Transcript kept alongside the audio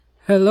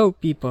Hello,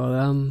 people.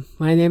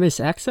 My name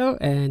is Axel,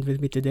 and with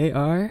me today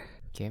are,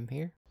 Kim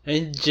here.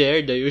 And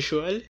Jer, the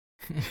usual.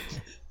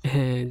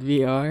 and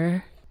we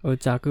are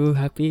Otaku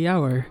Happy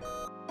Hour.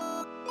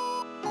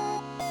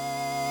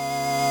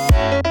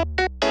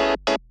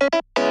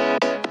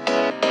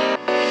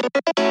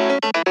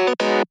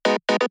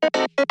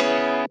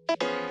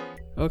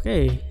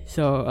 Okay,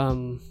 so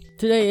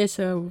today is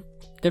a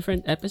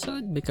different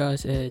episode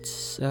because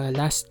it's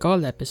last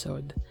call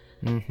episode,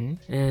 Mm-hmm.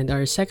 and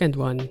our second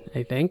one,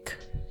 I think.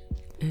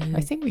 And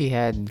I think we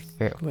had.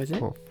 Was it?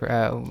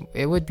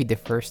 It would be the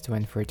first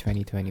one for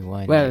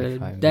 2021. Well,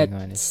 if I'm being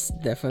honest.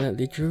 that's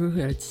definitely true.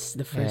 It's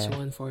the first Yeah.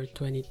 one for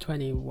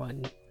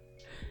 2021.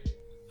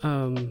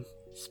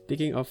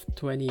 Speaking of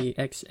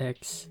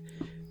 20XX,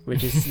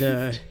 which is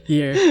the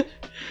year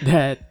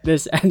that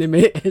this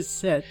anime is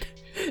set.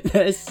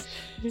 That's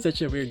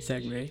such a weird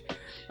segue.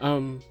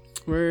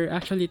 We're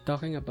actually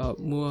talking about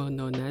Muo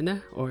no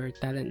Nana or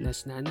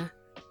Talentless Nana.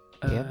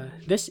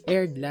 Yep. This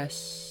aired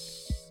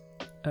last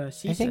I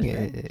season. think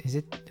right? is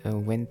it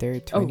winter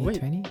Oh, wait.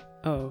 2020?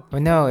 Oh, Oh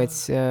no,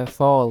 it's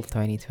fall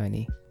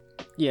 2020.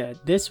 yeah.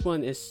 This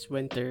one is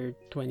winter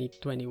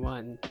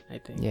 2021, I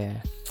think. Yeah.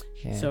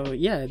 Yeah. So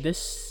yeah,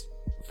 this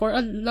for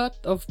a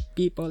lot of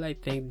people, I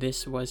think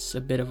this was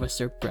a bit of a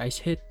surprise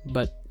hit,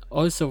 but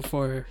also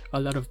for a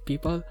lot of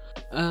people,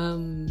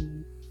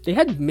 they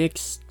had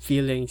mixed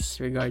feelings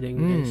regarding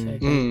this. I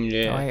think.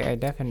 Oh, I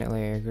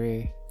definitely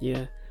agree.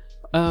 Yeah.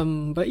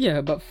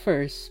 But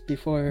first,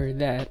 before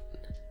that,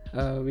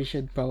 we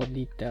should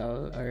probably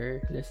tell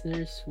our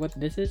listeners what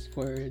this is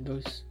for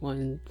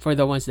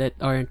the ones that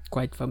aren't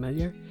quite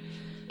familiar.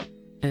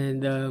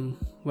 And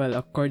well,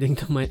 according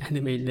to my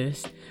anime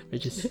list,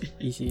 which is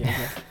easy, I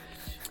guess,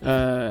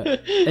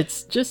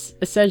 it's just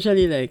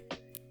essentially like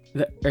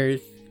the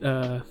Earth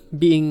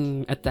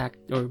being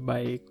attacked or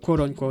by quote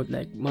unquote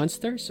like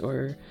monsters,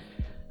 or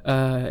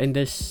in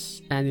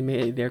this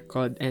anime they're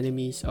called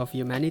enemies of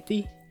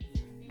humanity,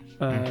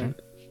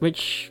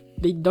 which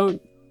they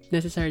don't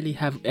necessarily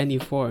have any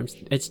forms.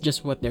 It's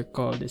just what they're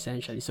called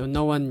essentially. So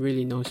no one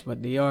really knows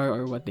what they are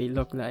or what they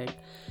look like.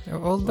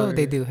 Although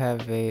they Or- do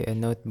have a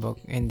notebook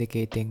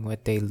indicating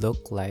what they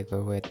look like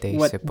or what they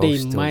What they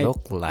supposed to might-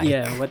 look like.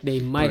 Yeah, what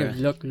they might Or- have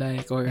looked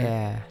like, or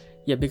Yeah.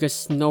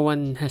 because no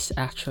one has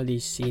actually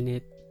seen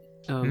it.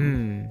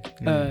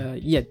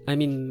 Yeah, I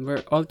mean,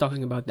 we're all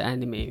talking about the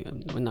anime.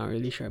 We're not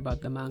really sure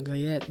about the manga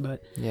yet, but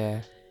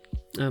Yeah.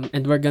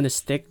 and we're gonna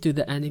stick to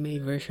the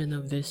anime version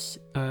of this,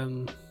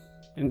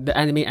 the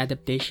anime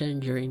adaptation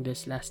during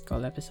this last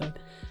call episode.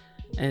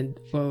 And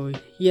well,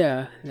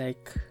 yeah,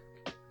 like,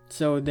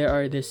 so there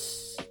are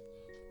these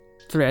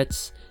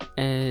threats,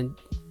 and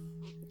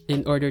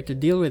in order to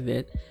deal with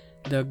it,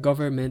 the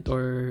government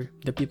or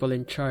the people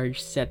in charge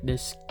set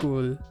this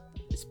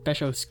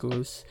special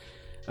schools,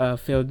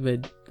 filled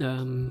with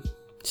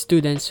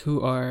students who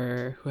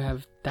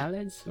have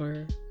talents,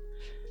 or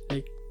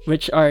like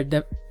which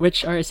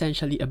are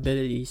essentially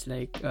abilities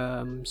like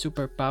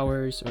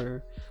superpowers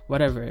or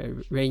whatever,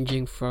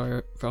 ranging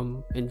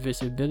from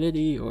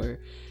invisibility or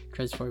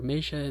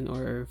transformation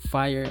or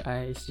fire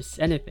eyes, just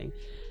anything.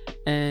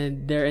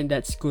 And they're in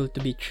that school to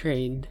be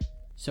trained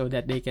so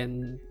that they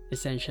can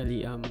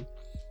essentially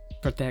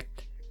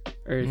protect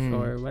Earth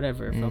or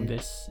whatever from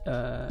this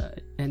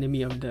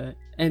enemy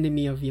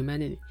of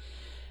humanity.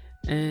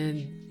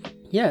 And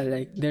yeah,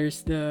 like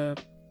there's the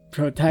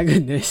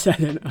protagonist.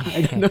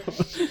 I don't know.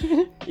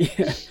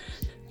 Yeah,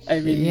 I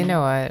mean, You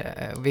know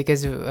what?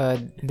 Because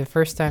the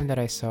first time that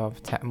I saw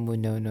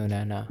Muno no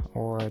Nana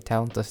or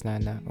Talentless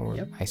Nana, or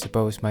Yep. I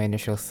suppose my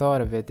initial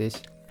thought of it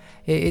is,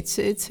 it's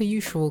a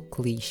usual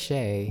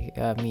cliche.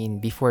 I mean,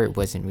 before it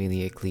wasn't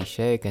really a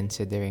cliche,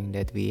 considering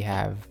that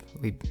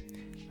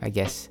I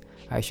guess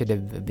I should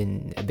have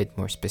been a bit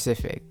more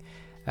specific.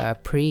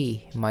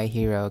 Pre My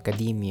Hero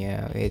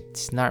Academia,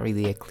 it's not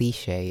really a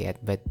cliche yet,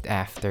 but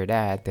after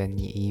that, then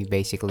you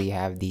basically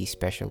have these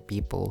special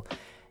people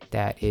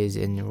that is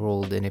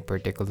enrolled in a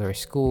particular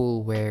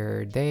school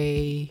where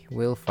they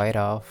will fight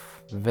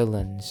off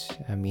villains.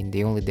 I mean,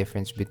 the only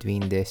difference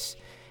between this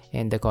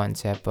and the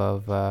concept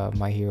of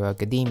My Hero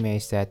Academia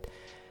is that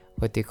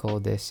what they call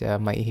this,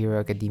 My Hero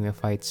Academia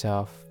fights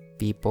off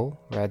people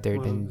rather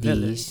well, than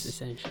villains, these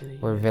essentially.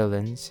 or Yeah.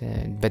 villains,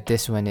 but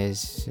this one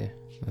is,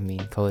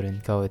 quote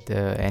unquote,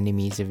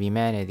 enemies of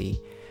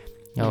humanity.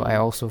 No, I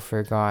also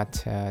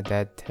forgot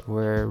that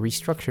we're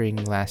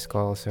restructuring last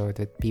call so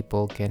that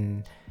people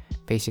can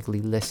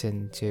basically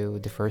listen to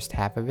the first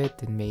half of it,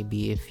 and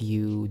maybe if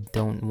you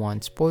don't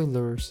want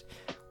spoilers,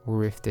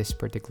 or if this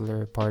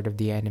particular part of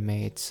the anime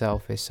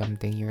itself is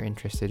something you're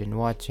interested in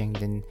watching,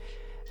 then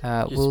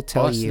Just we'll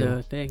tell pause you.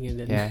 the thing and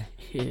then Yeah.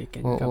 you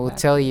can We'll, come we'll back.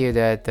 tell you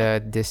that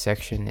this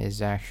section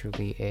is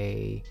actually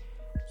a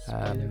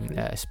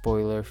Spoiler-free.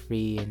 spoiler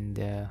free, and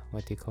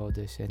what do you call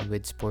this, and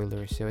with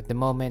spoilers. So at the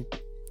moment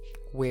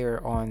we're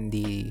on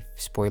the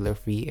spoiler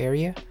free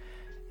area,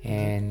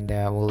 and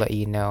we'll let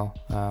you know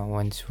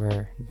once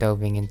we're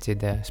delving into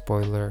the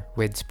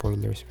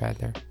spoilers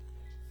rather.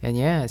 And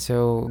yeah,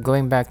 so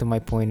going back to my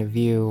point of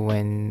view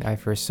when I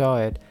first saw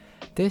it,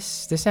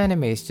 this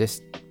anime is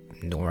just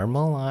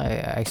normal.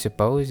 I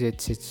suppose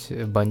it's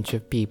a bunch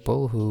of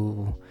people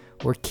who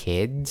were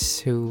kids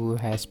who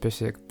has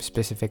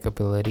specific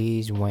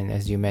abilities. One,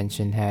 as you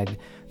mentioned, had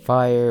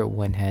fire.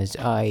 One has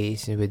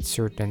ice with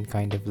certain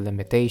kind of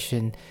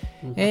limitation.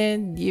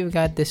 And you've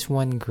got this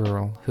one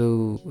girl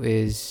who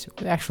is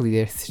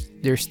actually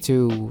there's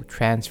two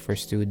transfer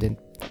student,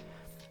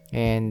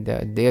 and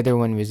the other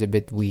one was a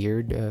bit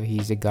weird.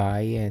 He's a guy,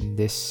 and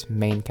this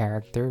main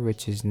character,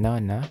 which is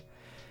Nana,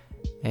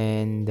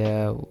 and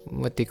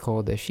what they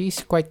call this,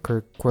 she's quite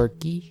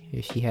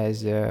quirky. She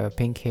has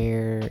pink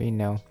hair,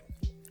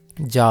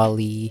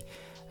 jolly,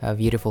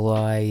 beautiful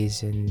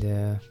eyes,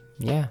 and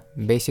yeah,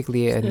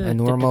 basically a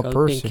normal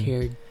person.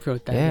 Pink-haired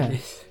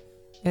protagonist.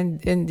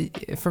 And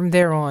from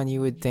there on,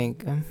 you would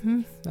think,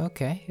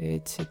 okay,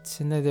 it's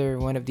another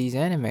one of these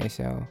anime,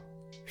 so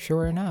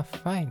sure enough,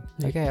 fine.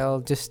 Okay,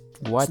 I'll just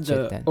watch It's it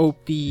the then.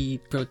 OP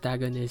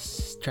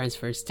protagonist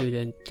transfer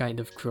student kind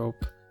of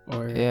trope,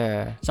 or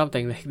Yeah,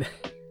 something like that.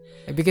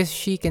 because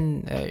she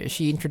can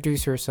she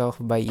introduced herself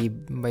by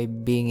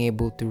being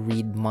able to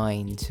read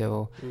minds.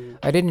 So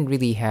I didn't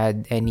really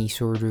had any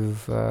sort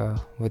of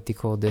what they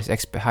call this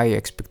higher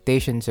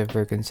expectations of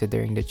her,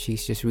 considering that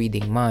she's just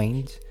reading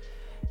minds.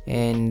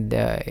 And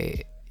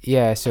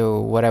yeah,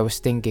 so what I was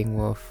thinking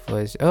of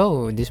was,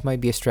 oh, this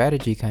might be a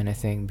strategy kind of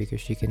thing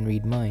because she can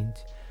read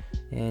minds.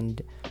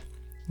 And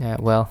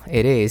well,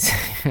 it is.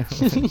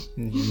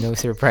 No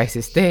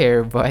surprises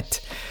there, but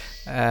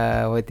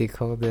what they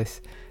call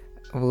this,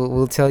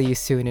 we'll tell you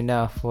soon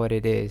enough what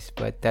it is.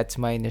 But that's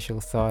my initial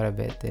thought of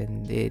it,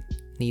 and it,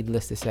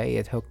 needless to say,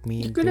 it hooked me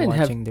You into couldn't have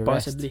watching the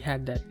possibly rest.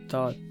 had that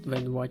thought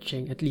when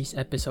watching at least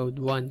episode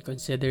 1,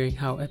 considering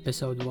how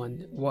episode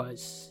 1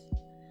 was.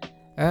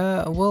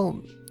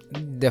 Well,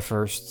 the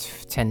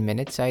first 10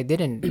 minutes I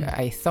didn't.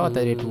 I thought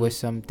that it was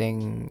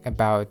something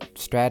about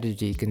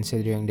strategy,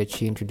 considering that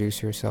she introduced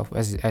herself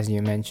as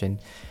you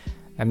mentioned.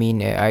 I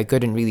mean, I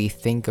couldn't really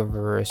think of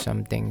her as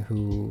something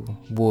who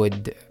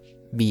would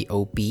be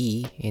OP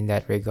in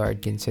that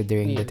regard,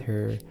 considering that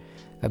her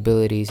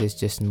abilities is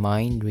just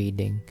mind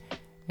reading.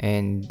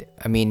 And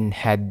I mean,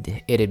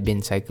 had it had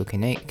been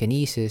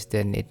psychokinesis,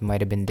 then it might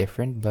have been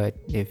different. But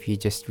if you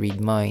just read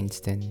minds,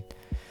 then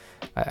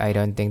I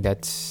don't think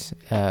that's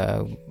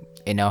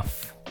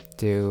enough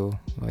to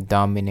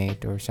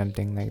dominate or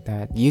something like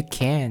that. You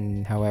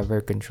can,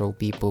 however, control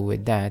people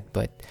with that,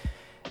 but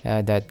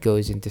that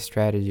goes into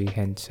strategy.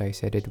 Hence, I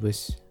said it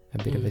was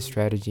a bit of a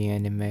strategy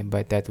anime,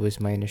 but that was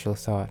my initial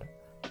thought.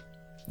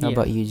 How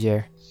about you,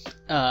 Jer?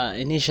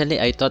 Initially,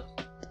 I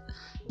thought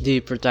the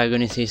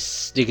protagonist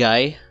is the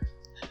guy,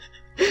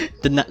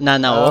 the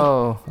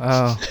Nanao.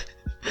 Oh.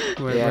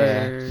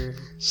 Where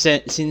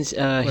Since he's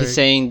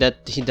saying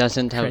that he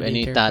doesn't have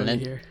any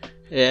talent.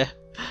 Yeah.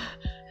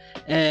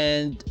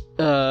 And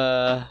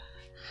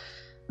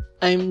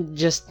I'm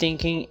just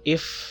thinking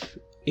if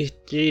it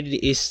really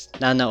is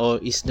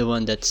Nanao is the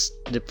one that's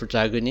the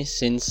protagonist,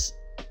 since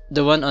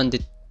the one on the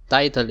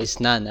title is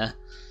Nana.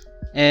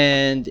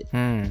 And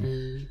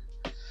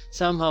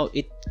somehow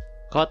it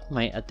caught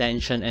my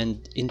attention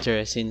and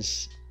interest,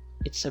 since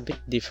it's a bit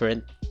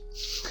different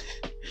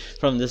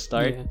from the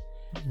start.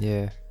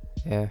 Yeah.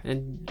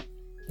 And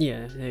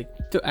yeah, like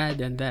to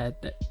add on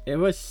that, it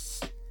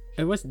was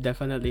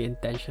definitely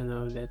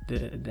intentional that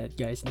that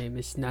guy's name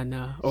is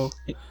Nana.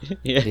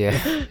 Yeah.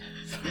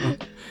 So,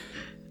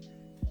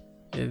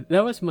 yeah,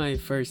 that was my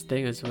first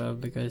thing as well,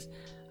 because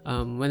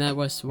when I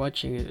was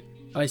watching it,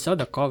 I saw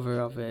the cover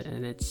of it,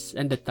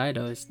 and the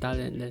title is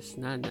Talentless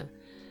Nana.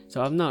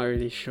 So I'm not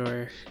really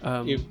sure.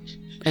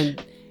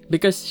 And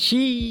because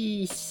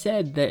she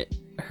said that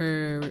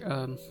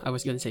her I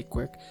was gonna say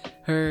quirk,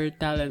 her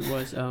talent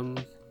was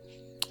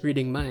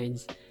reading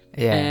minds.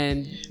 Yeah.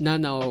 And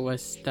Nana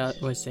was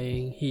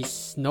saying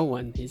he's no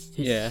one. He's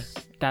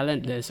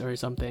talentless or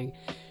something.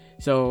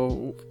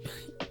 So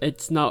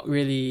it's not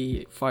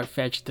really far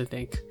fetched to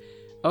think,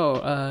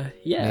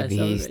 Maybe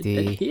so he's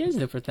he is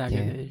the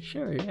protagonist.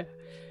 Sure, yeah.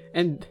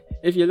 And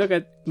if you look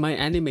at my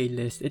anime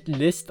list, it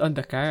lists on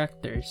the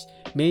characters: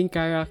 main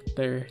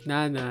character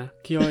Nana,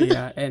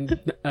 Kyoya, and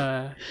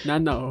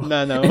Nanao.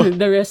 And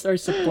the rest are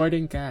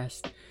supporting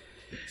cast.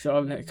 So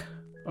I'm like,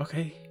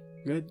 okay,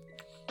 good.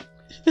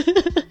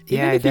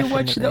 Even if you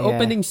watch the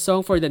opening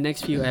song for the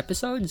next few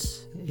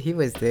episodes, he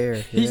was there.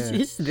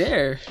 He's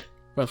there.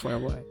 Well, for a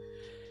while.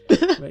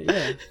 But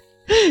yeah.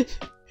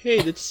 Hey,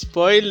 that's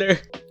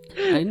spoiler.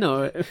 I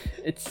know.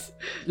 It's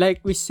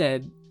like we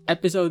said,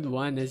 episode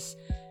 1 is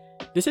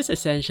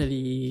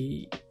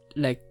essentially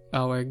like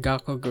our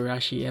Gakko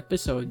Gurashi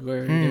episode,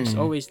 where there's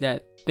always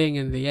that thing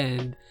in the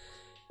end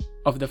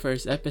of the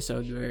first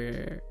episode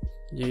where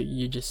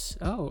you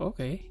just,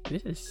 okay,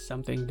 this is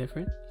something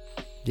different.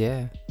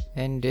 Yeah.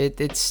 And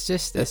it's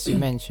just, as you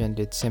mentioned,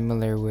 it's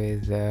similar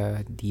with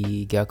the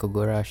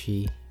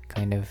Gyakugurashi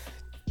kind of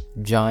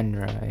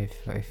genre,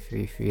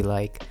 if you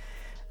like,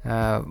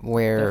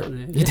 where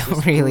Definitely. you This don't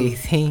is really cool.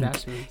 think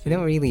Classroom you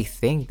don't really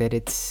think that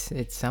it's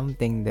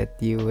something that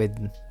you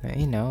would,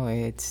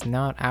 it's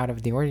not out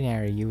of the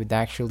ordinary. You would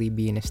actually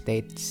be in a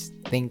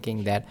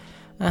thinking that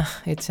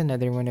it's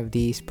another one of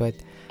these, but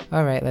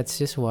all right, let's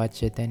just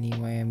watch it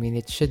anyway. I mean,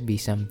 it should be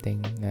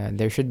something.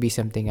 There should be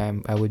something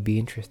I would be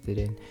interested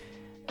in.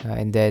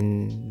 And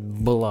then,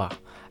 blah.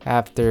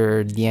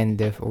 After the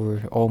end of, or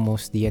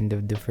almost the end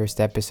of the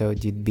first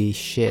episode, you'd be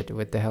shit.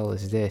 What the hell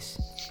is this?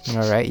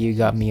 All right, you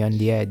got me on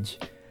the edge.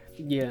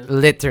 Yeah.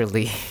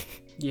 Literally,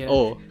 Yeah.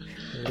 Oh,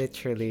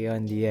 literally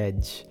on the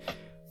edge.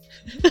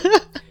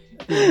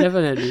 Yeah,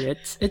 definitely.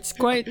 It's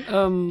quite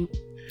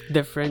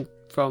different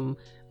from.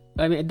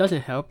 I mean, it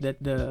doesn't help that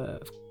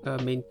the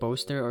main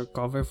poster or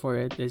cover for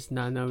it is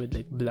Nana with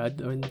like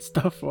blood and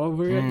stuff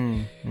over it.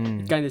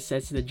 It kind of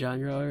sets the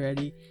genre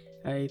already,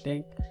 I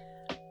think.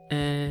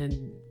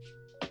 And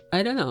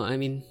I don't know. I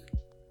mean,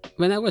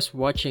 when I was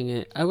watching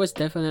it, I was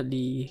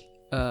definitely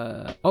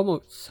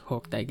almost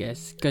hooked, I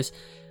guess, because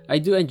I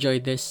do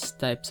enjoy this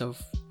types of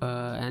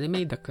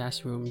anime, the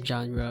classroom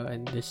genre,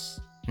 and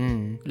this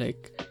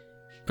like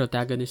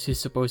protagonist who's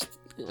supposed.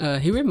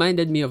 He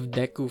reminded me of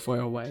Deku for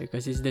a while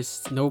because he's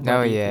this nobody.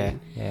 Oh yeah, thing.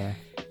 yeah.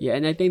 Yeah,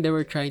 and I think they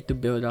were trying to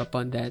build up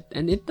on that,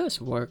 and it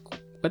does work.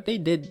 But they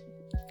did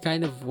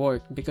kind of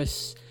work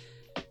because,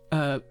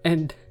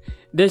 and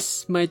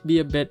this might be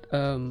a bit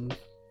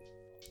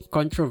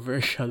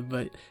controversial,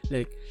 but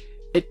like,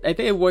 I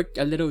think it worked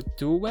a little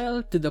too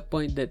well to the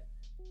point that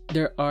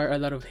there are a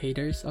lot of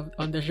haters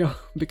on the show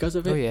because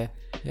of it. Oh yeah,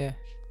 yeah.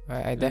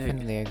 I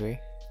definitely agree.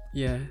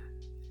 Yeah.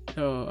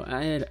 So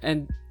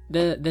and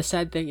the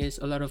sad thing is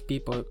a lot of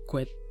people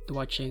quit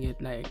watching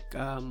it like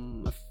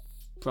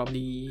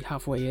probably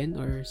halfway in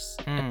or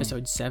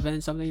episode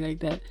 7, something like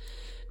that,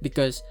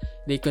 because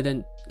they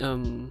couldn't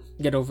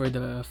get over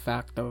the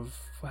fact of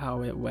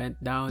how it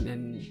went down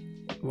and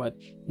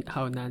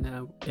how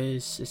Nana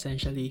is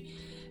essentially,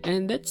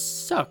 and that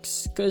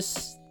sucks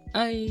because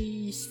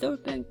I still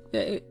think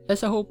that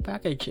as a whole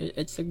package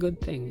it's a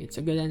good thing. It's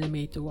a good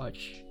anime to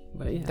watch.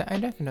 But yeah. I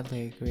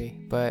definitely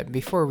agree. But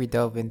before we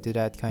delve into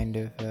that kind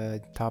of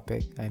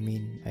topic, I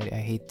mean,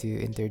 I hate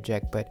to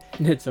interject, but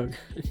That's okay.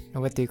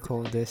 what do you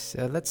call this?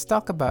 Let's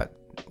talk about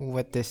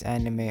what this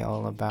anime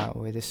all about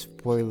with a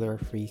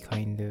spoiler-free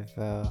kind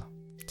of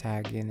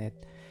tag in it.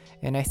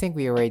 And I think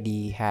we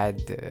already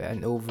had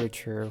an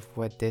overture of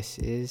what this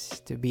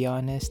is, to be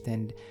honest.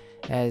 And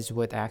as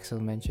what Axel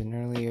mentioned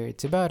earlier,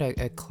 it's about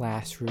a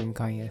classroom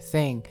kind of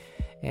thing.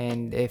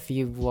 And if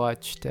you've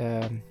watched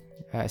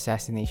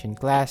Assassination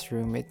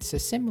Classroom, it's a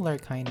similar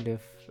kind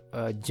of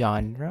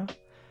genre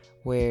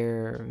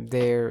where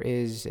there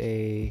is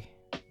a,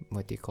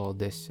 what do you call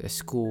this, a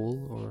school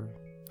or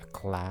a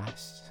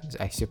class,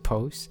 I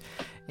suppose,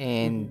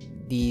 and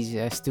these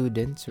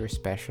students or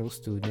special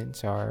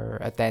students are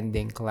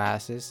attending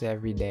classes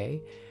every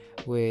day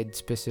with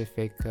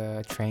specific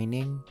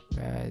training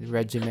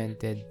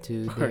regimented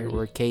to their,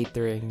 or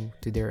catering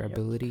to their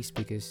abilities,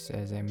 because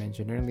as I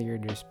mentioned earlier,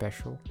 they're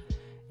special.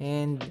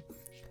 And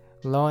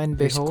lo and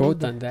There's behold,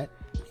 quote on that.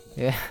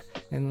 yeah,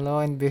 and lo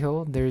and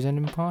behold, there's an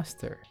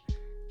imposter,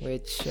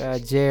 which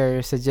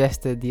Jer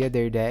suggested the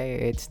other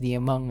day. It's the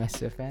Among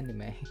Us of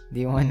anime. Do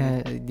you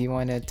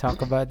wanna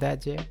talk about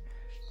that, Jer?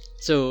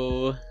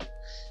 so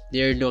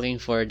they're looking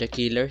for the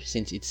killer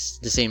since it's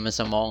the same as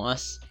Among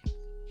Us,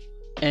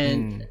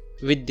 and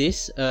with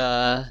this,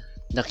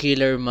 the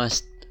killer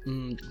must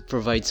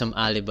provide some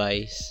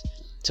alibis.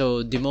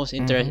 So the most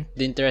the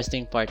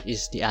interesting part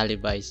is the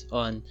alibis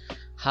on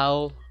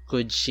how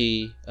could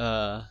she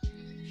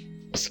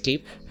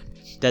escape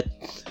that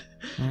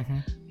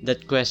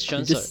that question.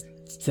 You just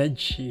said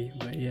she,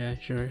 but yeah,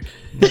 sure.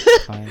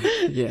 That's fine.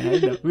 Yeah, I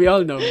know. We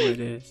all know who it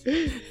is.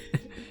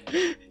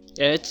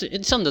 Yeah,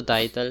 it's on the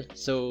title,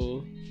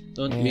 so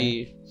don't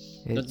be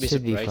It be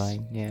should be surprised.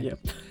 fine. Yeah. Yep.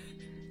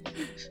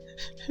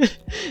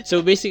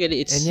 So basically,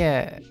 it's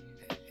And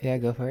yeah,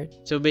 go for it.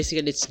 so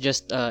basically it's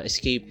just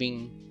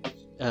escaping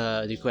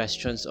the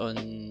questions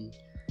on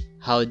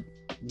how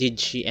did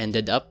she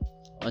ended up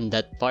on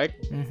that part.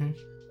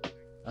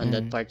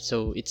 That part.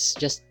 So it's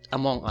just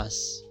Among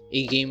Us,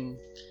 a game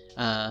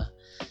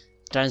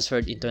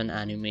transferred into an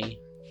anime.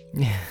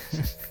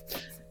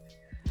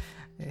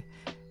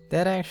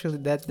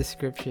 That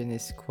description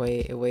is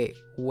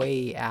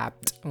way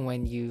apt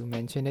when you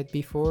mentioned it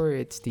before.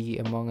 It's the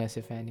Among Us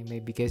of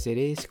anime, because it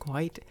is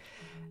quite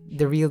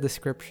the real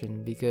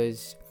description.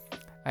 Because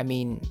I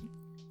mean,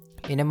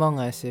 in Among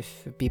Us,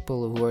 if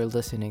people who are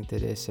listening to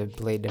this have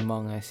played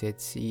Among Us,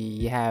 it's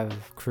you have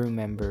crew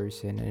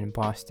members and an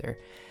imposter.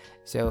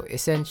 So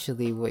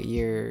essentially what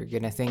you're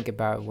gonna think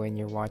about when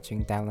you're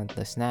watching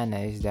Talentless Nana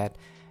is that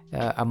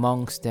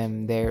amongst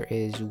them there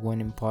is one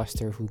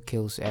imposter who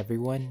kills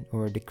everyone,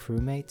 or the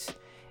crewmates.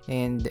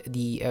 And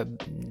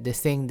the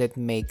thing that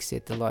makes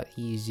it a lot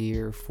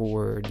easier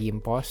for the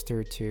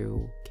imposter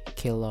to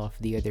kill off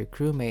the other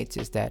crewmates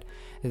is that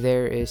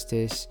there is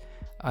this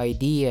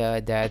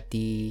idea that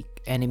the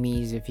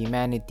enemies of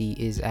humanity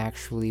is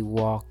actually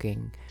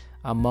walking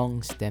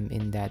amongst them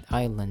in that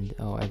island.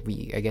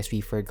 I guess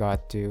we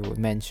forgot to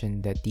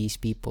mention that these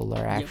people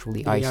are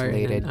actually they are in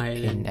isolated an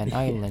island. in an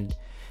island.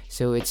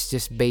 So it's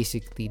just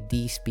basically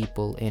these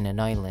people in an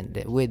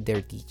island with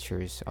their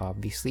teachers,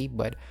 obviously.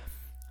 But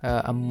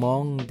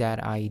among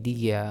that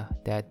idea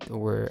that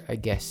were, I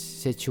guess,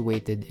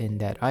 situated in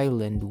that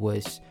island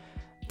was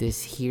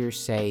this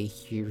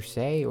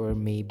hearsay, or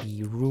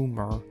maybe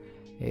rumor,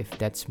 if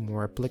that's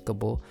more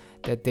applicable,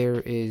 that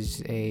there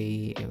is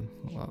a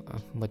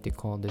what they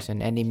call this,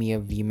 an enemy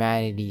of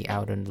humanity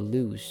out on the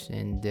loose,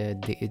 and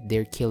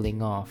they're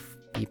killing off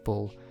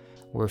people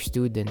or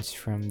students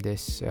from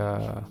this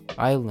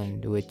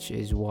island, which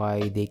is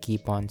why they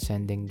keep on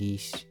sending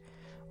these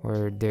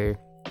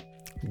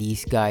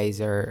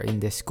guys are in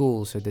the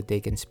school so that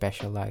they can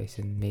specialize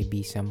and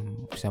maybe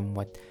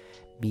somewhat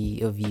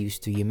be of use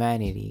to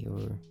humanity,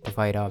 or to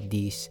fight off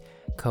these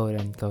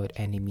quote-unquote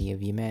enemy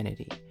of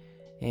humanity.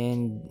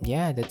 And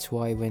yeah, that's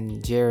why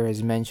when Jer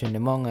has mentioned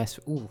Among Us,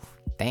 ooh,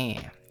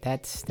 damn,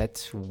 that's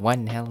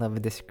one hell of a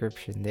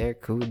description there.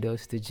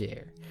 Kudos to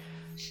Jer.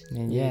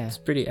 And yeah, it's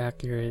pretty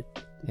accurate,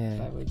 yeah.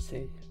 I would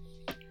say.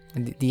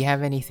 And do you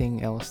have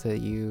anything else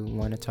that you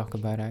want to talk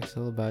about,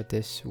 Axel, about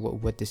this,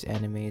 what this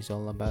anime is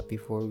all about,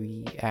 before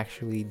we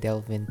actually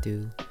delve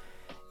into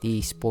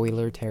the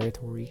spoiler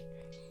territory?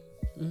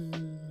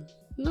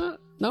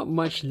 Not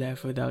much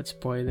left without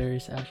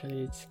spoilers.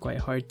 Actually, it's quite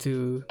hard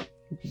to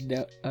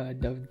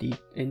delve deep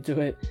into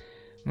it.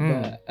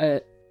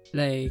 But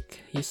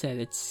like you said,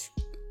 it's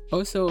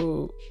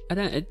also, I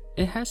don't know,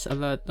 it has a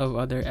lot of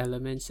other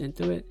elements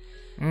into it.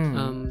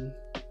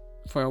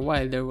 For a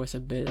while there was a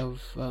bit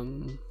of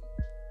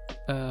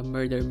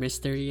murder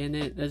mystery in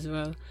it as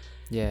well.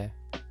 Yeah.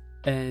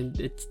 And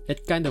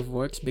it kind of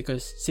works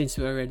because since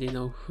we already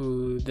know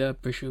who the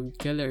presumed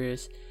killer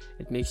is,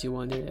 it makes you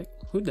wonder, like,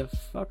 who the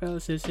fuck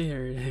else is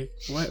here? Like,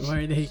 why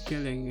are they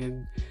killing?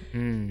 And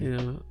you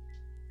know,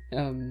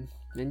 and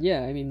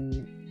yeah, I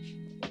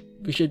mean,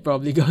 we should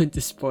probably go into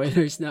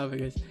spoilers now,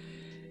 because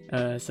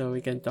so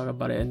we can talk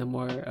about it in a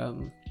more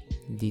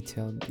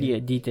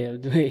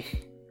detailed way.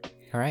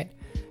 All right.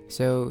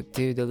 So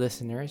to the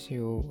listeners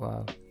who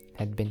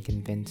had been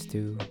convinced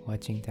to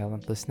watching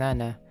Talentless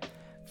Nana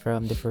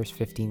from the first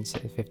 15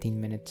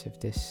 minutes of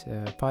this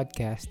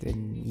podcast,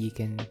 and you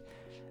can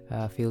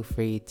feel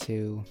free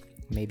to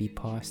maybe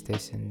pause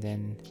this, and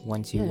then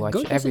once you watch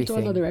go everything,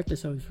 to another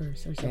episode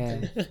first or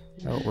something.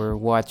 or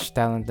watch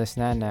Talentless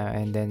Nana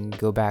and then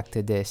go back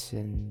to this,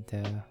 and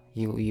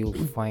you'll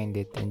find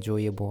it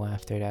enjoyable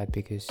after that,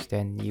 because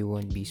then you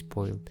won't be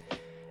spoiled.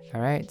 All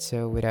right,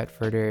 so without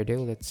further ado,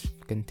 let's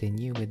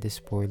continue with the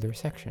spoiler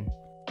section.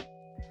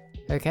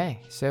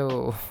 Okay,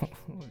 so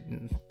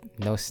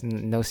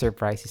no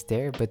surprises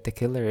there, but the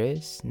killer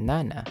is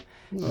Nana,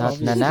 not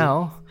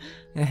Nanao.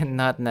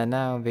 Not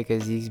Nanao,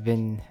 because he's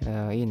been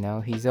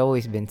he's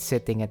always been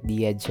sitting at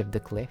the edge of the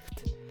cliff,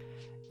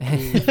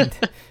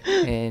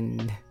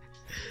 and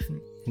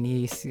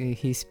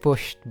he's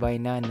pushed by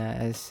Nana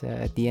as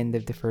at the end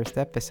of the first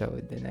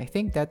episode. And I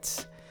think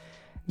that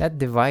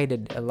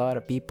divided a lot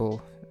of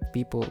people.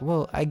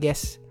 Well, I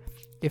guess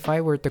if I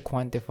were to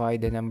quantify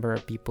the number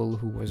of people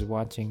who was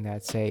watching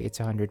that, say it's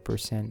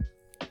 100%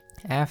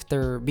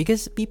 after,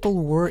 because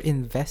people were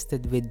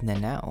invested with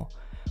Nanao,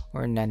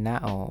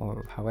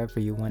 or however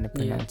you want to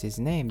pronounce his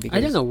name. Because, I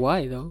don't know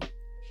why though.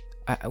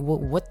 Well,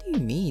 what do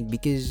you mean?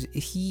 Because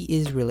he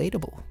is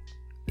relatable.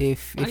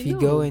 If you know,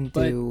 go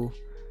into,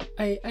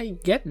 I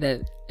get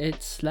that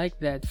it's like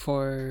that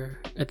for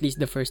at least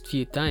the first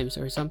few times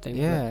or something.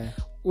 yeah.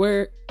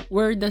 But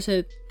where does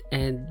it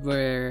end?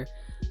 Where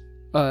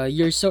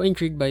you're so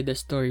intrigued by the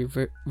story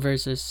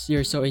versus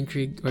you're so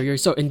intrigued or you're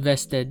so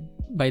invested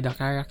by the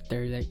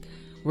character. Like,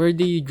 where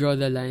do you draw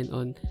the line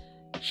on,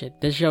 shit,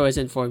 this show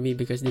isn't for me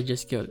because they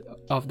just killed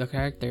off the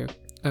character?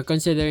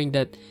 Considering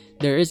that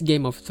there is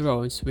Game of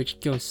Thrones, which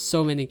kills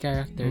so many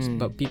characters,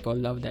 but people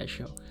love that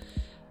show.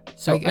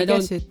 So I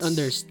don't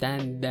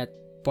understand that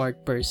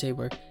part per se,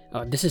 where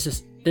this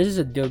is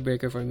a deal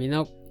breaker for me.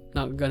 Nope,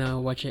 not gonna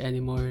watch it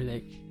anymore.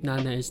 Like,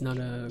 Nana is not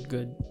a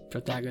good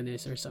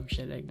protagonist or some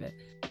shit like that.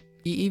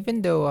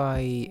 Even though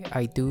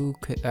I do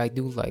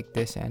like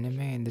this anime,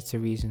 and that's the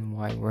reason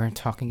why we're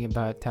talking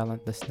about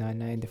Talentless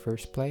Nana in the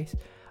first place,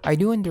 I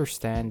do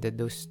understand that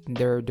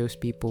there are those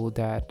people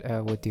that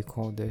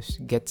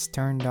gets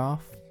turned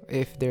off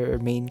if their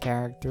main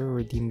character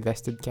or the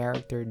invested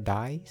character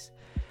dies.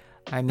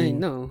 I mean,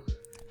 no.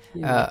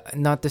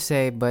 Not to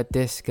say, but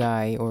this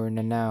guy or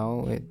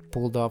Nanao, it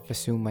pulled off a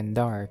Suman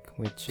Dark,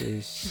 which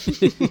is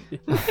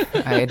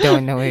I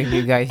don't know if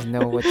you guys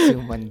know what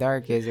Suman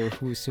Dark is or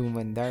who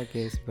Suman Dark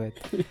is, but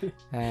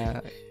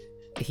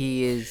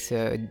he is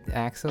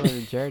Axel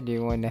or Jared. Do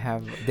you want to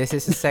have this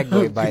is a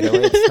segue, by the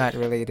way. It's not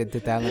related to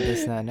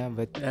Talentless Nana,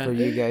 but for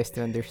you guys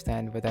to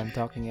understand what I'm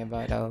talking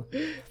about,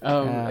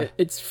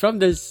 it's from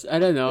this. I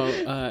don't know.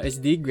 Is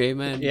D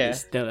Greyman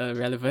still a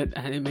relevant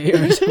anime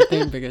or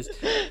something? Because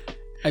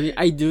I mean,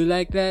 I do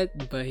like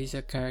that, but he's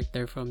a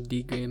character from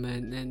D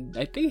Greyman, and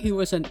I think he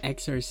was an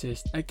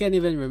exorcist. I can't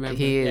even remember.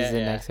 He is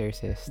an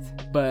exorcist.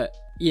 But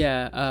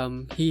yeah,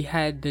 he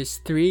had this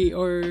 3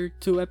 or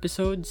 2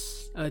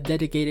 episodes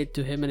dedicated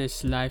to him and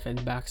his life and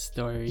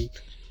backstory,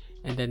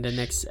 and then the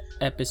next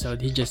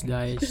episode he just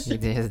dies He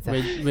just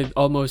with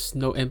almost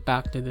no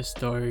impact to the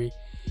story.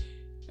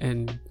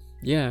 And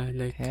yeah,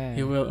 like Yeah.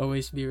 he will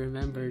always be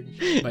remembered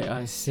by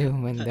us.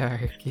 Suman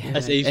Dark. Yeah.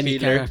 As a Any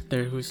filler.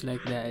 character who's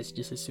like that is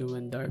just a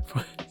Suman Dark for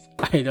us.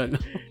 I don't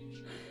know.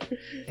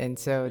 And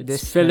so It's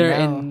this filler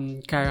Nanao-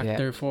 in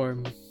character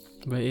form.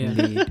 But yeah.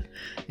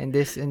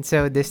 Indeed.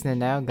 So this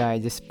Nanao guy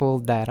just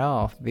pulled that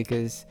off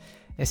because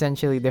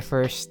essentially the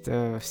first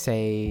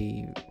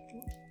say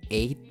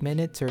 8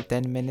 minutes or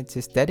 10 minutes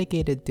is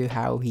dedicated to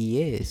how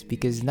he is,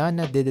 because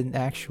Nana didn't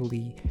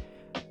actually,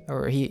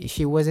 or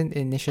she wasn't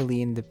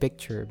initially in the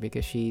picture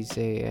because she's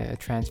a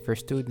transfer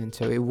student,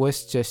 so it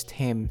was just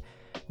him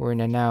or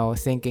Nanao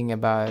thinking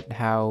about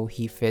how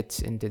he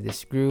fits into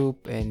this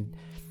group. And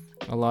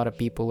a lot of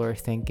people are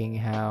thinking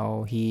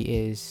how he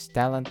is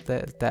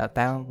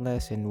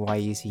talentless and why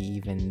is he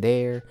even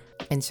there.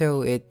 And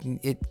so it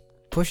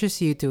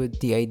pushes you to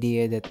the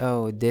idea that,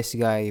 oh, this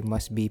guy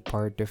must be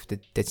part of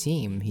the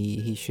team.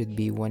 He should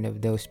be one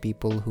of those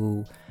people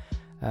who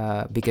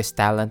because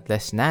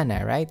talentless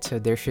Nana, right? So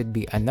there should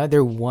be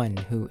another one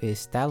who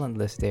is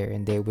talentless there,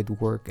 and they would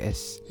work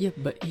as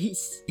But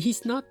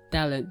he's not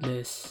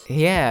talentless.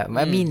 yeah.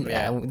 I mean,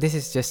 yeah. this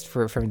is just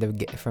from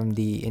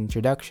the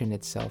introduction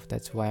itself.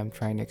 That's why I'm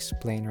trying to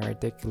explain or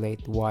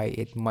articulate why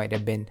it might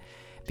have been,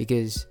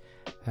 because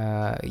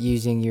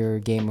using your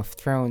Game of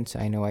Thrones,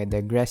 I know I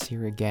digress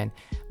here again,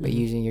 but Mhm.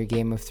 using your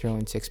Game of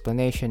Thrones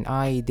explanation,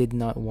 I did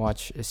not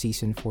watch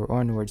season 4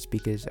 onwards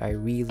because I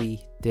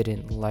really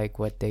didn't like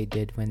what they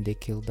did when they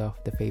killed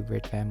off the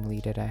favorite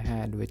family that I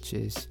had, which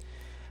is,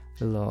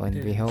 lo and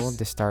Yes. behold,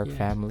 the Stark Yeah.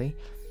 family.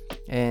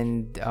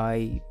 And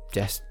I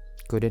just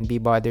couldn't be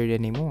bothered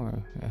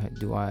anymore.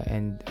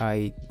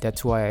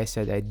 That's why I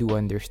said I do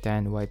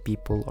understand why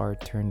people are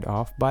turned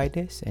off by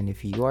this, and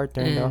if you are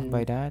turned off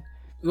by that,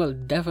 Well,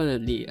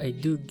 definitely, I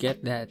do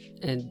get that.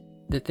 And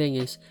the thing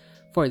is,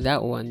 for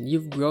that one,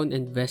 you've grown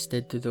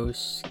invested to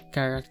those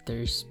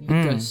characters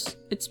because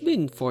it's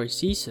been 4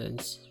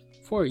 seasons,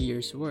 4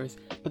 years worth.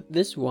 But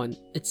this one,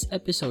 it's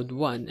episode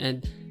 1,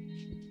 and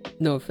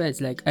no offense,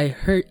 like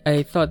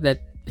I thought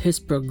that his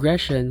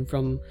progression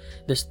from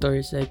the story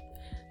is like,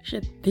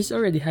 shit, he's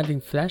already having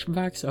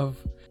flashbacks of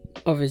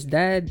his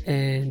dad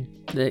and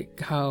like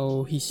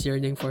how he's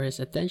yearning for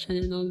his attention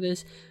and all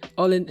this,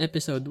 all in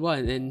episode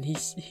 1. And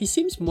he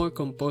seems more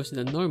composed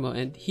than normal,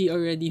 and he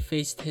already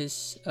faced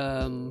his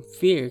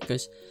fear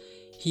because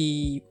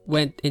he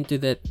went into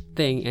that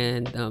thing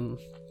and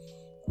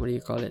what do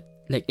you call it,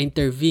 like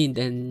intervened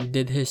and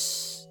did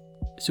his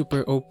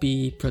super OP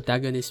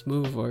protagonist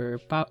move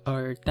or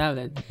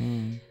talent.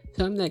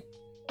 So I'm like,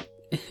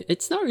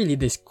 it's not really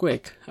this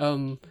quick,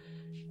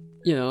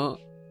 you know.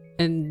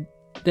 And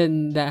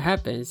then that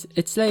happens.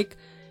 It's like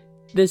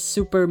this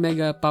super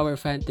mega power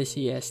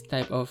fantasy-esque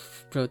type of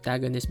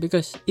protagonist,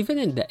 because even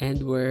in the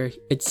end where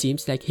it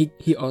seems like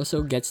he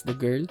also gets the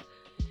girl,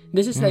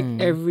 this is like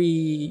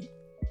every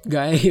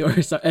guy or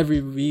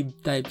every weeb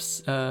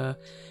type's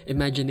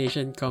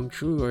imagination come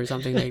true or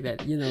something like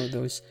that. You know,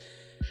 those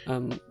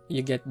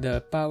you get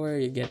the power,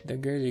 you get the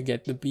girl, you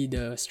get to be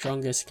the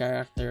strongest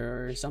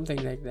character or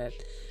something like that.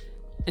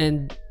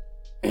 And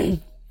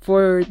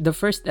for the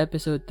first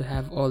episode to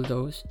have all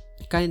those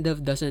kind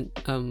of doesn't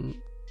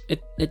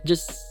it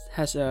just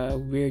has a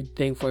weird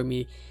thing for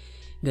me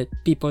that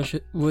people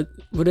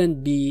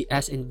wouldn't be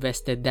as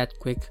invested that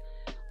quick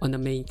on a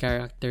main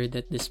character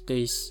that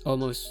displays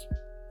almost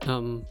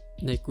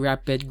like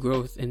rapid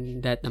growth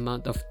in that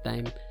amount of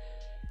time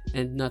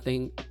and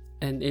nothing.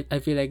 And I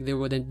feel like there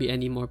wouldn't be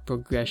any more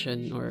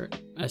progression or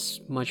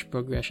as much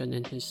progression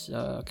in his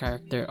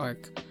character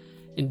arc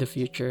in the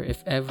future,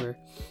 if ever.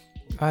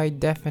 I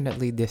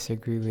definitely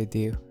disagree with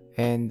you.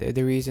 And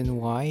the reason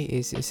why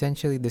is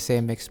essentially the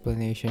same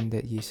explanation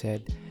that you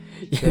said.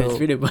 Yeah, it's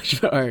pretty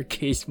much our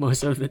case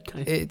most of the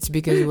time. It's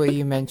because what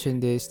you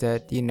mentioned is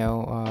that, you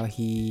know,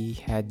 he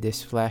had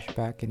this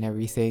flashback and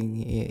everything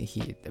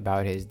he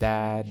about his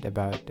dad,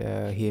 about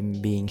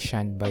him being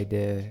shunned by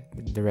the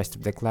rest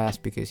of the class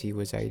because he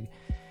was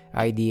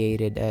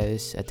ideated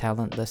as a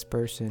talentless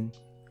person.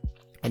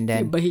 And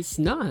then Yeah, but he's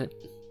not.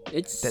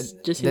 It's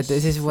just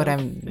this is what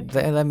thing.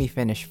 let me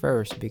finish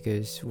first,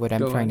 because what I'm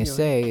Go trying on, to go on.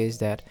 say is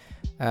that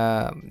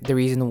the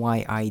reason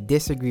why I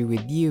disagree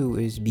with you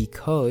is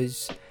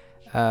because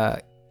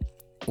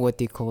what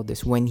do you call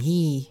this, when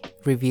he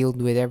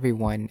revealed with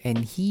everyone, and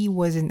he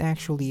wasn't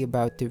actually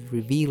about to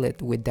reveal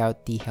it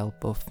without the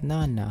help of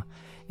Nana,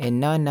 and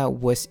Nana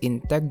was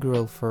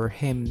integral for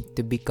him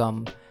to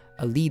become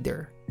a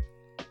leader.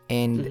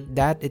 And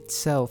that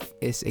itself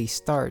is a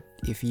start.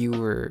 If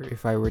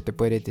I were to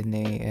put it in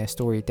a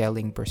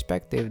storytelling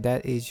perspective,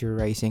 that is your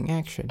rising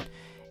action.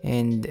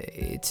 And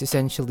it's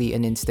essentially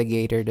an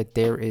instigator that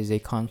there is a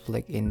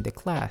conflict in the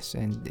class,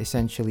 and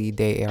essentially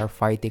they are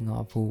fighting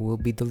off who will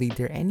be the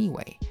leader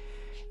anyway.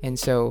 And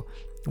so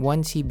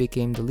once he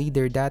became the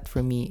leader, that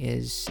for me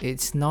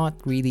it's not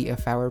really a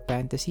power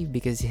fantasy,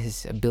 because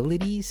his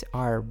abilities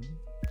are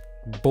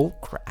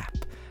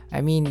bullcrap. I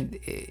mean,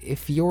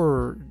 if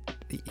you're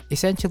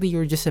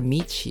just a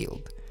meat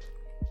shield,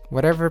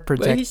 whatever But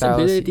his projectiles.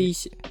 abilities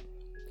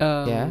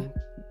Yeah.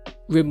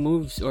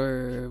 removes,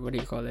 or what do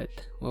you call it?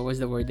 What was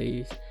the word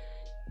they used?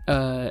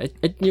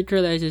 It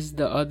neutralizes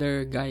the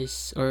other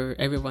guys or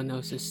everyone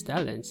else's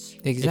talents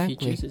if he Exactly.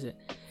 chooses it.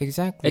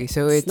 Exactly.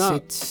 So It's it's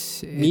not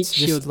Meat it's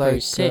shield just per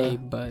like se,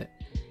 but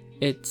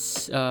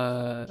it's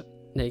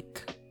like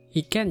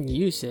he can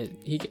use it.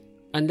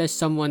 Unless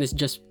someone is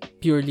just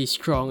purely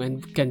strong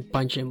and can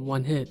punch him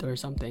one hit or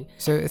something.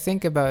 so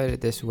think about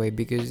it this way,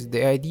 because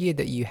the idea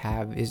that you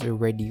have is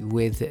already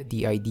with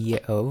the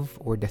idea of,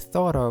 or the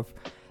thought of,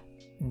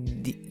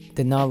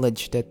 the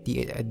knowledge that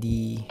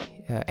the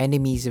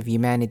enemies of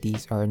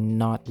humanities are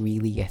not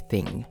really a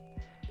thing.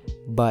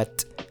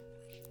 But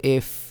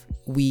if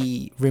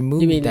we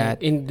remove You mean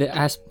that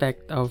like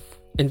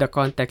in the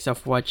context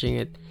of watching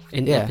it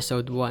in Yeah.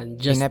 episode 1,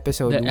 just in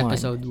episode the 1,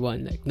 episode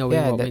 1, like knowing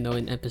Yeah, what we that- know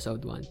in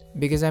episode 1.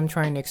 because I'm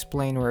trying to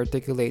explain or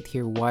articulate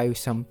here why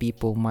some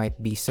people might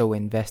be so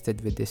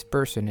invested with this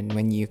person, and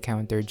when you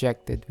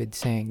counterject it with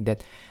saying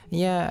that,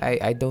 yeah,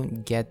 I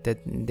don't get that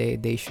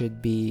they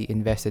should be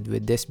invested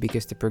with this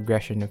because the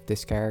progression of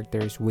this character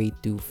is way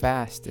too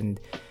fast,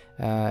 and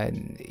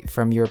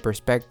from your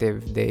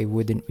perspective they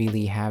wouldn't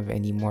really have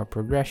any more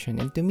progression,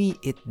 and to me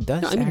it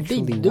does No, I mean,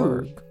 actually they do.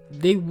 work.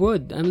 They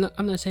would. I'm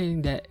not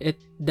saying that it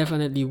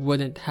definitely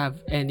wouldn't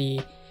have any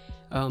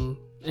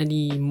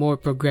more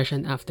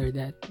progression after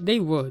that. They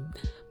would,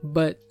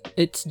 but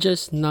it's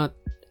just not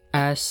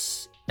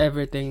as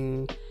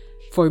everything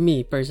for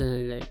me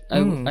personally. Like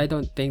I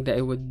don't think that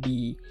it would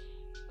be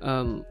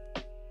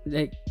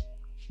like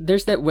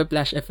there's that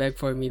whiplash effect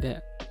for me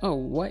that, oh,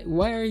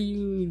 why are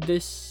you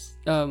this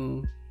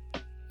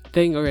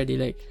thing already?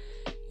 Like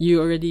you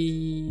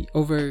already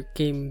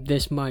overcame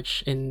this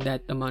much in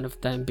that amount of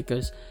time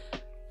because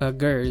a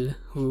girl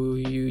who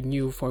you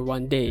knew for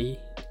one day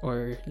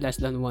or less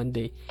than one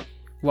day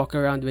walk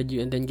around with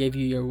you and then gave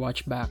you your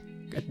watch back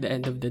at the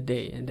end of the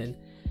day, and then,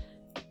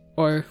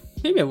 or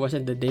maybe it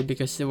wasn't the day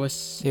because it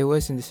was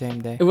in the same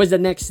day. the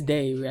next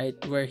day, right,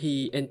 where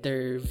he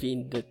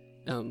intervened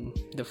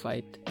the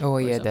fight. Oh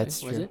or yeah, something.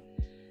 that's Was true. it?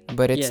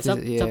 But it's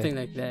Something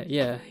like that.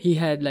 Yeah, he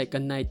had like a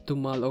night to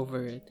mull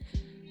over it,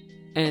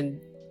 and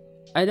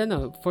I don't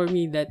know. For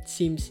me, that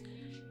seems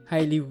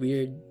highly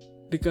weird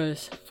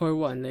because, for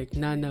one, like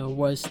Nana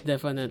was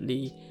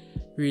definitely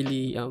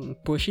really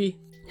pushy.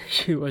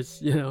 She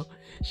was,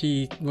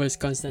 she was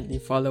constantly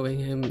following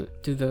him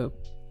to the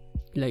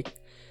like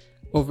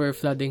over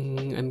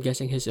flooding. I'm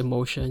guessing his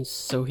emotions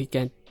so he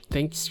can't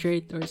think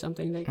straight or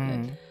something like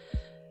that,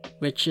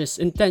 which is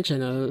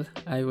intentional,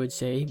 I would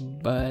say,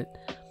 but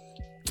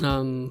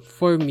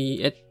for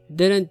me it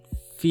didn't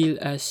feel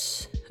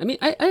as, I mean,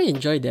 I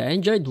enjoyed it. I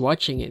enjoyed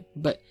watching it,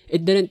 but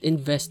it didn't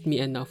invest me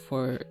enough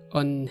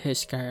on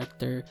his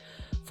character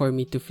for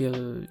me to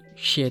feel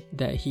shit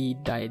that he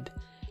died.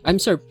 I'm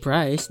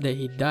surprised that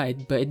he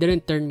died, but it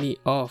didn't turn me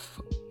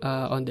off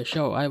on the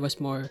show. I was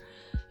more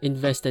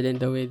invested in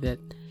the way that,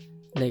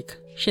 like,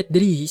 shit,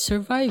 did he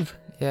survive?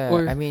 Yeah,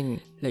 Or, I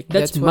mean, Like,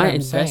 that's what my I'm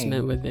investment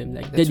saying. with him.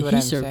 Like, That's did what he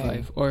I'm survive?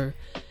 saying. Or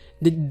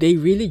did they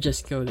really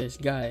just kill this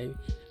guy?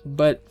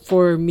 But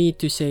for me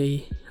to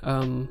say,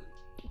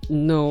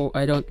 no,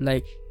 I don't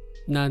like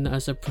Nana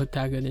as a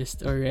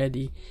protagonist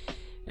already.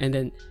 And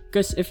then,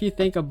 because if you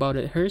think about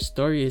it, her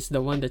story is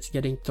the one that's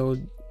getting told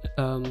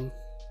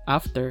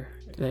after.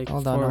 Like,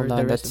 hold for on.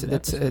 the rest of the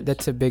That's episodes.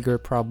 that's a bigger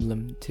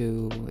problem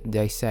to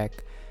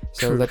dissect.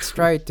 So True, let's true.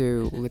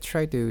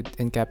 try to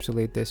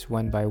encapsulate this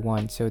one by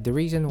one. So the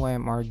reason why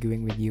I'm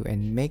arguing with you,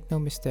 and make no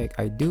mistake,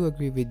 I do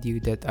agree with you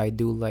that I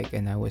do like,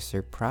 and I was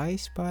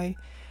surprised by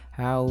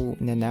how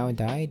Nanao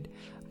died.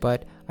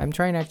 But I'm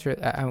trying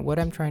what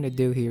I'm trying to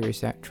do here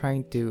is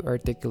trying to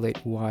articulate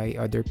why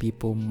other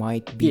people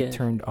might be Yeah,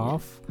 turned yeah.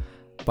 off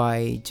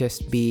by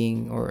just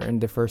being, or in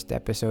the first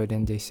episode,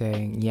 and they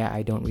saying, yeah,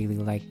 I don't really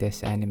like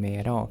this anime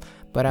at all.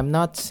 But I'm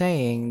not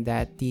saying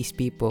that these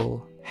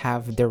people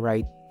have the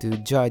right to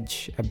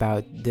judge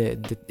about the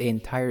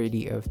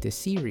entirety of the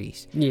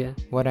series. Yeah.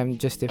 What I'm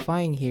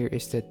justifying here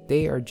is that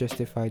they are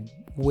justified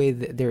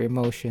with their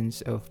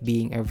emotions of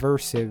being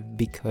aversive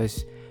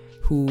because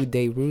who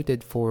they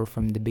rooted for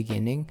from the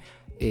beginning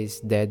is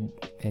dead,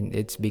 and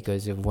it's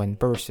because of one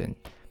person.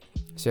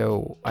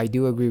 So I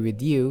do agree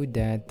with you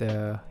that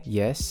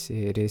yes,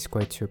 it is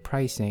quite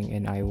surprising,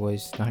 and I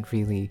was not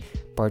really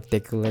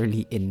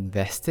particularly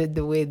invested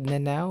with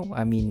Nanao.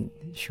 I mean,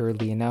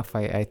 surely enough,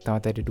 I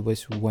thought that it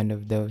was one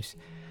of those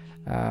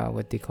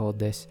what they call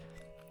this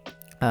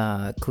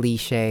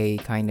cliche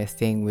kind of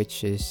thing,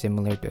 which is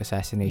similar to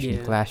Assassination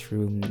Yeah.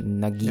 Classroom, The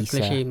Nagisa.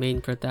 cliche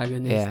main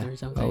protagonist Yeah, or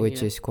something.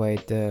 which yeah. is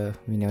quite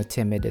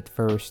timid at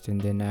first,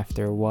 and then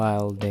after a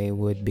while they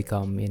would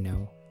become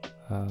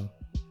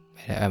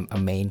a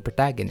main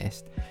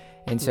protagonist.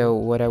 And so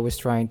what I was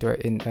trying to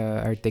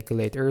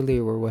articulate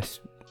earlier was,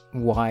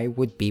 why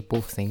would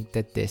people think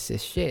that this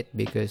is shit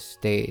because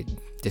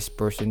this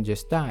person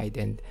just died?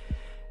 And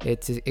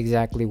it's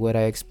exactly what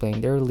I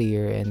explained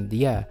earlier. And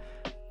yeah,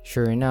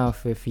 sure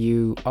enough, if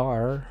you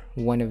are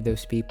one of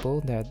those people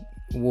that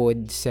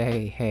would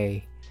say,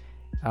 hey,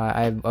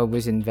 I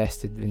was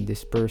invested in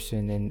this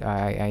person, and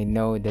I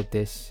know that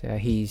this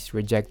he's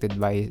rejected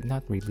by,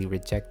 not really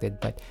rejected,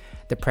 but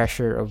the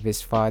pressure of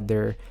his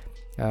father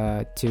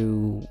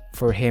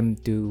for him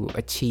to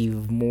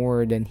achieve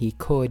more than he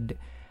could,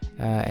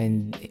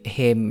 and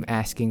him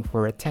asking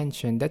for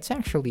attention. That's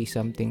actually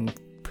something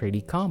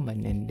pretty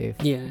common, and if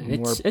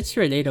more, it's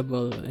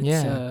relatable. It's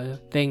Yeah. a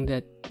thing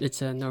that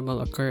it's a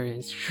normal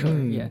occurrence. Sure,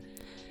 Mm. yeah.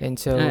 and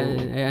so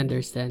I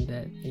understand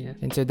that. Yeah.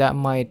 and so that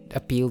might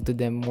appeal to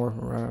them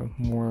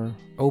more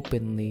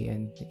openly,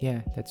 and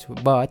yeah, that's.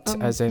 But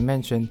as I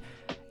mentioned,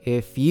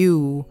 if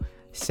you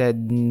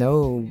said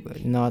no,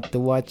 not to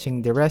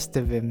watching the rest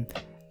of him,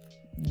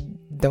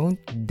 don't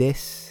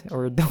diss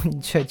or don't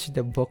judge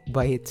the book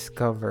by its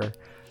cover.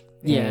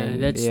 Yeah,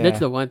 And, that's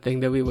the one thing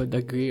that we would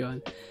agree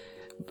on.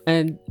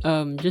 And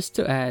just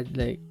to add,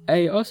 like,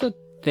 I also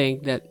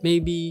think that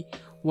maybe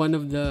one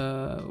of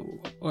the,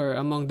 or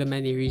among the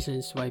many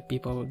reasons why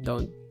people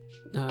don't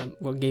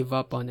will give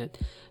up on it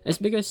is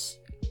because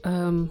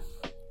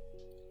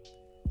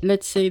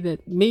let's say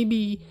that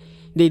maybe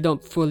they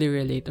don't fully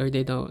relate, or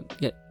they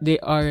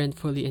aren't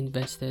fully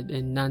invested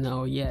in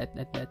Nanao yet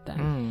at that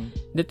time.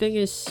 The thing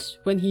is,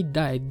 when he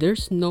died,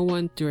 there's no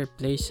one to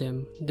replace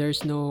him.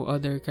 There's no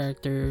other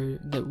character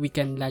that we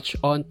can latch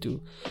onto,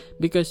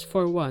 because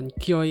for one,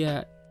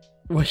 Kyoya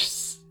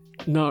was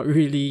not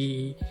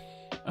really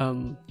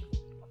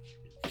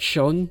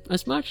shown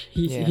as much.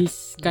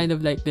 He's kind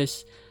of like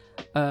this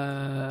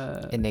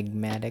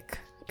Enigmatic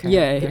character.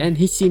 yeah, and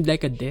he seemed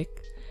like a dick.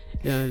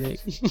 You know, like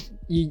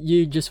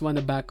you just want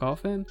to back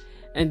off him,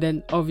 and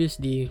then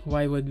obviously,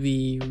 why would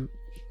we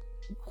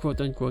quote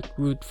unquote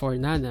root for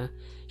Nana?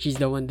 She's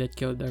the one that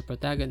killed our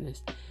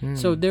protagonist.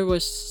 So there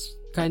was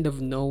kind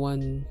of no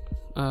one.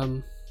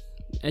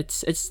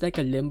 It's like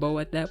a limbo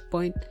at that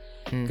point,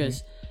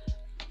 because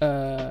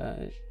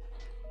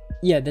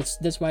yeah, that's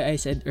why I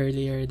said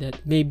earlier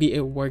that maybe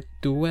it worked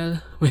too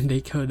well when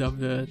they killed off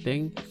the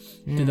thing,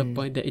 to the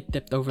point that it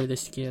tipped over the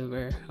scale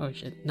where, oh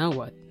shit, now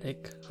what?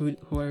 Like, who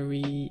are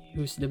we?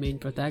 Who's the main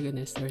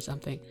protagonist or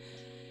something?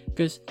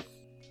 Because,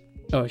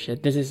 oh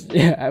shit, this is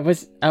I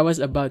was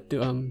about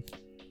to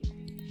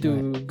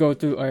go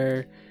to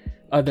our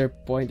other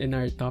point in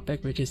our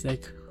topic, which is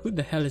like, who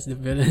the hell is the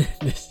villain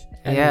in this?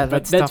 Yeah,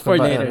 But let's that's talk for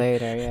about later. it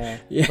later. Yeah,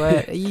 Yeah.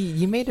 but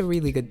you made a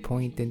really good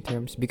point in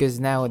terms, because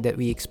now that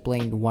we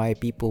explained why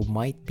people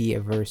might be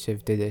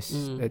aversive to this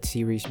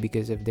series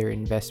because of their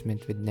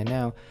investment with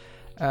Nanao,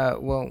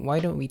 well, why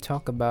don't we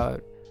talk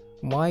about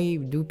why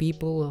do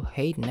people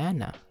hate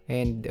Nana?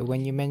 And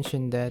when you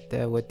mentioned that,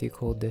 what do you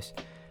call this?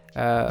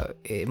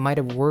 It might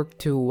have worked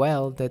too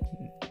well that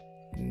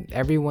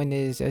everyone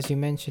is, as you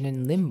mentioned,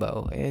 in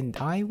limbo, and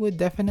I would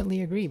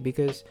definitely agree,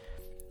 because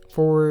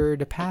for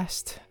the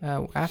past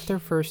after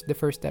the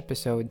first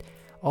episode,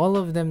 all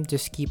of them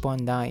just keep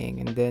on dying,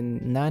 and then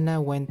Nana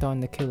went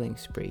on the killing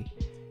spree,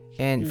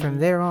 and from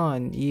there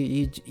on,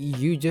 you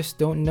just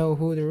don't know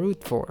who to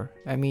root for.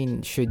 I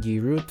mean, should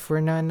you root for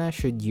Nana?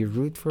 Should you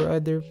root for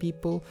other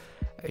people?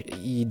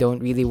 You don't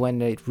really want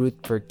to root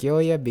for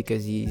Kyoya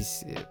because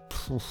he's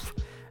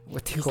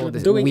what do you He's call not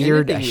this, doing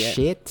weird as anything yet.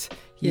 shit.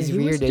 He's Yeah, he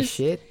was weird as just-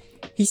 shit.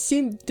 He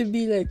seemed to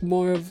be like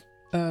more of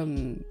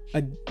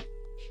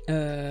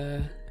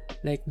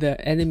like the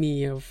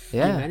enemy of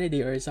Yeah.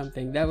 humanity or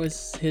something. That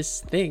was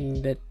his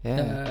thing that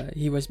Yeah.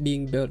 he was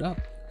being built up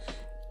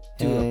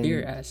to And-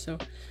 appear as. So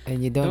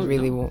And you don't Don't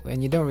really know.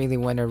 and you don't really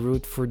want to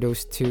root for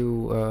those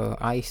two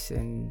ice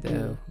and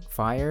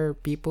fire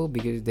people,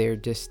 because they're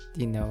just,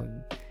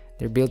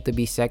 they're built to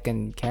be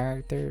second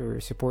character or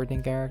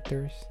supporting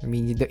characters. I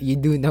mean, you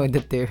do know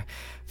that they're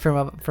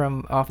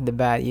from off the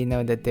bat, you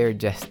know that they're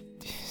just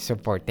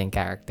supporting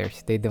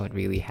characters. They don't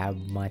really have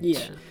much.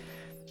 yeah,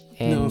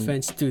 And no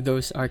offense to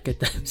those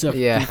archetypes of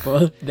Yeah.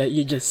 people that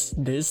you just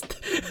dissed,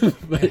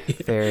 but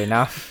fair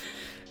enough.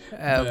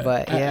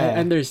 But I yeah,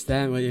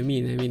 understand what you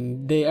mean. I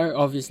mean, they are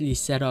obviously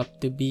set up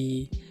to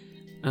be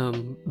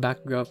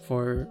backdrop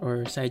for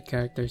or side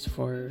characters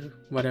for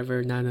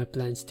whatever Nana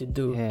plans to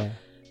do. yeah.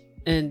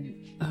 And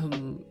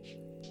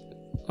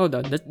hold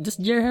on, does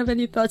Jer have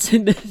any thoughts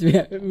in this?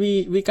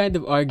 We kind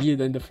of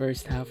argued in the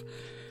first half.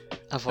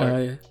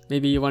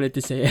 Maybe you wanted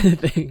to say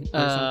anything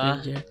or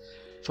something, Jer.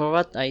 For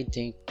what I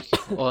think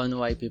on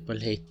why people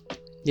hate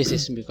this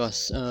is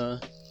because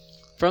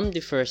from the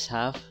first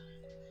half,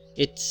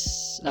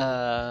 it's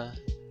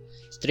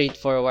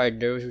straightforward.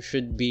 There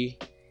should be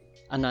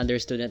another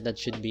student that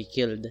should be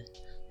killed,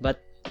 but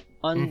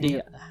on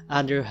the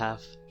other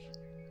half,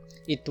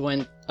 it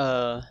went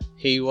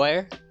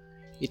haywire.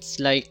 It's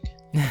like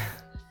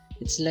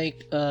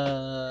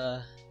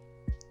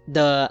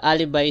the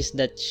alibis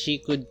that she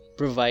could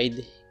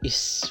provide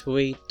is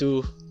way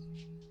too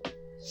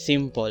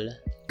simple.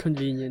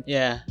 Convenient.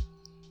 Yeah.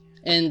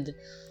 And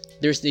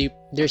there's a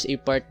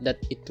part that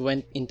it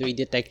went into a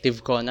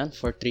Detective Conan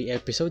for 3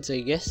 episodes,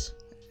 I guess.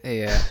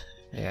 Yeah.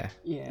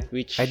 Yeah.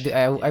 Which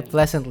I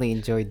pleasantly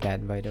enjoyed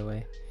that, by the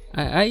way.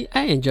 I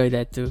enjoy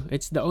that too.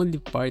 It's the only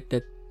part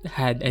that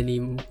had any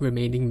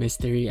remaining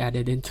mystery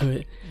added into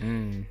it.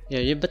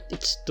 Yeah, but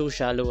it's too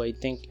shallow, I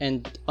think.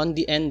 And on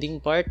the ending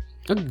part,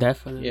 Oh,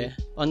 definitely.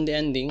 on the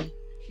ending,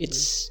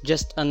 it's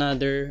just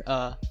another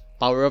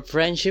power of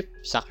friendship,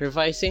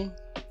 sacrificing.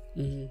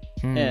 Mhm.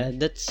 Yeah,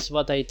 that's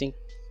what I think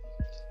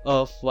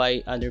of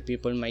why other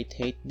people might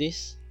hate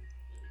this.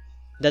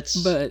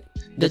 But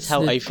That's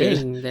how the I feel.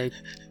 thing, like,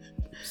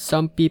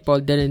 some people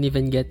didn't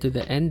even get to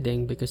the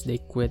ending because they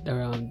quit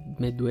around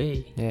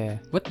midway. Yeah.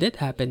 What did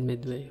happen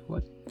midway?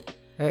 What?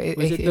 It,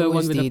 Was it it the was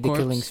one with the the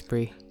killing corpse?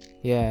 spree.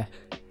 Yeah.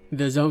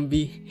 The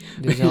zombie?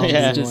 The zombie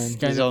Yeah. It's just one.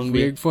 kind of Zombie.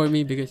 weird for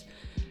me because,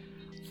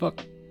 fuck.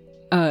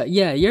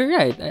 Yeah, you're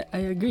right.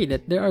 I agree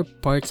that there are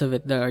parts of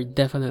it that are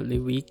definitely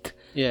weak.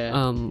 Yeah.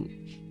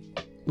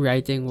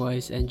 Writing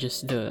wise and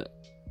just the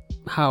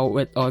how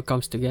it all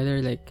comes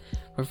together. Like,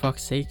 for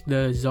fuck's sake,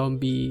 the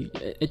zombie,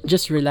 it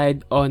just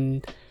relied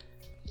on,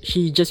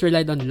 she just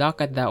relied on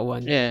luck at that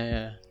one.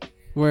 yeah.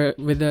 Where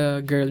with the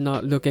girl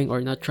not looking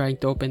or not trying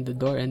to open the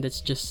door, and that's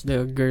just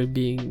the girl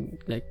being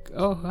like,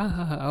 oh,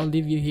 I'll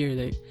leave you here,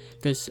 like,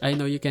 because I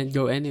know you can't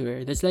go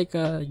anywhere. That's like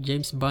a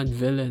James Bond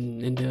villain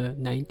in the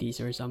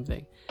 90s or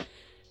something,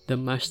 the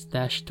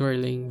mustache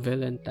twirling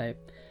villain type.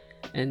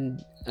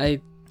 And I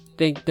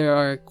think there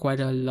are quite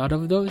a lot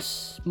of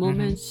those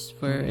moments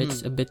where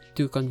it's a bit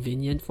too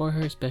convenient for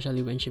her,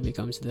 especially when she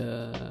becomes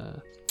the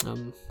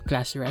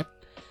class rep,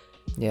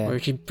 Yeah. where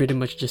she pretty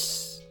much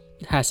just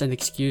has an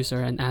excuse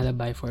or an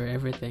alibi for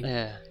everything.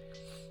 Yeah.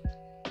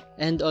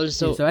 And Yeah,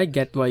 also, so I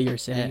get what you're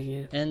saying.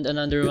 Yeah. and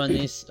another one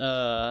is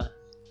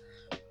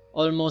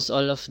almost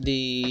all of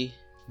the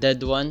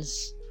dead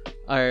ones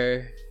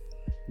are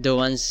the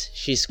ones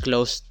she's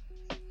close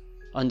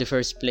on the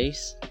first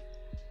place.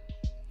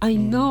 I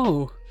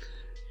know.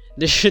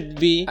 There should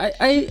be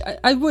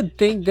I would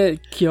think that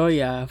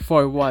Kyoya,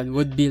 for one,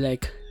 would be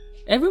like,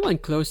 everyone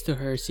close to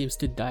her seems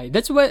to die.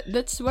 That's what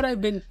I've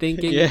been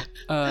thinking. Yeah.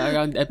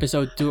 Around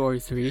episode 2 or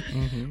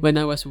 3 when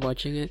I was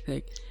watching it.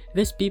 Like,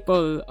 these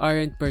people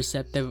aren't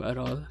perceptive at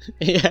all.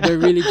 yeah. They're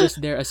really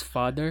just there as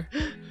fodder,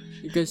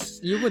 because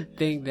you would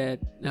think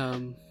that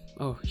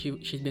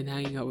she's been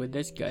hanging out with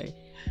this guy.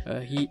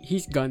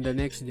 He's gone the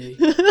next day,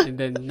 and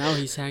then now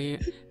he's hanging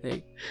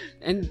like.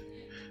 And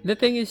the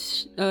thing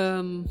is,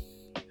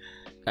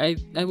 I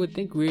would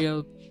think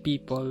real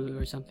people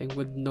or something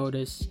would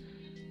notice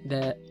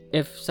that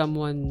if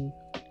someone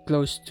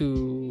close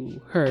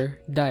to her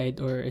died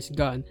or is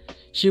gone,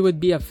 she would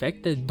be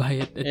affected by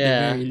it at the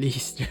Yeah. very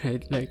least,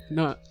 right? Like,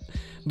 not,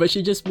 but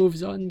she just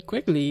moves on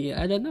quickly.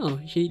 I don't know.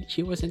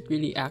 She wasn't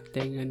really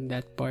acting in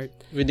that part.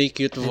 With a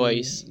cute And,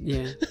 voice.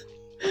 Yeah.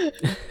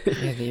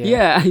 Yeah.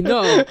 Yeah, I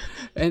know.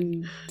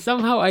 And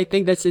somehow I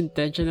think that's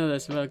intentional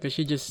as well, because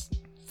she just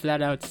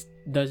flat out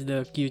does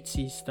the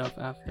cutesy stuff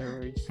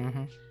afterwards.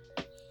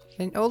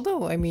 And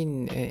although, I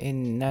mean,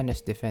 in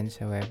Nana's defense,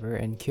 however,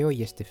 and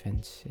Kyoya's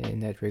defense in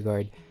that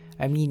regard,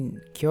 I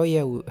mean,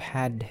 Kyoya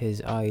had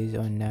his eyes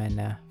on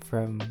Nana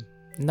from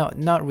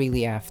not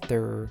really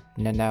after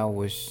Nana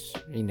was,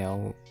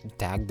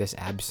 tagged as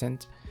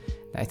absent.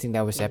 I think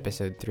that was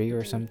episode 3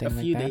 or something A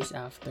like few that. days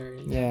after,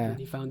 Yeah. when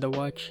he found the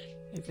watch,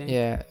 I think.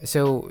 Yeah,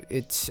 so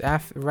it's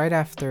right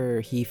after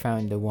he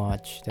found the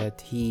watch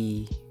that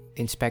he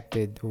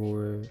inspected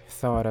or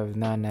thought of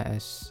Nana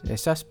as a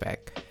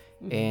suspect.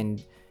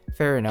 And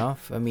fair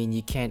enough. I mean,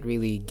 you can't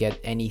really get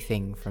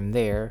anything from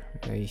there.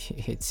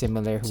 It's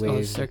similar It's all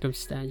with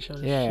circumstantial.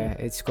 yeah,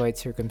 shit. it's quite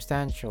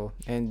circumstantial.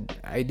 And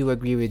I do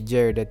agree with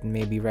Jared that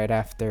maybe right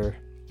after,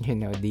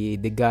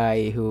 the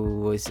guy who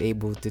was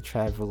able to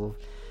travel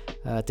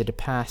to the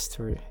past,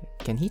 or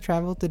can he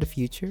travel to the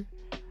future?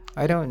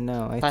 I don't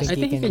know. I Past. think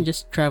I think he can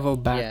just travel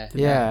back. Yeah. To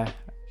yeah. that.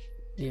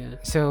 Yeah.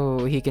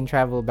 So he can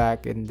travel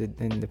back in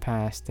the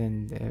past,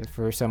 and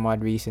for some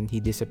odd reason he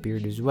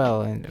disappeared as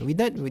well, and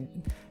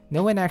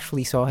no one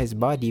actually saw his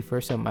body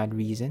for some odd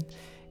reason,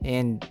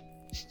 and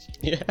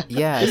Yeah.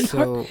 yeah.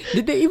 So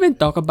Did they even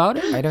talk about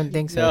it? I don't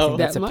think so. I No. think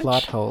that's That a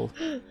plot much? hole.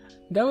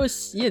 That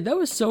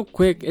was so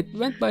quick. It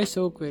went by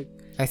so quick.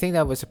 I think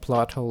that was a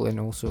plot hole and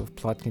also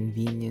plot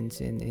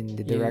convenience in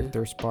the Yeah.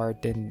 director's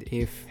part. And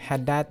if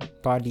had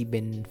that body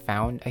been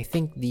found, I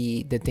think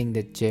the thing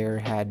that Jer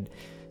had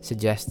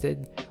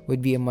suggested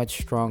would be a much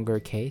stronger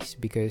case,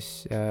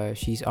 because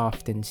she's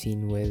often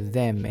seen with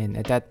them, and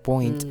at that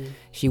point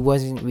she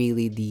wasn't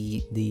really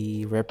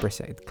the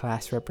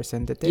class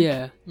representative.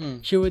 Yeah.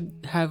 Mm. She would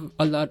have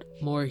a lot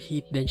more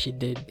heat than she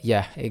did.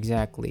 Yeah,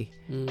 exactly.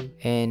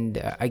 And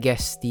I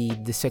guess the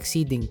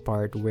succeeding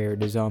part where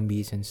the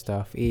zombies and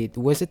stuff, it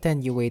was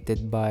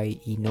attenuated by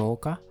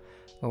Inoka,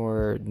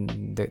 or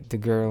the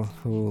girl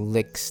who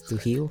licks to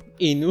heal.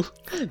 Inu,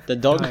 the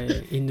dog.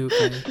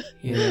 Inukai.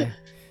 Yeah.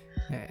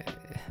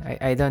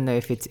 I don't know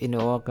if it's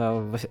Inuoka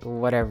or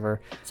whatever.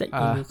 It's like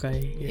Ah, Inukai.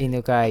 Yeah.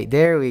 Inukai.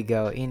 There we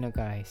go.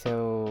 Inukai.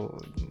 So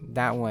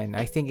that one,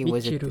 I think it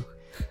was Michiru.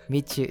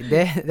 Michiru.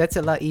 That's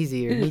a lot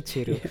easier.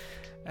 Michiru.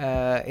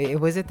 It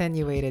was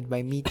attenuated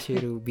by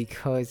Michiru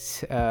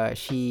because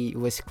she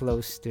was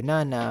close to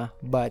Nana,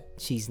 but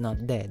she's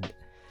not dead.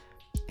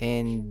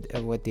 and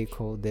what do you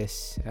call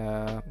this?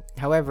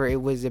 However,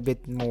 it was a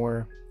bit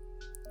more.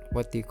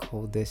 What do you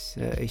call this?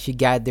 She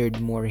gathered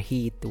more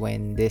heat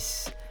when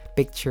this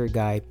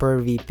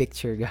pervy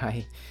picture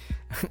guy,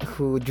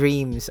 who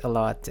dreams a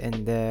lot,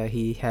 and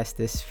he has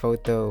this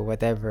photo,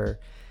 whatever,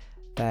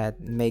 that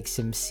makes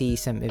him see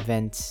some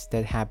events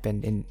that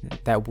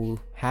will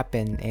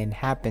happen and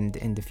happened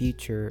in the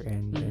future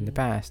and in the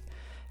past,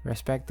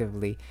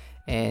 respectively.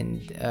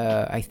 And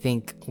I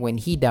think when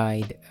he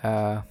died,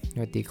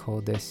 what do you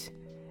call this?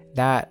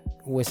 That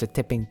was a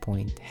tipping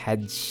point.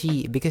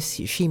 Because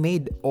she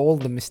made all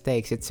the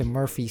mistakes. It's a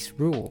Murphy's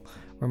rule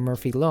or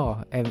Murphy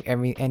law.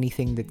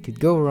 Anything that could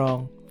go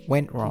wrong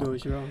went wrong.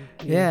 Goes wrong.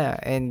 Yeah,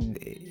 and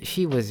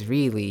she was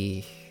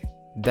really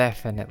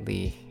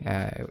definitely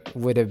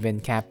would have been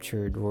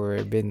captured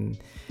or been.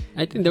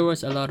 I think there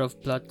was a lot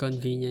of plot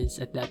convenience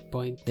at that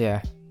point.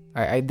 Yeah,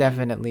 I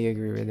definitely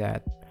agree with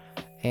that.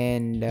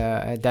 And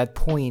at that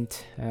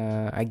point,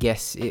 I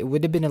guess it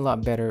would have been a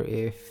lot better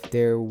if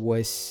there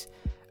was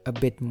a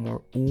bit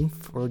more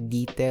oomph or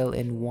detail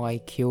in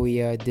why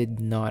Kyoya did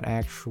not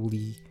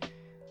actually,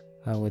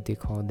 what do you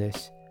call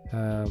this?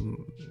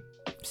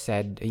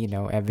 Said,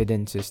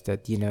 evidences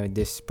that,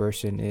 this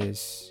person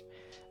is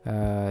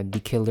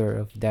the killer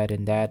of that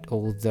and that.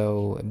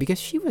 Although, because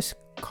she was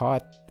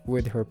caught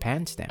with her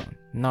pants down,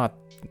 not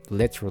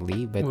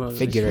literally, but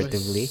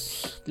figuratively.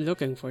 She was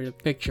looking for the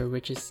picture,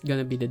 which is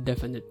gonna be the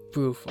definite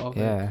proof of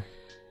it,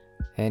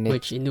 and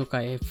which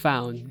Inukai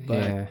found, but.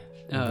 Yeah.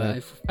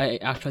 I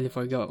actually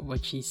forgot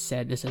what she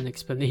said as an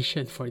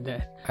explanation for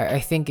that. I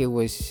think it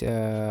was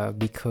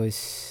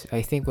because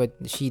I think what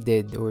she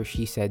did or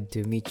she said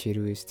to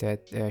Michiru is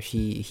that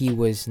he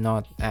was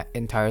not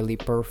entirely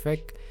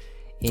perfect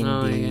in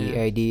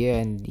idea,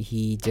 and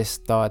he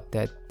just thought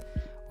that,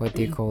 what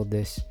do you call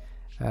this?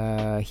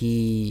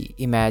 He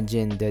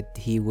imagined that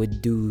he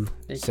would do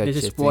such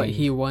this a is thing. what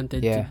he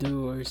wanted to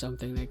do or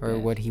something like or that. Or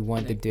what he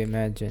wanted to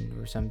imagine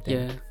or something.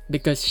 Yeah,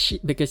 because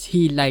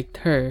he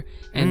liked her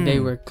and they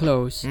were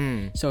close,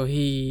 so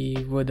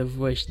he would have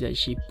wished that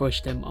she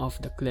pushed him off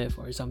the cliff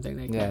or something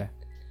like that.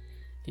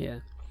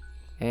 Yeah.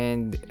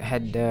 And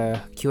had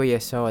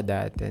Kyoya saw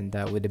that, then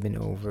that would have been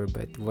over.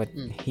 But what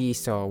he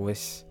saw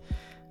was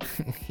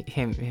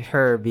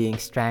her being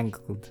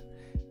strangled.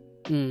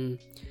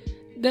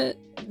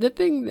 The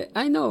thing that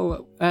I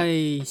know,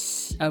 I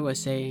was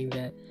saying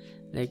that,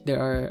 like,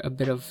 there are a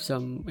bit of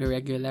some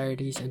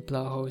irregularities and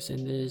plot holes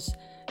in this,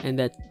 and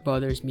that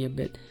bothers me a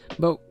bit.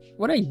 But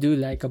what I do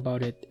like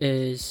about it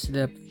is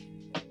the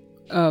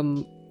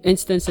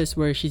instances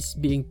where she's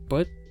being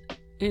put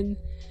in,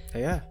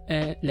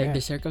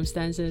 the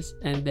circumstances,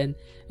 and then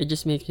it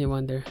just makes me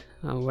wonder,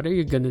 what are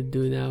you gonna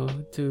do now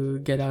to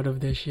get out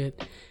of the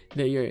shit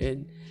that you're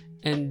in?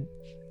 And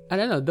I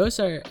don't know, those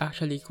are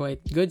actually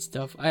quite good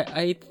stuff.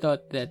 I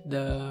thought that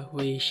the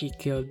way she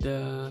killed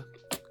the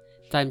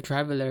time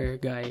traveler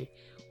guy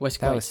was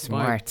quite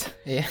smart.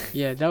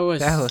 Yeah, that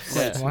was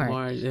quite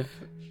smart. If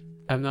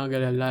I'm not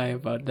gonna lie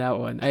about that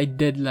one, I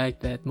did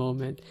like that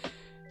moment,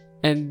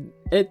 and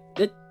it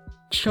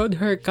showed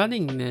her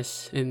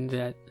cunningness in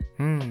that.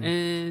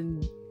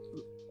 And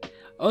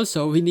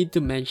also, we need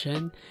to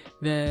mention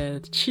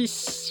that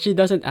she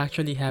doesn't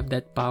actually have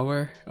that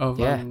power of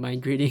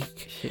mind reading.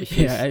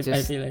 I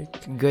feel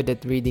like good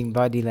at reading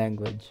body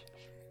language.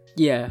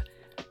 Yeah,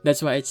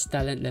 that's why it's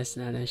talentless,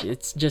 Nana.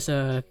 It's just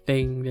a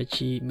thing that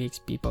she makes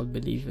people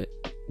believe it,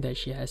 that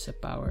she has a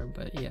power.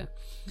 But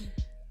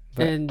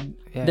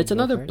that's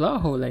another plot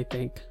hole, I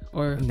think,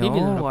 or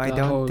maybe not a plot I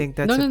don't hole. think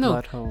that's a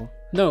plot hole.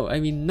 No, I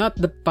mean not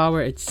the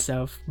power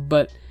itself,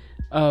 but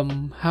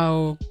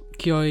how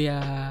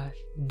Kyoya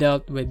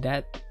dealt with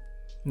that.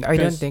 I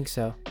don't think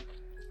so.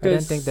 I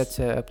don't think that's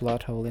a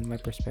plot hole in my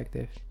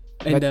perspective.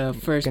 In the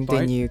first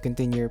continue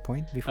your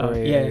point before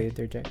I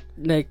interject.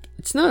 Like,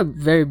 it's not a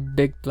very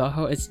big plot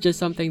hole. It's just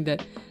something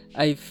that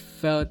I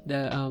felt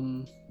that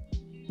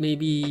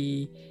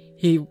maybe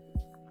he,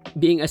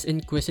 being as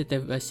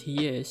inquisitive as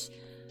he is,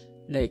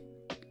 like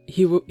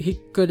he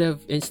could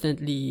have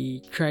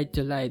instantly tried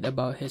to lie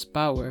about his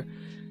power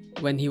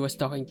when he was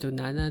talking to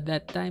Nana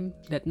that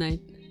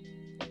night,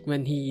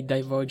 when he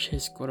divulged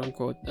his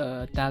quote-unquote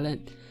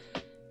talent,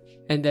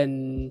 and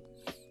then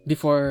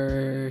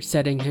before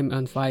setting him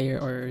on fire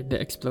or the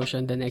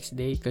explosion the next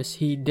day, because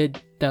he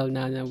did tell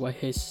Nana what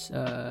his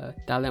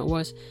talent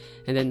was,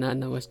 and then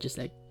Nana was just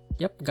like,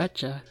 yep,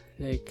 gotcha,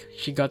 like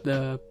she got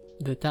the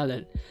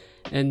talent.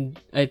 And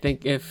I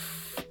think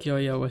if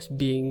Kyoya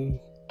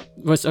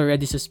was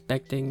already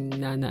suspecting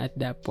Nana at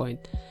that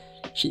point,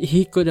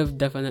 he could have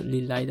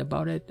definitely lied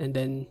about it and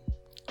then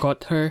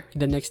caught her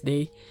the next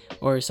day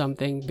or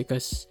something,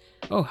 because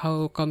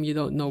how come you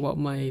don't know what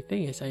my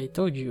thing is? I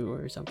told you,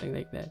 or something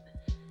like that.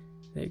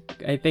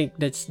 Like, I think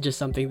that's just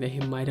something that he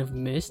might have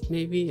missed,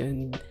 maybe,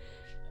 and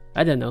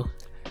I don't know.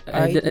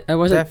 I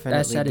wasn't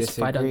as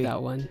satisfied on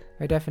that one.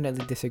 I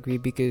definitely disagree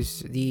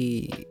because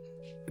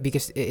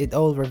it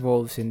all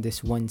revolves in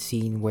this one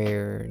scene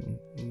where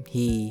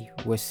he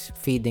was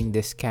feeding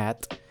this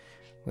cat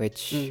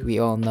which we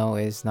all know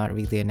is not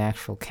really an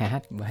actual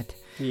cat, but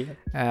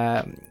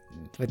Yeah.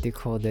 what do you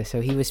call this?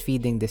 So he was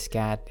feeding this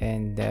cat,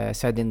 and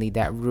suddenly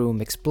that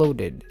room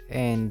exploded.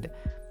 And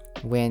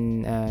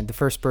when the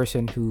first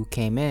person who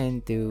came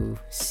in to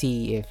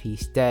see if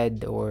he's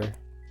dead, or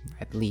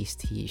at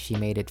least she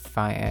made it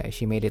fine,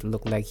 she made it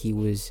look like she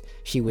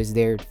was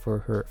there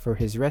for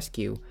his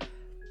rescue.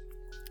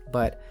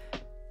 But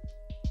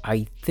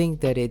I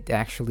think that it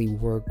actually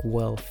worked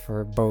well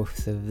for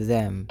both of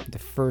them. The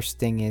first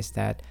thing is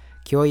that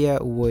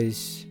Kyoya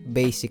was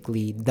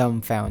basically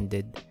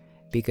dumbfounded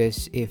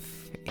because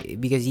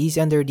he's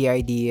under the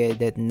idea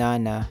that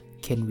Nana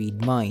can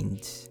read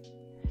minds.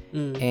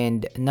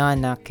 And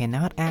Nana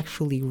cannot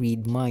actually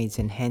read minds,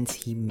 and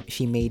hence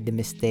she made the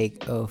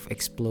mistake of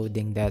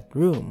exploding that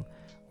room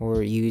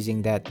or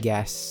using that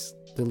gas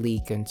to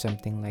leak and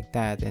something like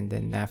that. And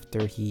then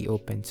after he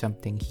opened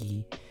something,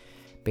 he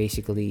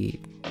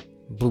basically,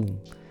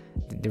 boom,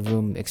 the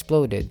room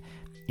exploded.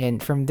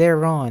 And from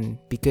there on,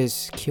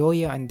 because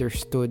Kyoya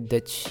understood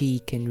that she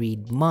can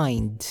read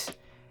minds,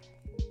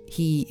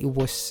 he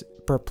was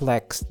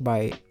perplexed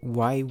by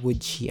why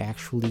would she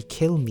actually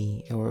kill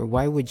me, or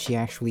why would she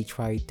actually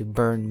try to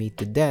burn me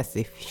to death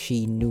if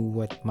she knew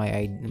what my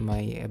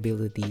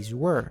abilities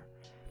were.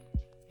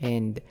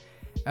 And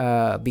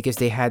because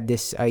they had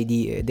this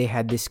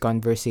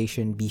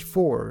conversation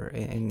before,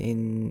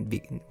 in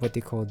what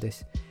they call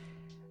this,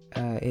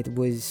 it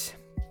was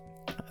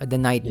the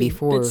night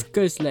before. It's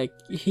because like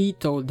he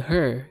told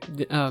her,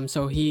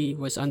 so he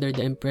was under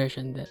the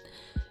impression that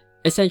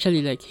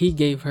essentially like he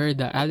gave her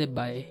the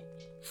alibi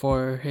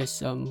for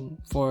his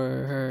for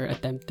her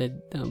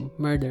attempted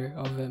murder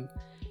of him,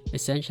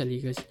 essentially,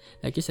 because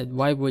like you said,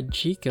 why would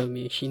she kill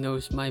me? She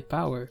knows my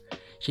power,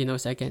 she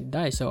knows I can't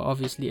die, so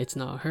obviously it's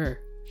not her.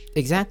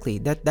 Exactly,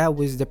 that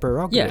was the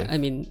prerogative. Yeah, I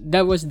mean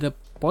that was the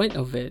point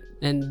of it,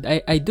 and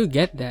I do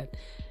get that,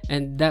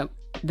 and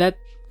that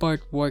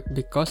part worked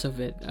because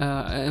of it.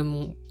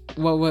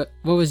 What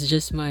was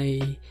just my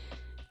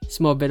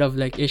small bit of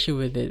like issue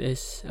with it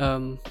is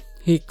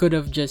he could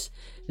have just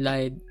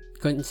lied,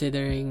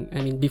 considering,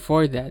 I mean,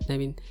 before that, I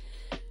mean,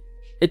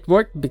 it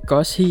worked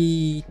because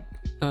he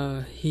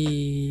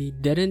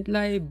didn't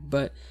lie,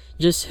 but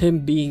just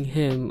him being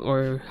him,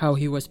 or how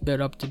he was built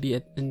up to be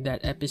in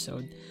that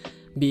episode,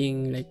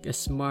 being like a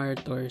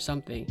smart or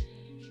something.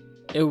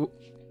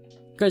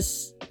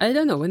 Because I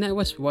don't know, when I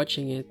was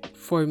watching it,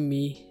 for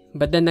me,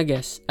 but then I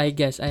guess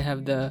I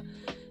have the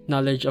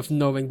knowledge of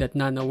knowing that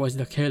Nana was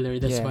the killer.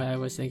 That's why I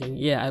was thinking,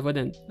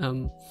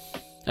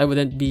 I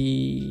wouldn't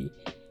be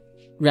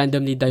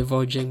randomly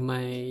divulging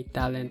my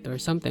talent or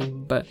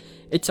something. But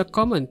it's a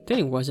common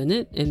thing, wasn't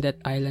it, in that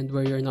island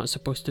where you're not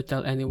supposed to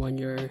tell anyone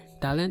your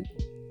talent?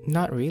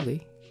 Not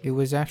really. It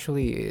was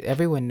actually,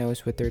 everyone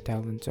knows what their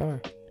talents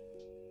are.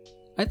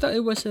 I thought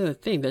it was a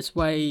thing. That's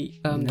why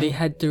they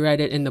had to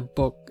write it in the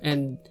book,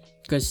 and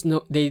because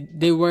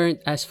they weren't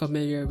as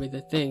familiar with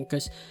the thing.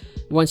 Because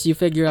once you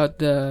figure out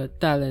the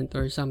talent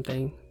or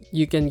something,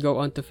 you can go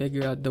on to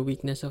figure out the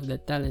weakness of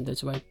that talent.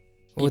 That's why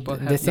people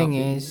have the thing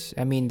is,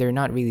 I mean, they're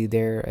not really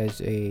there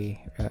as a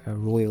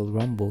Royal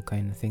Rumble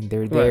kind of thing.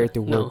 They're there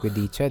to work with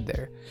each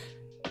other.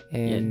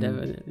 And, yeah,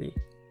 definitely.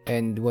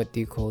 And what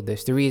do you call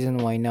this? The reason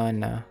why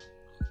Nana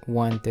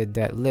wanted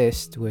that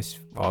list was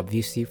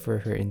obviously for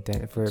her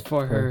intent, for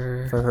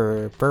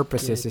her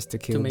purposes, is to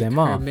kill them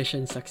off. To make her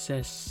mission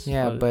success.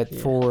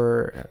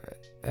 For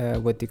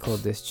what do you call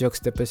this,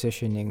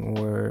 juxtapositioning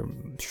or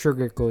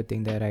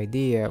sugarcoating that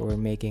idea, or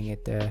making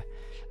it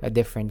a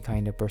different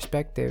kind of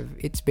perspective,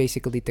 it's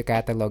basically to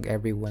catalog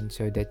everyone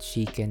so that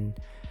she can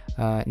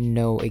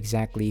know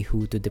exactly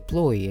who to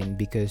deploy. And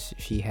because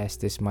she has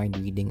this mind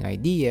reading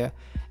idea,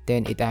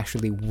 then it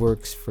actually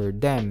works for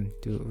them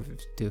to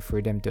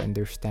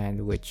understand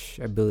which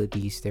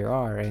abilities there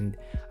are. And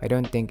I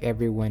don't think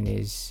everyone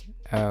is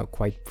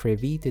quite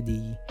privy to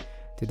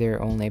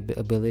their own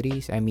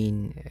abilities. I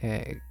mean,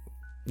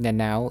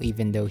 now,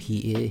 even though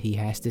he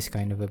has this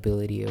kind of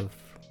ability of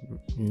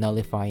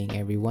nullifying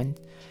everyone,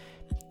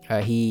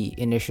 he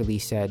initially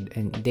said,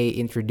 and they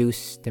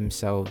introduced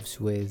themselves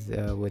with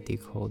what do you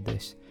call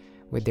this,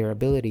 with their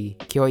ability.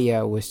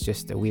 Kyoya was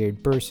just a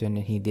weird person,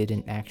 and he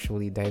didn't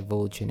actually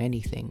divulge in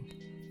anything,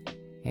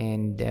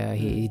 and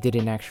he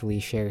didn't actually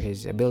share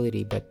his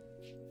ability. But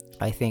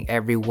I think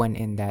everyone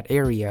in that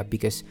area,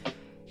 because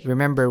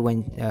remember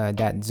when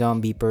that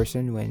zombie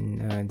person,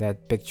 when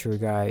that picture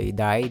guy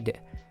died,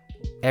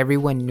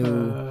 everyone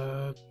knew.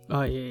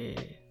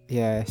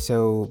 Yeah,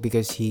 so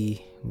because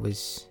he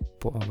was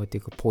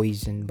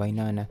poisoned by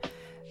Nana,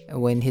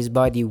 when his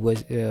body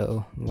was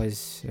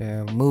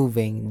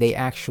moving, they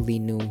actually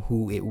knew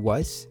who it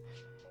was,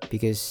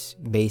 because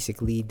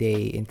basically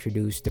they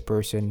introduced the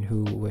person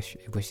who was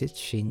it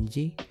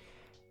Shinji?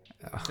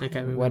 I can't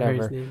remember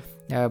whatever. his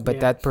name. But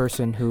that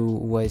person who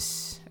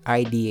was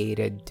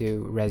ideated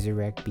to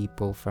resurrect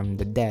people from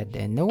the dead,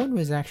 and no one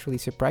was actually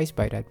surprised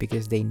by that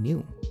because they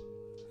knew.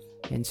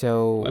 And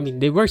so, I mean,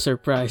 they were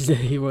surprised that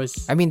he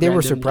was. I mean, they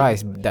were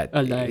surprised that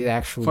alive it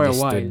actually for a just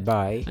while, stood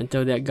by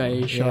until that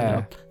guy showed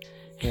up.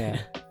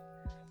 Yeah.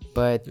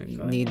 But They're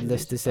going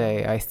needless to to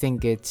say, I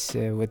think it's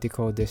what they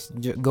call this.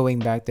 Going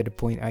back to the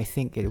point, I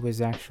think it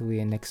was actually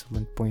an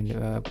excellent point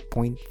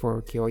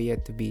for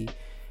Kyoya to be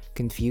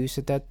confused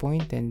at that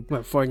point. And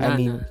Well, for Nana. I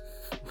mean,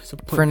 what's the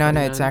point for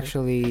Nana, it's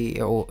actually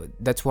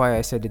that's why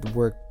I said it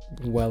worked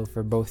well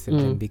for both of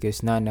them,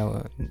 because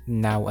Nana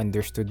now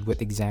understood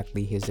what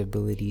exactly his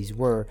abilities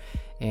were,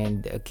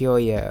 and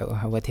Kyoya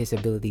what his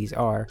abilities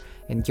are,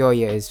 and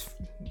Kyoya is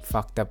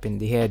fucked up in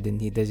the head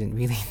and he doesn't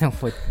really know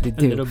what to a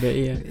do. little bit,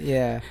 yeah.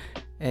 Yeah,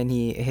 and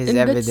his And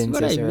that's evidences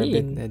what I are a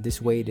mean. bit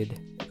dissuaded.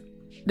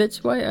 That's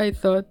why I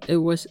thought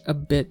it was a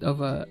bit of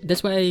a.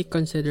 That's why I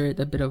consider it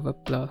a bit of a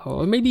plot hole,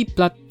 or maybe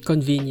plot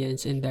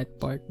convenience in that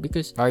part,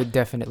 because I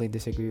definitely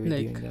disagree with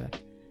you Like, in that.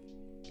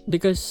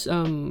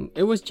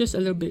 it was just a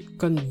little bit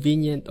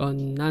convenient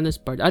on Nana's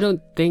part. I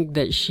don't think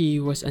that she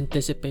was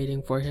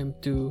anticipating for him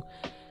to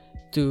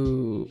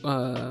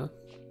tell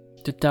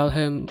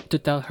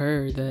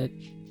her that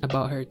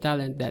about her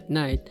talent that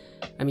night.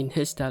 I mean,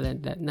 his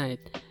talent that night.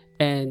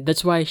 And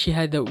that's why she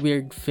had that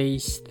weird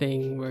face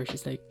thing where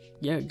she's like,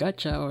 yeah,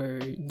 gotcha, or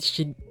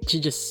she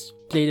just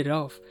played it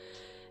off.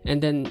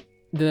 And then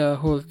the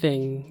whole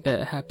thing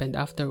that happened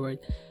afterward,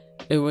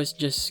 it was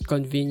just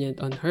convenient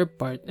on her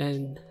part.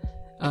 And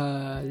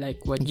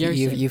like what Jer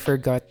said, You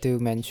forgot to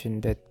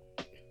mention that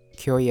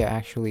Kyoya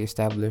actually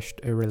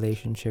established a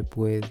relationship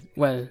with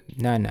well,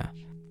 Nana,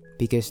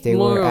 because they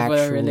more were of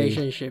actually a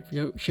relationship.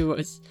 She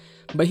was,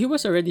 but he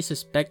was already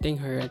suspecting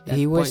her at that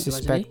he point. was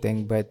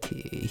suspecting, but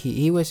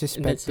he was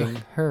suspecting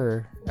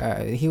her.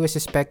 He was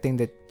suspecting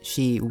that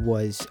she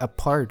was a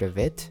part of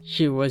it.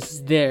 She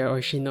was there,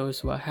 or she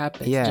knows what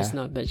happened. Yeah. Just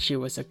not that she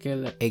was a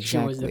killer. She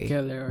was the Exactly.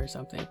 killer or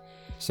something.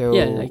 So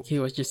Yeah, like he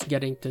was just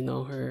getting to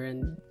know her,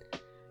 and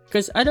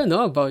because I don't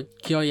know about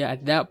Kyoya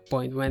at that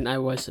point when I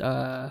was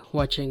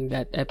watching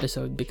that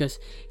episode, because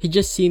he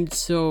just seemed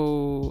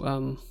so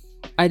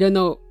I don't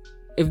know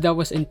if that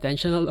was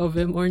intentional of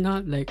him or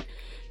not, like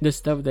the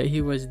stuff that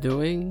he was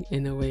doing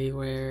in a way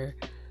where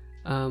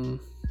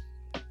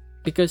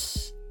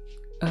because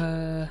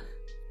I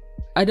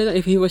don't know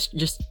if he was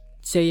just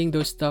saying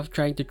those stuff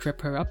trying to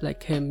trip her up,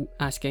 like him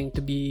asking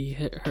to be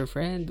her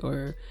friend,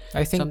 or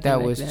I think something that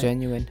like was that.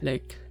 genuine.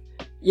 like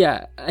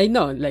yeah, I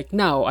know, like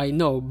now I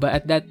know, but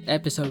at that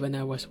episode when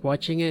I was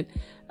watching it,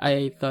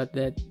 I thought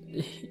that,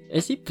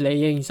 is he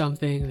playing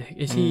something, like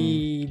is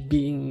he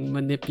being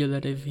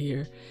manipulative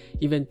here,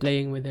 even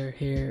playing with her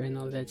hair and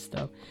all that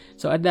stuff.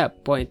 So at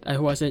that point I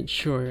wasn't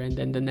sure, and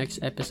then the next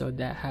episode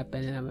that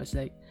happened, and I was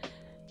like,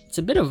 it's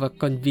a bit of a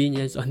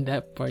convenience on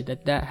that part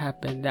that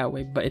happened that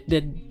way, but it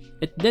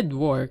did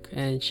work,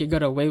 and she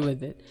got away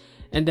with it.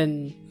 And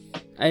then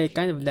I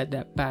kind of let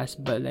that pass,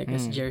 but like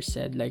as Jer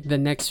said, like the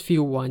next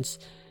few ones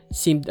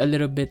seemed a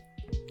little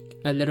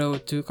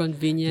too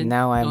convenient.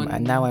 Now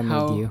I'm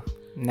how- with you.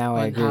 Now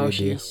I on agree how with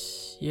you.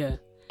 she's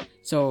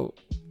so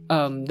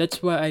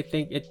that's why I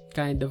think it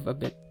kind of a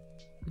bit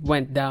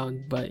went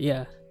down. But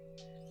yeah,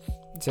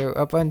 So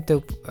up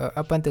until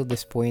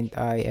this point,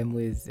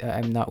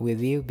 I'm not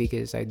with you,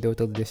 because I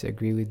totally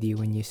disagree with you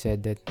when you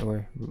said that,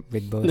 or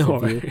with both no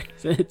of you.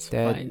 worries. It's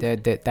fine.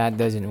 That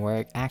doesn't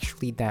work.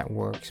 Actually, that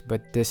works,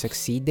 but the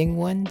succeeding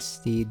ones,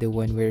 the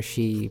one where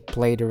she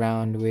played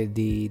around with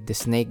the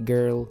snake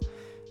girl,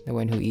 the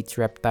one who eats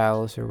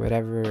reptiles or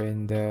whatever,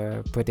 and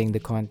putting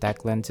the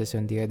contact lenses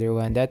on the other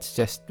one, that's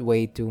just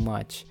way too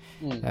much.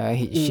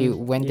 She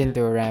went yeah.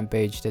 into a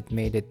rampage that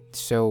made it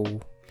so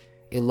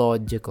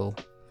illogical,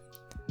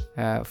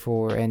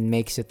 and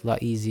makes it a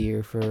lot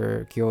easier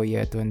for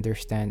Kyoya to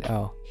understand,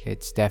 oh,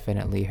 it's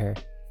definitely her,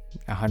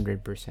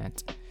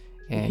 100%.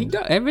 And He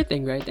got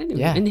everything right anyway.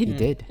 yeah, and he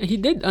did. He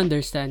did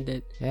understand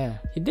it. Yeah.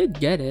 He did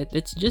get it.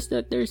 It's just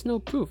that there's no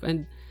proof.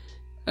 And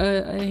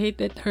I hate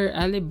that her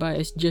alibi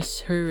is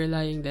just her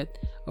relying that,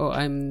 oh,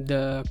 I'm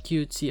the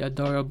cutesy,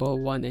 adorable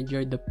one, and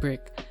you're the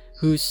prick.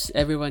 Who's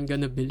everyone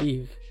gonna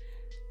believe?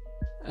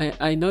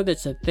 I know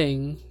that's a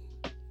thing,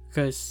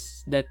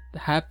 because that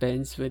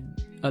happens with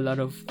a lot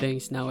of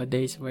things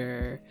nowadays,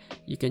 where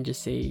you can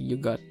just say you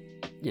got,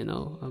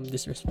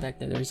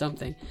 disrespected or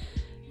something,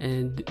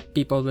 and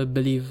people will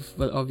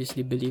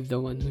obviously believe the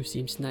one who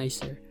seems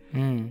nicer.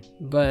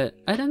 But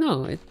I don't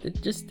know, it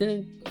just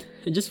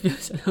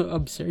feels a little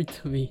absurd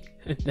to me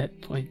at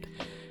that point.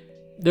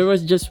 There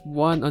was just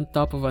one on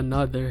top of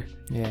another,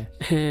 Yeah.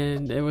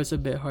 and it was a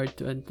bit hard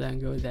to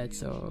untangle that,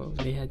 so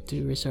they had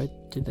to resort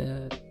to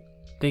the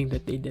thing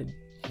that they did.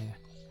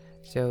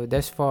 So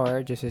thus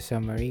far, just a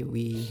summary,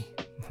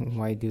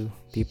 why do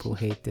people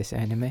hate this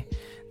anime?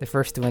 The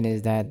first one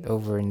is that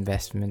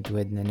overinvestment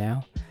with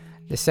Nanao.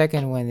 The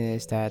second one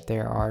is that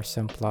there are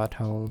some plot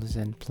holes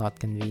and plot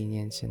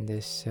convenience in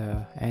this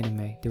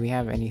anime. Do we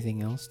have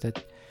anything else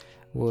that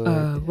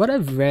would... What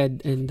I've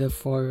read in the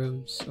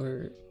forums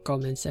or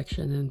comment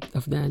section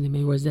of the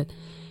anime was that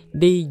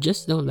they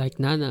just don't like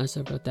Nana as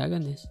a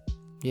protagonist.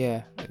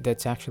 Yeah,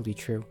 that's actually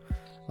true.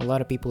 A lot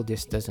of people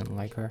just doesn't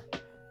like her.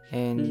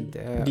 And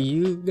Do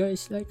you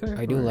guys like her?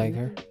 I do or- like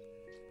her.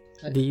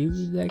 Do you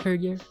like her,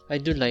 Jer? I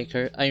do like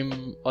her.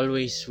 I'm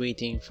always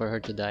waiting for her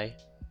to die.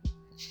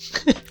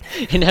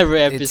 in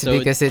every It's episode.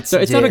 because it's So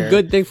it's not a there.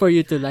 good thing for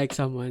you to like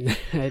someone.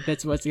 Right?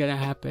 That's what's gonna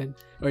happen,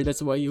 or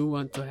that's what you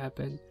want to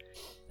happen.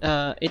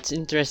 It's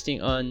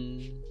interesting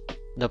on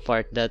the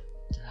part that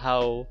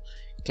how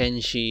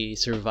can she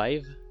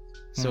survive.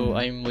 So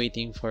I'm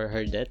waiting for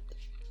her death,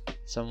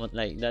 somewhat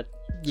like that.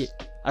 Yeah.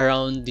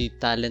 Around the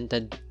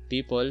talented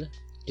people,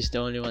 she's the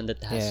only one that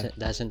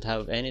doesn't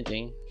have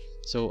anything.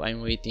 So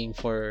I'm waiting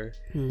for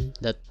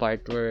that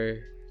part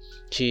where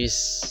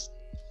she's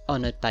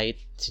on a tight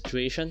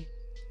situation,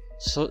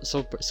 so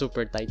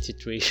super tight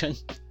situation.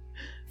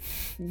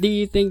 Do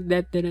you think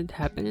that didn't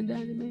happen in the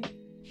anime,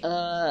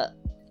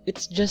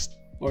 It's just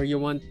or you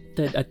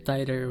wanted a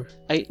tighter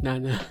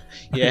Nana?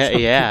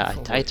 a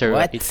tighter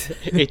What?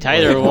 a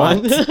tighter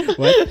one.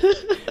 What?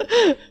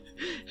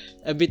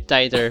 A bit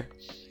tighter,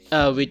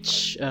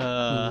 which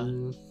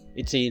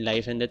it's a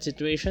life and death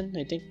situation.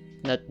 I think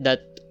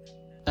that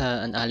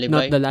an alibi.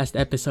 Not the last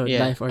episode,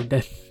 Yeah. life or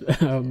death.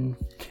 Thing.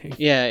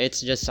 Yeah,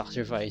 it's just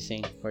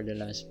sacrificing for the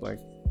last part,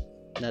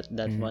 not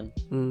that one.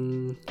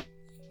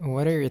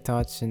 What are your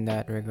thoughts in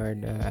that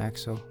regard,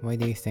 Axel? Why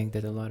do you think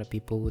that a lot of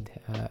people would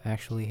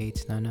actually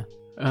hate Nana?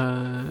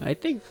 I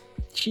think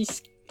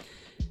she's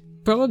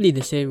probably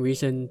the same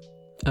reason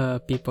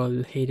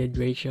people hated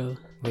Rachel.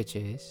 Which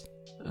is?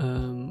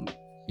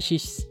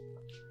 She's,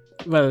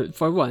 well,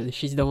 for one,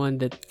 she's the one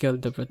that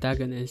killed the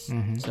protagonist.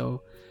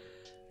 So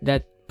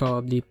that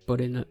probably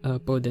put in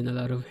a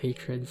lot of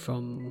hatred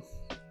from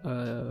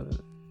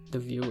the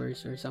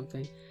viewers or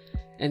something.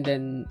 And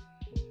then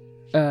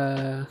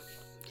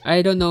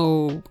I don't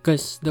know,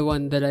 because the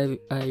one that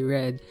I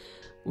read,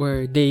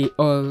 where they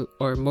all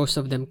or most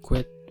of them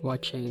quit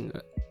watching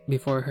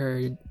before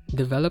her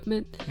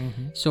development.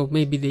 So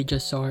maybe they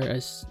just saw her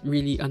as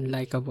really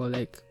unlikable.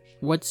 Like,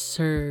 what's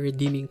her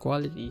redeeming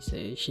qualities?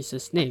 She's a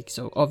snake,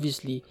 so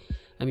obviously,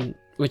 I mean,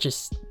 which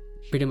is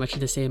pretty much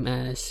the same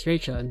as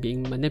Rachel, and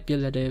being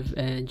manipulative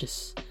and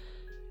just,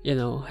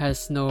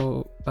 has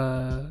no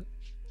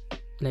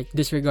like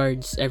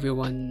disregards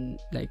everyone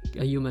like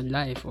a human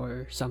life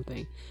or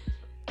something.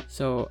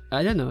 So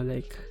I don't know,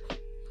 like,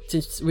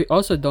 since we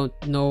also don't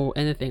know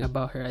anything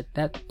about her at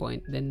that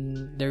point,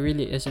 then there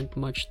really isn't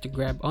much to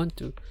grab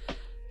onto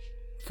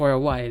for a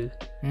while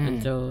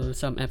until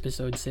some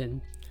episodes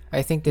in.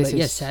 I think this But is.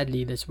 yes,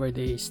 sadly, that's where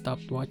they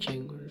stopped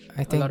watching. Or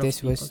I a think lot of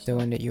this was people the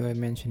one that you were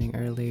mentioning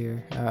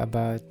earlier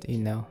about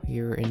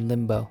you're in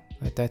limbo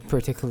at that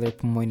particular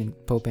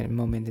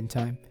moment in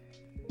time.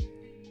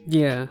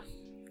 Yeah,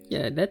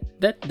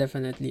 that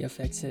definitely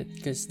affects it,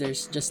 because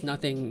there's just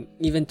nothing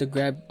even to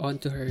grab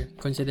onto her,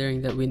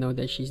 considering that we know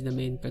that she's the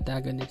main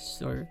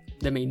protagonist or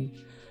the main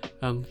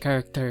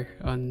character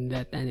on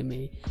that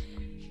anime.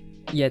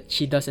 Yet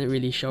she doesn't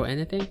really show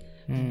anything.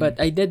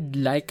 But I did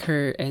like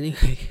her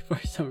anyway for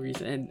some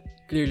reason, and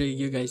clearly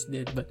you guys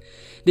did. But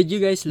did you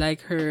guys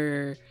like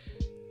her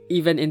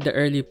even in the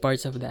early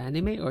parts of the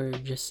anime, or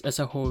just as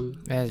a whole?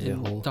 As a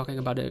whole. Talking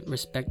about it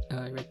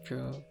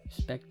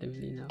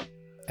retrospectively now.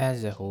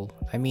 As a whole,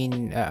 I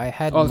mean, I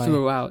had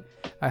Throughout.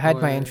 I had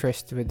my or-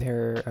 interest with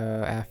her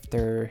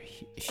after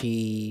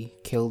she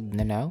killed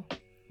Nanao.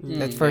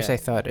 At first, I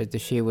thought that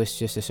she was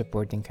just a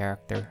supporting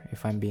character,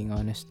 if I'm being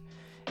honest.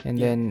 And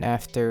then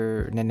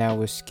after Nanao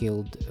was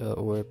killed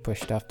or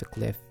pushed off the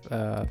cliff,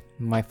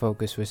 my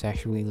focus was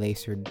actually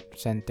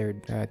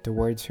centered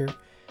towards her,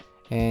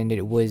 and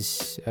it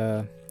was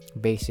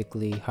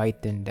basically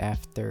heightened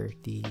after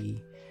the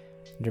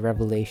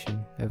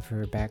revelation of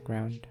her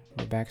background,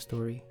 her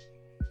backstory.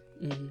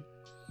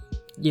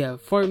 Yeah,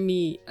 for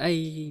me,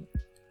 I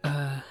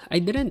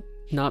didn't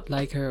not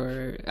like her,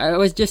 or I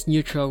was just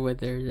neutral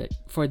with her, like,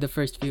 for the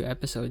first few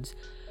episodes,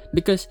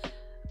 because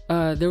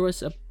there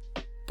was a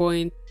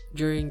point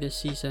during the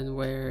season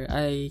where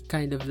I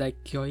kind of like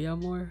Kyoya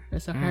more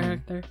as a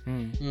character,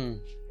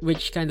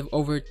 which kind of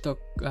overtook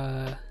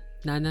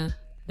Nana.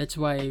 That's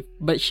why,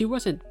 but she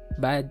wasn't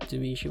bad to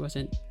me. She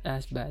wasn't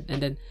as bad.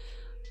 And then,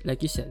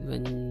 like you said,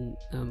 when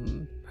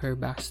her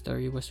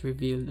backstory was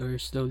revealed, or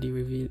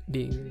slowly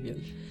being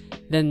revealed,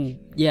 then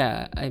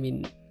yeah, I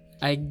mean,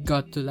 I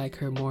got to like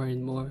her more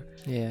and more.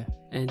 Yeah.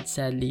 And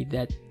sadly,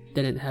 that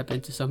didn't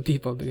happen to some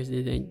people because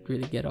they didn't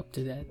really get up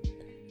to that.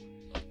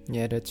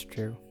 Yeah, that's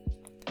true.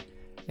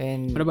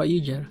 And What about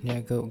you, Jer? yeah,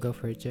 go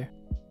for it, Jer.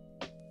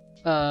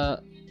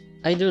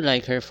 I do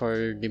like her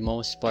for the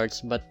most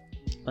parts, but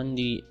on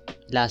the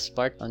last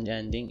part, on the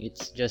ending,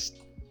 it's just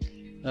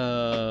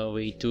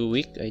way too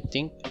weak, I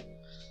think,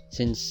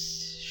 since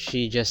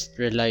she just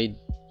relied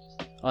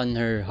on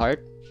her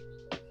heart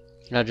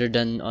rather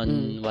than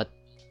on what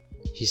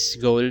his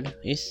goal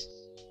is.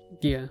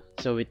 Yeah.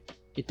 So it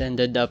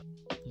ended up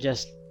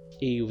just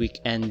a weak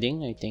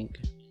ending, I think.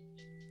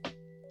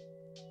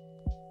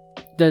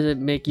 Does it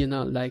make you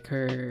not like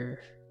her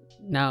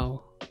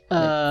now?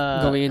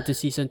 Going into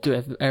season 2,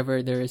 if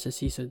ever there is a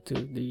season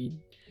 2,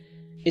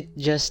 it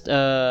just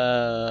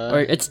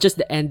or it's just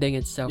the ending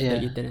itself that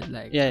yeah. you didn't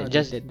like. Yeah, how they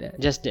just did that.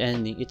 just the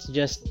ending. It's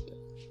just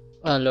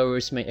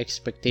lowers my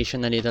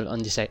expectation a little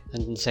on the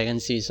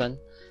second season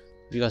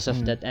because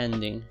of that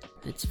ending.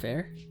 It's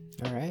fair.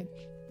 All right.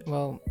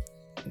 Well,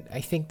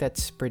 I think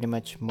that's pretty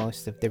much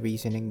most of the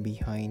reasoning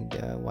behind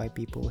why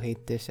people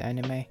hate this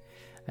anime.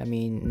 I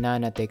mean,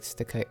 Nana takes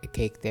the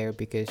cake there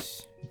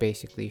because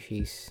basically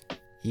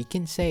you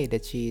can say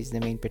that she is the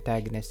main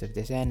protagonist of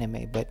this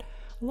anime, but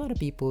a lot of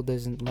people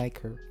doesn't like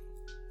her.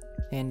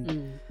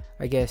 And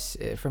I guess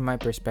from my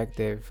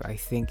perspective, I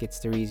think it's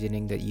the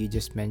reasoning that you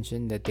just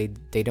mentioned, that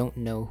they don't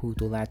know who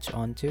to latch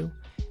onto.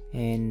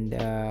 And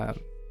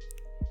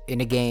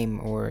in a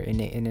game or in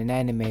an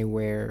anime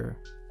where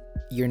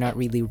you're not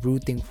really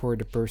rooting for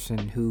the person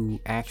who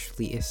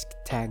actually is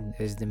tagged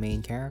as the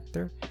main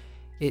character,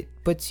 it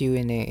puts you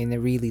in a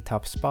really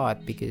tough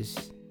spot,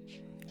 because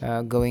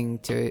going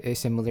to a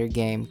similar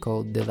game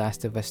called The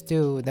Last of Us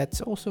 2, that's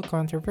also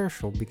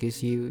controversial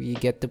because you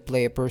get to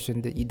play a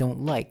person that you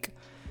don't like.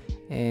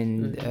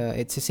 And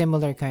it's a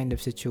similar kind of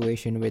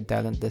situation with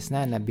Talentless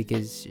Nana,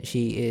 because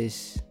she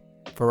is,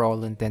 for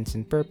all intents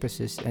and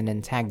purposes, an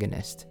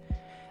antagonist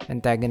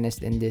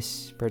in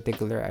this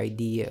particular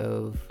idea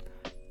of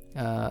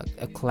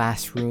a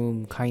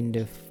classroom kind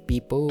of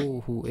people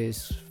who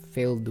is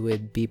filled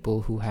with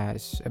people who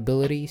has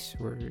abilities,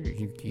 or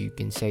you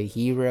can say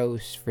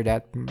heroes for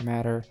that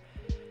matter,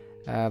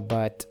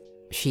 but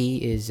she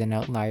is an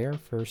outlier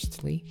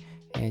firstly,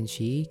 and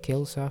she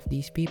kills off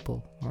these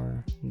people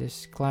or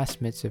these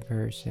classmates of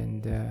hers.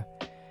 And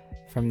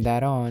from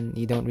that on,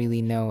 you don't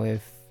really know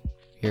if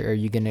are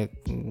you going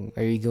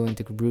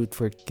to root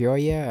for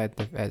Kyoya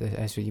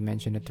as you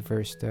mentioned at the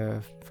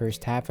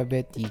first half of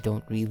it. You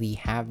don't really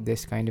have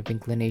this kind of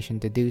inclination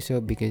to do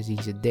so because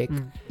he's a dick.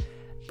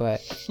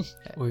 But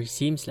or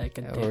seems like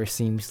a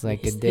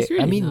dick.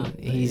 Really, I mean, not,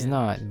 he's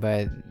not,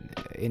 but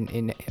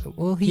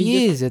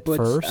he is at puts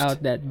first.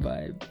 Out that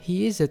vibe.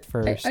 He is at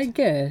first. I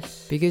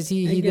guess because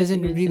he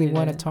doesn't really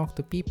want to talk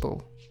to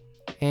people,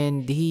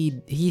 and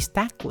he's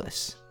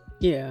tactless.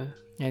 Yeah.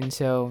 And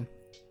so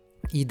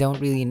you don't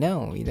really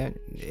know.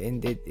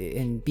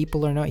 And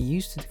people are not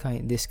used to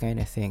this kind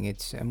of thing.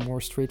 It's a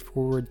more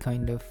straightforward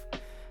kind of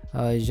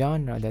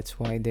genre. That's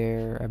why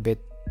they're a bit,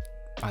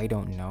 I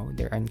don't know,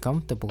 they're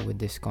uncomfortable with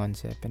this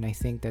concept, and I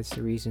think that's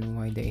the reason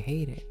why they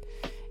hate it.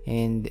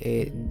 And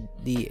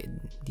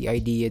the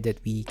idea that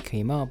we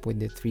came up with,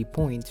 the 3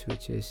 points,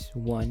 which is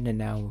one, and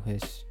now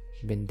has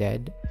been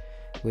dead,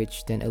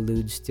 which then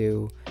alludes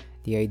to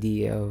the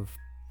idea of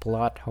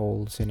plot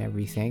holes and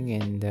everything,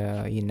 and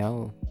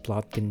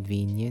plot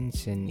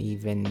convenience, and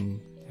even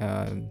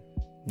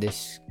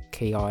this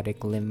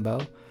chaotic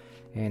limbo.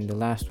 And the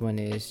last one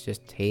is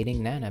just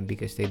hating Nana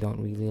because they don't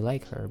really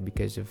like her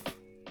because of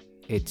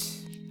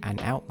it's an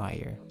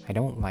outlier. I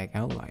don't like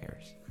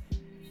outliers.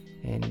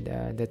 And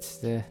that's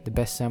the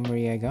best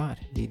summary I got.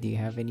 Do you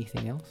have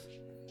anything else?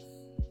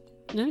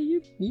 No,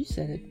 you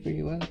said it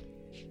pretty well.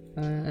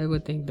 I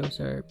would think those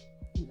are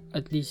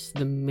at least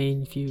the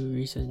main few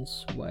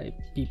reasons why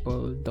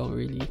people don't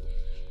really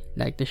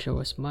like the show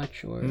as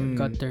much, or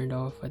got turned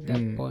off at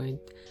that point.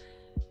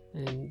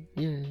 And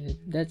yeah,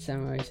 that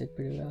summarizes it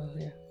pretty well.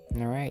 Yeah.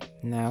 Alright,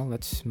 now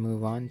let's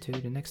move on to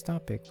the next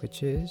topic,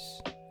 which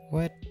is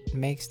what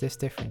makes this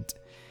different.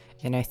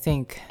 And I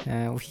think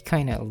we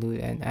kind of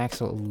and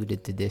Axel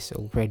alluded to this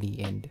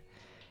already, and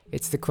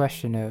it's the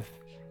question of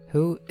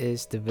who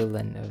is the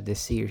villain of the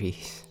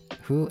series?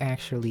 Who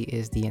actually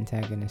is the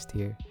antagonist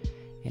here?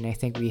 And I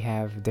think we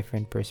have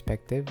different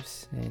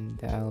perspectives, and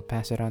I'll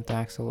pass it on to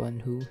Axel on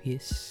who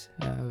his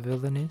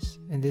villain is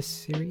in this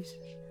series.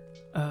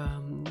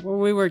 Well,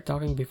 we were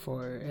talking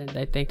before, and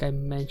I think I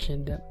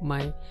mentioned that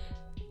my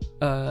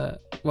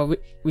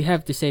we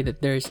have to say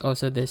that there's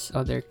also this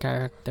other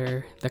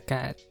character, the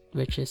cat,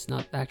 which is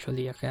not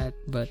actually a cat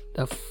but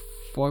a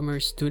former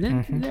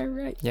student. Is that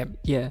right? Yep.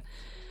 Yeah.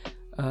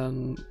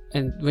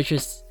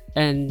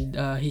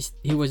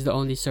 He was the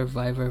only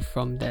survivor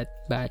from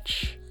that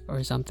batch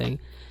or something,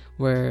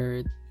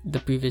 where the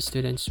previous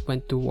students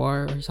went to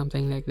war or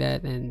something like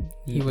that, and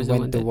he was the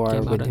one that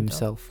came out on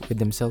top. With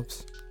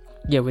themselves.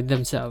 Yeah, with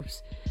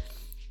themselves.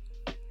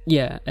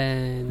 Yeah,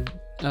 and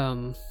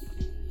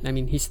I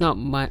mean, he's not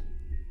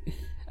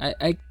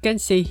I can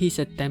say he's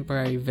a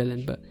temporary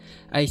villain, but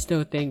I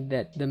still think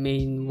that the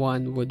main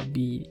one would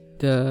be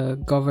the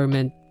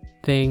government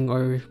thing,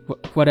 or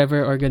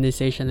whatever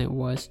organization it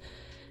was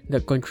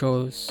that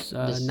controls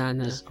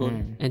Nana the school.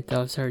 And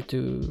tells her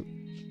to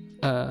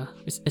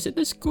is it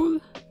the school?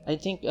 I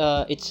think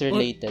it's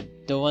related.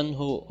 The one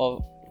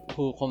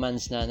who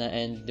commands Nana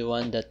and the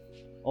one that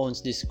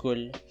owns the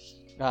school.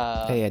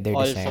 They're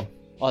the same.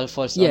 All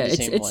falls on the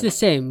same one. It's the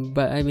same,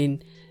 but I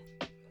mean,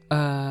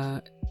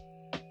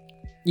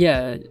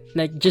 yeah,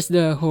 like just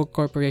the whole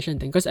corporation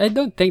thing. Because I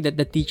don't think that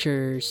the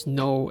teachers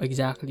know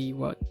exactly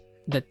what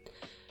that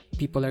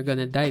people are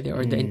gonna die there,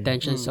 or the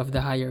intentions of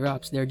the higher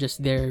ups. They're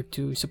just there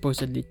to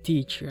supposedly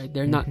teach, right?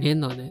 They're not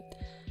in on it.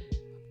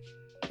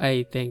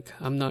 I think.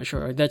 I'm not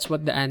sure. That's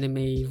what the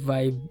anime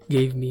vibe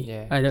gave me.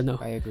 Yeah, I don't know.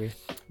 I agree.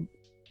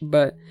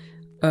 But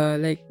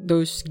like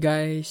those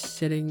guys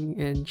sitting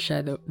in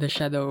the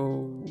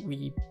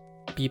shadowy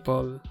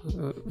people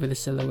with the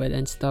silhouette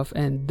and stuff,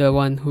 and the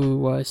one who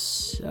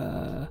was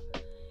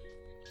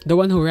the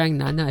one who rang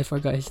Nana, I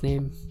forgot his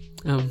name.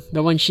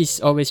 The one she's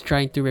always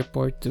trying to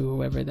report to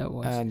whoever that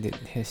was.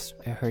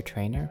 Her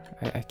trainer.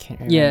 I can't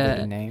remember Yeah.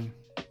 the name.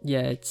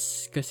 Yeah,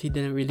 it's because he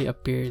didn't really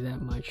appear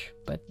that much.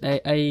 But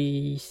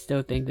I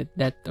still think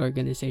that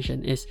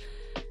organization is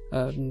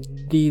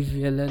the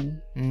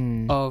villain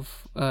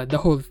of the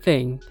whole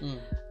thing.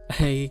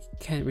 I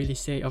can't really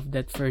say of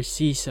that first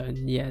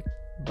season yet,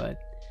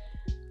 but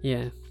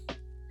yeah.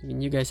 I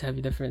mean, you guys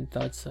have different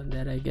thoughts on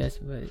that, I guess,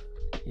 but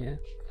yeah.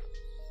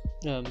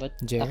 But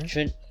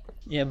Jared?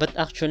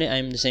 actually,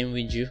 I'm the same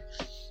with you.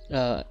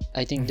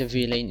 I think the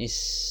villain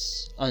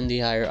is on the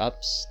higher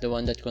ups, the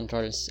one that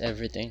controls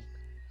everything,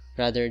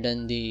 rather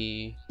than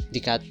the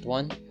cat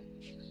one.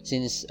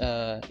 Since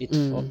I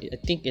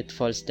think it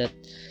falls that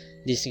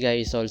this guy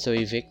is also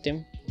a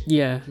victim.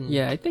 Yeah,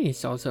 I think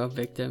he's also a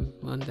victim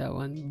on that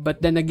one.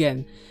 But then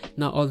again,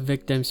 not all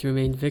victims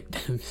remain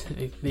victims.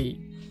 Like,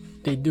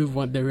 they do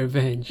want the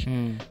revenge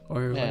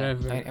or Yeah.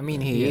 whatever. I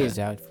mean, he Yeah. is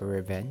out for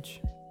revenge.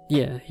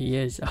 Yeah, he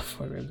is up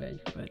for revenge.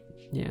 But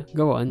yeah,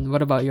 go on.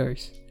 What about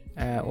yours?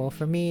 Well,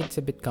 for me, it's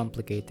a bit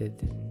complicated,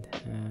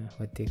 and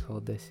what do you call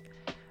this?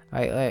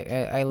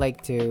 I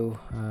like to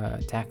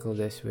tackle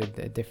this with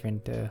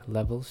different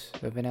levels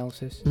of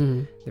analysis.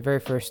 The very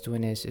first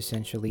one is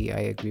essentially,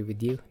 I agree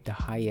with you, the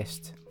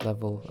highest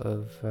level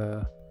of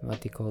what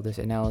do you call this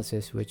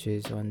analysis, which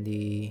is on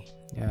the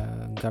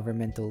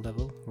governmental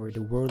level or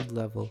the world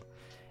level.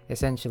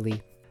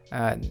 Essentially,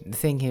 the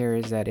thing here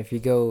is that if you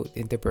go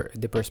into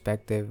the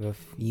perspective of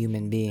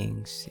human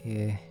beings,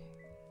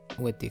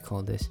 what do you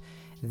call this?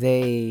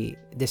 They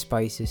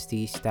despises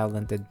these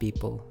talented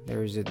people.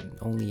 There's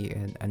only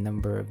a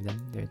number of them.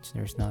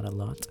 There's not a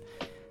lot,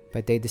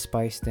 but they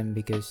despise them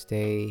because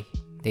they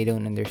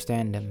don't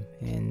understand them,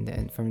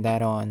 and from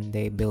that on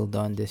they build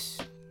on this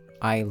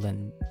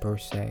island per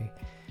se,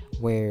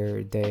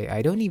 where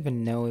I don't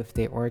even know if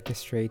they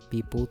orchestrate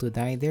people to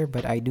die there,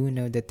 but I do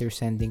know that they're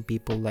sending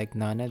people like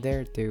Nana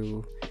there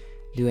to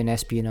do an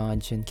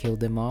espionage and kill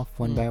them off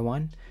one by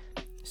one.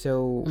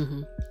 So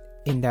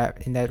in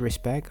that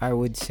respect, I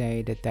would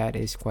say that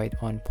is quite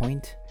on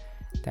point.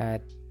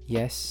 That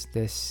yes,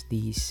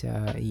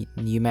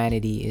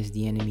 humanity is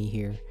the enemy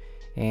here,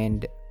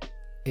 and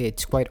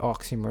it's quite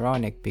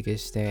oxymoronic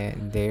because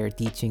they're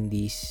teaching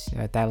these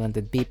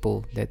talented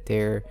people that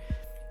they're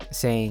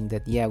saying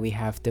that we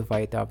have to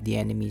fight off the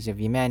enemies of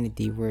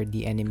humanity, where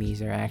the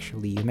enemies are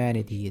actually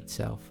humanity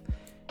itself,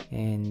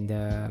 and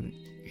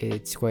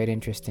it's quite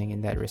interesting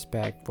in that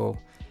respect. Well,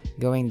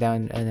 going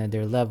down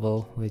another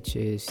level, which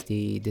is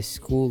the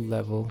school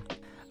level,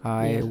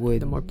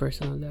 the more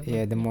personal level.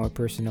 Yeah, the more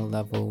personal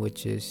level,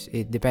 which is,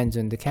 it depends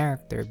on the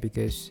character,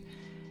 because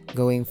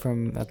going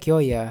from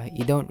Kyoya,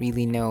 you don't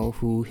really know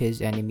who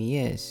his enemy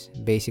is.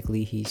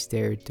 Basically, he's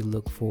there to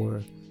look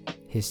for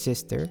his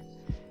sister,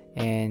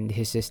 and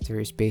his sister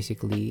is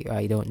basically,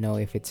 I don't know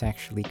if it's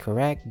actually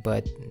correct,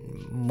 but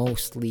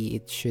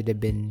mostly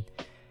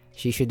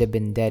she should have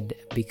been dead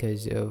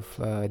because of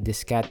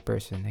this cat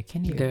person. I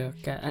can't even... The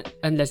cat,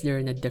 unless they're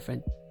in a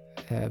different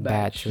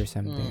batch or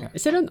something.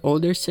 Is it an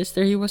older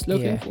sister he was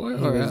looking for,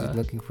 he or was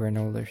looking for an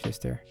older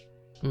sister.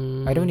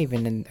 I don't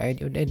even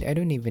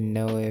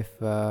know if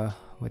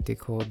what they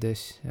call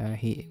this.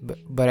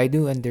 But I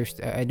do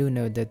understand. I do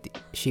know that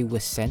she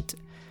was sent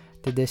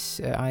to this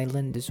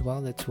island as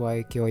well. That's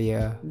why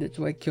Kyoya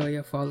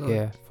followed.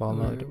 Yeah,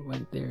 followed. Or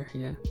went there.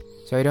 Yeah.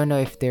 So I don't know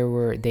if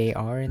they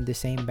are in the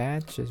same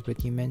batch as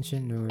what you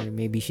mentioned, or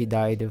maybe she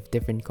died of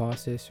different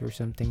causes or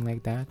something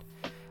like that.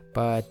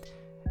 But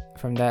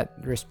from that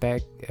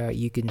respect,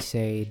 you can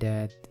say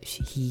that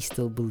he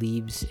still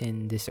believes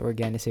in this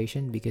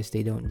organization because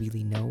they don't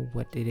really know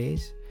what it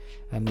is.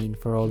 I mean,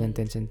 for all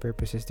intents and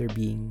purposes, they're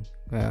being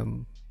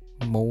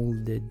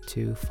molded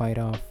to fight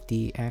off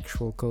the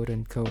actual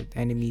quote-unquote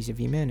enemies of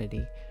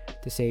humanity,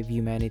 to save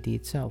humanity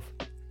itself.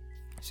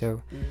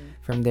 So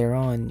from there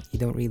on,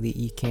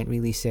 you can't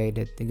really say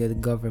that the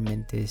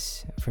government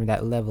is, from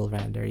that level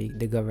rather,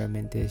 the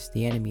government is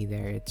the enemy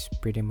there. It's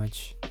pretty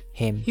much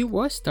him. He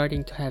was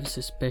starting to have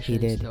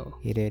suspicions, though.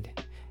 He did.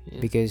 Yeah.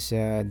 Because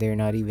they're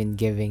not even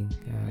giving,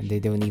 they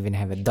don't even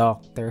have a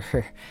doctor.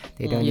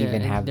 They don't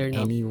even have they're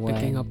not anyone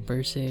picking up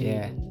per se.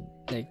 Yeah. And,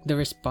 like, the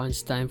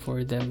response time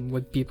for them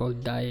with people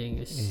dying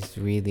is It's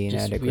really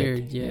just inadequate.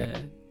 weird.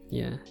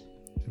 Yeah.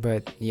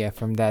 But yeah,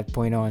 from that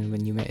point on,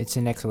 it's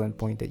an excellent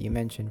point that you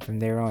mentioned. From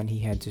there on, he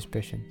had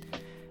suspicion.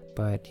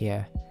 But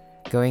yeah,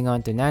 going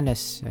on to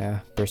Nana's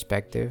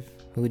perspective,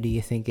 who do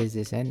you think is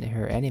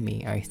her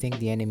enemy? I think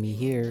the enemy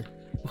here.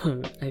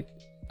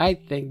 I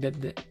think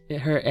that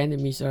her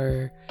enemies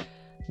are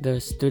the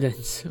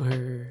students,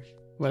 or,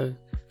 well,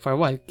 for a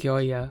while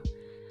Kyoya,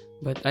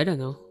 but I don't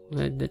know.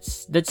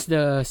 That's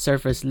the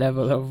surface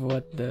level of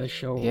what the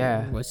show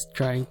was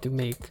trying to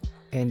make.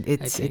 And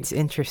it's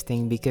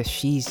interesting because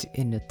she's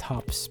in the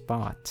top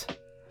spot.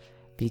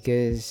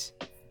 Because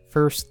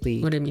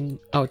firstly, what do you mean?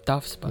 Oh,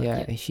 tough spot.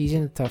 Yeah, she's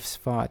in a tough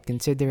spot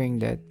considering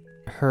that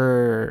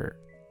her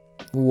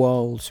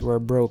walls were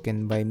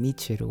broken by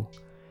Michiru.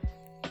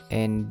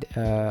 And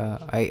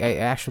I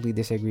actually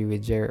disagree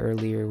with Jer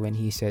earlier when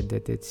he said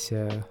that it's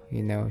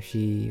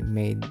she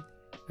made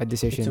a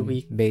decision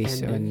weak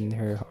based ending. on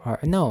her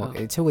heart. No, Oh.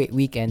 it's a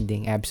weak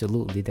ending.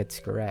 Absolutely, that's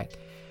correct.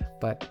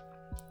 But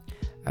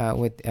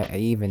I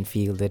even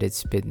feel that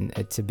it's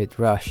a bit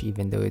rushed,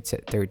 even though it's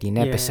at 13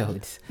 Yeah.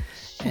 episodes.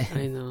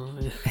 I know.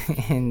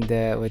 And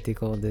what do you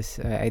call this?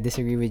 I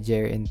disagree with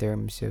Jer in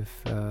terms of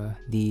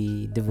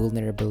the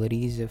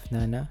vulnerabilities of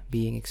Nana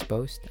being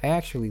exposed. I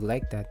actually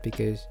like that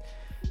because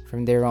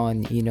from there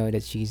on, you know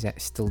that she's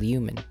still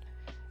human.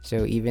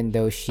 So even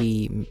though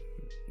she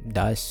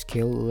does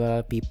kill a lot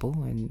of people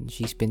and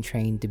she's been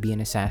trained to be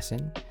an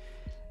assassin,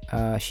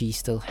 she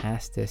still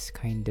has this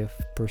kind of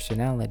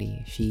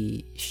personality.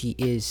 She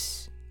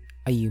is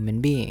a human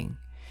being.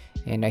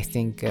 And I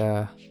think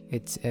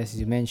it's, as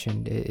you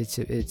mentioned,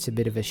 it's a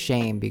bit of a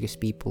shame because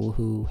people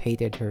who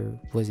hated her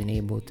wasn't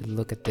able to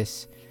look at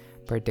this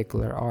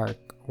particular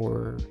arc,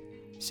 or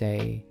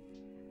say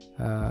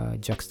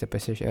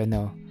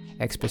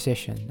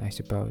exposition, I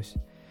suppose,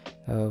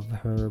 of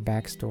her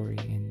backstory.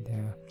 And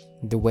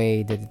the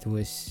way that it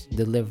was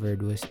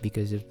delivered was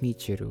because of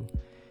Michiru.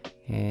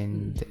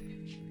 And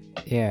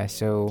yeah,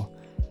 so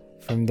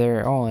from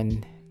there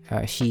on,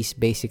 she's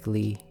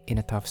basically in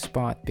a tough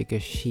spot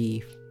because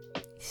she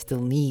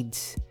still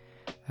needs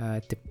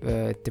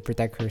to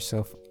protect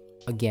herself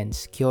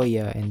against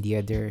Kyoya and the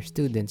other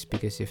students,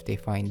 because if they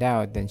find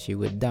out, then she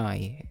would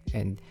die.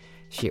 And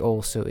she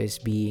also is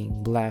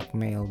being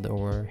blackmailed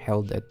or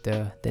held at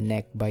the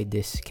neck by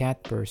this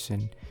cat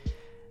person.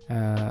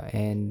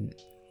 And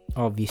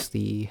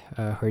obviously,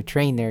 her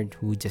trainer,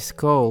 who just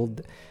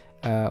called,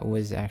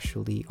 was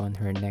actually on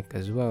her neck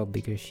as well,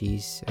 because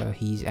he's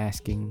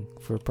asking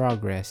for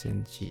progress,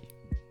 and she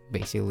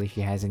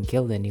hasn't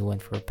killed anyone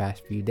for the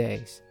past few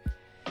days.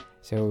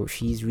 So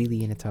she's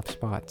really in a tough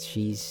spot.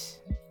 She's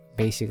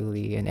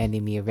basically an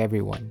enemy of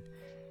everyone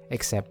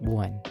except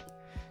one,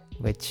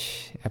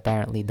 which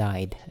apparently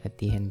died at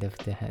the end of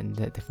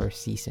the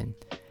first season,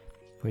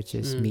 which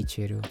is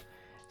Michiru.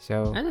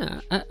 So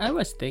I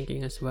was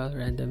thinking as well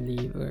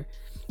randomly, where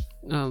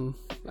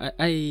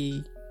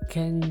I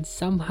can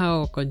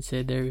somehow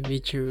consider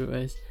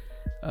Michiru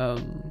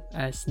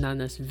as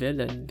Nana's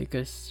villain,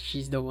 because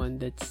she's the one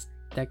that's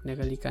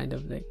technically kind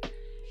of like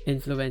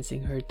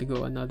influencing her to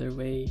go another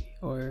way,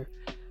 or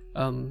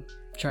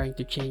trying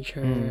to change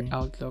her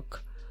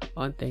outlook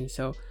on things.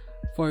 So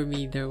for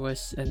me, there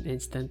was an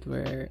instant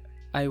where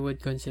I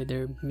would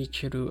consider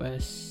Michiru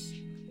as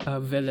a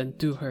villain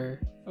to her,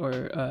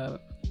 or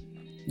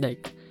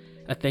like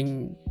a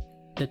thing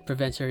that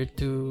prevents her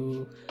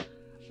to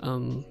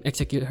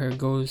execute her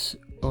goals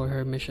or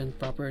her mission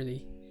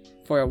properly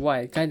for a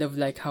while, kind of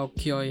like how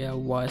Kyoya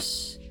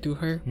was to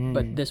her.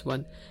 But this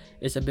one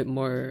is a bit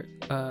more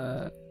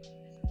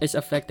is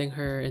affecting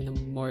her in a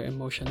more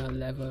emotional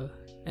level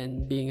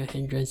and being a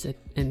hindrance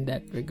in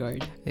that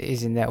regard.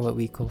 Isn't that what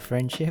we call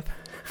friendship?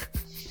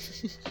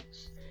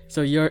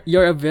 So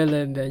you're a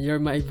villain, then you're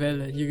my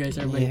villain, you guys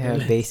are my Yeah,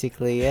 villain.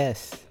 basically,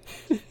 yes.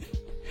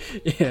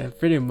 Yeah,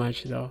 pretty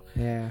much though.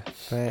 Yeah,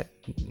 but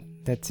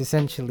that's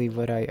essentially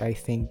what I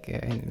think,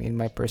 in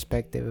my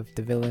perspective, of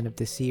the villain of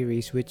the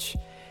series, which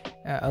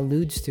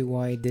alludes to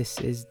why this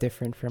is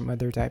different from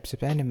other types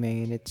of anime.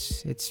 And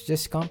it's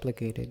just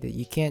complicated, that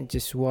you can't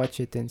just watch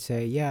it and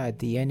say, yeah,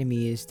 the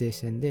enemy is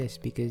this and this,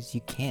 because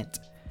you can't.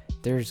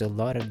 There's a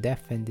lot of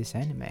depth in this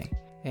anime.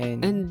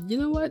 And you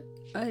know what,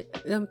 I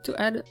to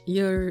add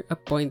a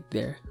point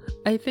there,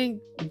 I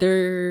think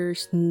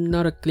there's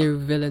not a clear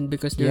villain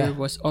because there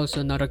was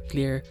also not a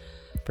clear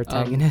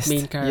protagonist,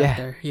 main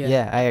character.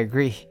 Yeah, I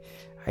agree.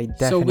 I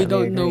definitely So we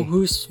don't agree. know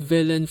who's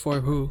villain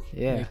for who.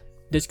 Yeah. Like,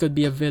 this could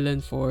be a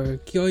villain for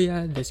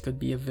Kyoya, this could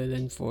be a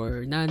villain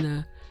for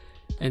Nana,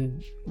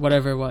 and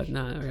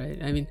whatnot, right?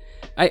 I mean,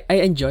 I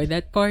enjoy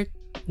that part,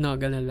 not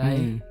gonna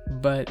lie,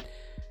 but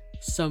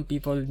some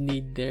people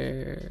need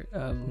their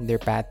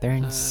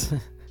patterns,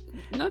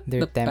 not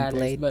their the patterns,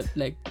 template, but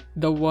like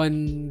the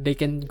one they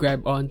can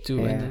grab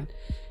onto and then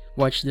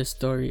watch the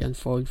story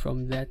unfold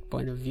from that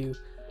point of view,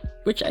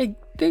 which I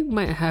think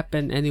might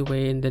happen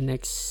anyway in the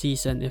next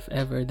season, if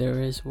ever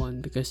there is one,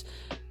 because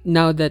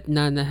now that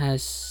Nana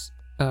has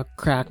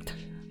cracked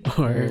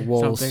or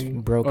walls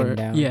something broken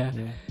down,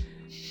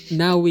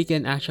 now we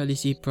can actually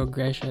see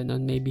progression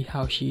on maybe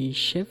how she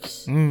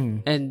shifts.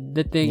 And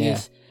the thing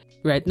is,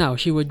 right now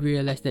she would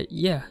realize that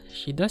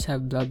she does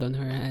have blood on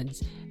her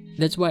hands.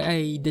 That's why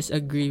I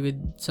disagree with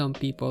some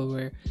people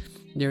where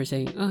they're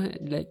saying,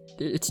 like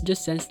it's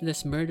just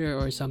senseless murder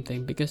or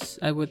something, because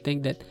I would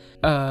think that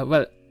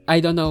well, I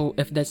don't know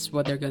if that's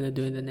what they're gonna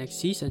do in the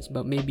next seasons,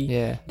 but maybe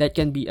that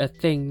can be a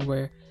thing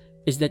where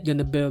is that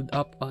gonna build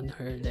up on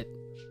her, that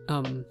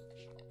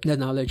the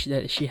knowledge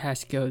that she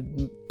has killed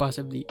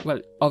possibly,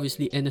 well,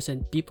 obviously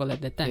innocent people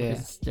at that time,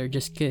 because they're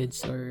just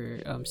kids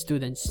or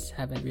students,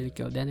 haven't really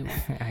killed anyone.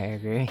 I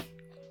agree.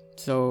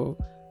 So,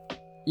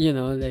 you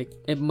know, like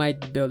it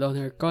might build on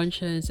her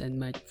conscience and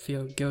might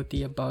feel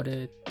guilty about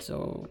it.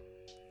 So,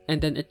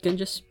 and then it can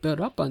just build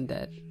up on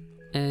that.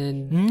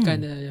 and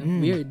kind of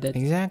weird that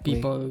exactly.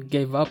 people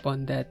gave up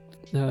on that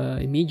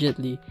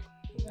immediately,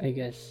 I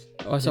guess.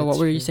 Also, what That's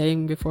were you true.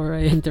 saying before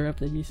I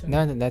interrupted you? Sorry.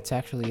 No, that's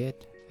actually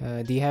it.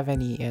 Do you have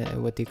any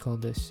what do you call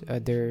this?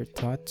 Other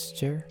thoughts,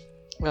 Jer?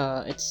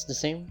 It's the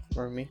same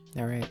for me.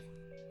 All right.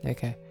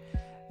 Okay.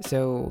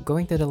 So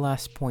going to the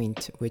last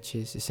point, which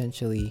is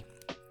essentially,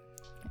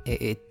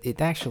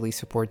 it actually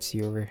supports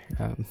your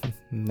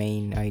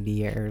main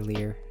idea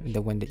earlier,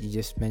 the one that you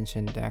just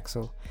mentioned,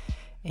 Axel.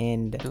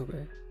 And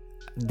Okay.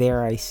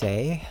 dare I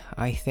say,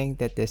 I think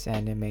that this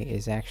anime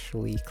is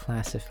actually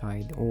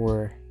classified,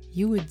 or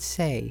you would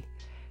say,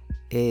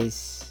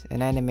 is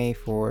an anime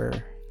for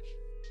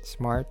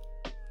smart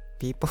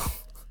people.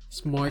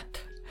 Smart.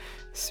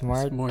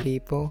 smart Smart.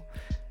 people.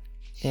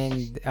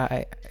 And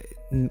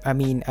I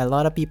mean, a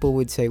lot of people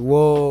would say,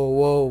 whoa,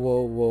 whoa,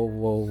 whoa, whoa,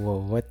 whoa, whoa,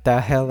 what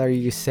the hell are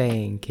you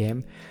saying,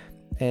 Kim?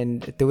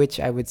 And to which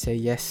I would say,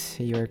 yes,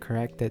 you're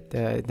correct that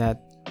that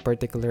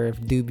particular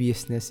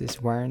dubiousness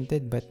is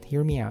warranted, but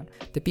hear me out.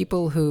 The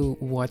people who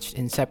watched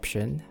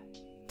Inception,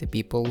 the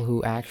people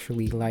who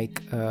actually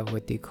like,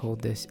 what do you call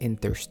this,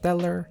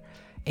 Interstellar,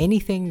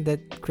 anything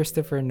that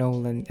Christopher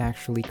Nolan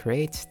actually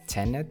creates,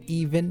 Tenet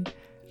even,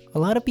 a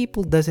lot of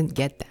people doesn't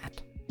get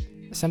that.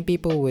 Some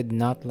people would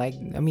not like.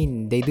 I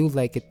mean, they do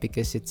like it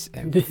because it's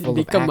full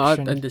They of come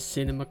action. out on the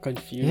cinema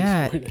confused.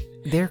 Yeah,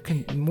 they're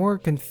more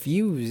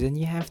confused, and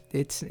you have.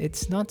 It's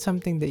not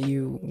something that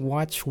you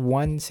watch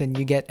once and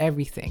you get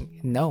everything.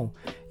 No,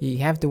 you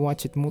have to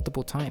watch it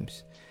multiple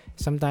times.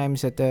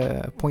 Sometimes at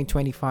the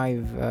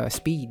 0.25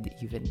 speed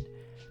even.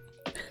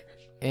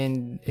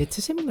 And it's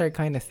a similar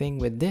kind of thing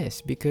with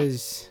this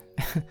because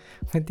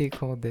what do you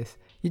call this?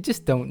 You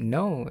just don't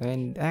know.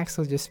 And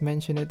Axel just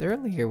mentioned it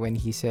earlier when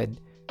he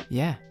said,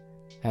 yeah,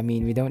 I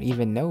mean, we don't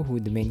even know who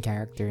the main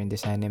character in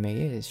this anime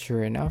is.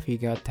 Sure enough, you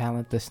got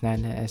Talentless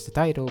Nana as the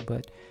title,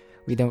 but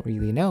we don't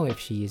really know if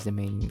she is the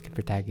main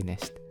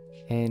protagonist.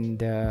 And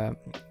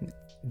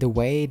the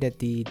way that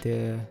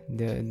the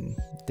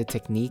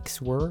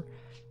techniques were,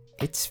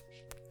 it's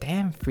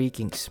damn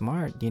freaking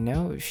smart, you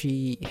know?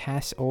 She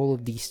has all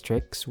of these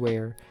tricks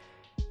where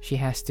she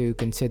has to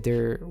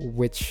consider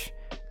which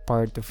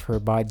part of her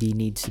body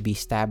needs to be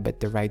stabbed at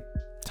the right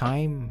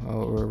time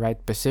or right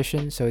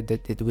position so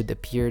that it would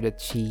appear that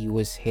she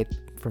was hit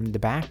from the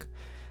back,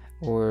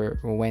 or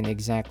when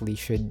exactly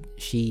should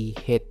she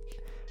hit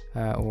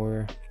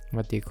or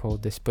what do you call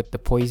this, put the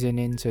poison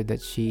in so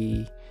that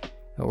she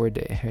or her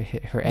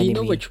Do enemy. you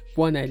know which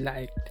one I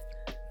liked?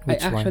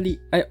 Which one?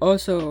 I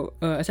also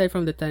aside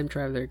from the time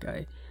traveler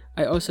guy,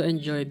 I also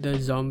enjoyed the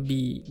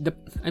zombie.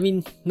 I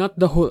mean, not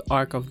the whole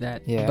arc of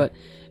that, Yeah. but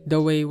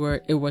the way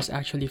where it was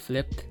actually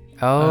flipped.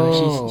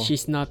 Oh,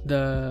 She's not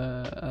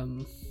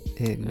the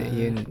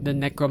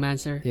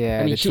necromancer. Yeah,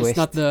 I mean, the she's twist.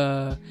 not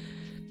the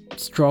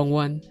strong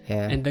one,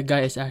 yeah. and the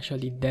guy is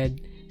actually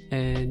dead,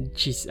 and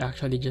she's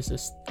actually just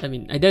I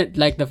mean, I didn't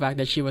like the fact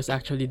that she was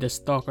actually the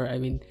stalker. I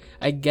mean,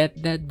 I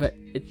get that, but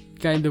it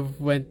kind of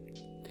went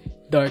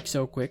dark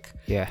so quick.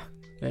 Yeah.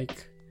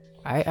 Like,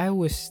 I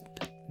was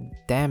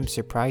damn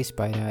surprised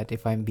by that,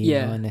 if I'm being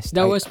yeah, honest.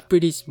 that was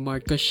pretty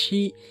smart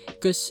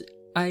because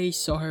I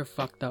saw her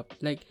fucked up.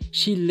 Like,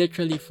 she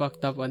literally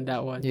fucked up on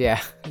that one. Yeah,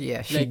 she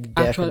Like,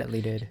 actual-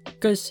 definitely did.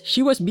 Because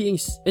she was being.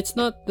 It's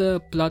not the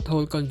plot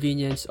hole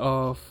convenience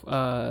of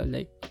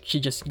like she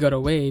just got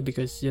away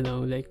because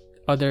like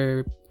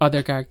other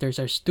characters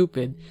are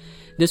stupid.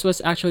 This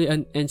was actually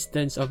an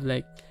instance of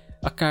like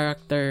a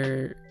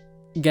character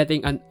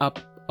getting an up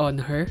on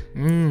her,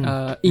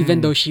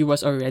 even though she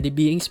was already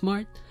being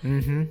smart.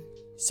 Mm-hmm.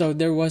 So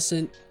there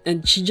wasn't,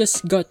 and she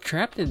just got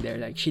trapped in there.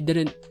 Like, she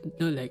didn't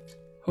know, like,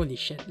 holy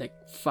shit, like,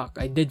 fuck,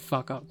 I did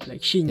fuck up.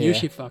 Like, she knew Yeah.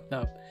 she fucked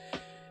up.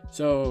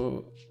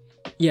 So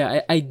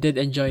yeah, I did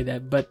enjoy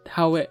that, but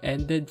how it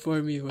ended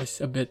for me was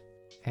a bit.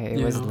 It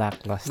You was know,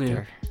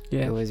 lackluster.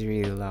 Yeah. It was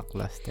really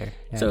lackluster,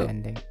 that So-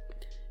 ending.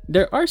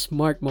 There are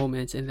smart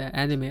moments in that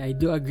anime. I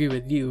do agree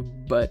with you,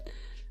 but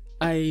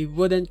I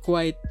wouldn't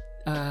quite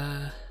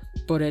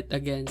put it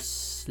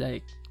against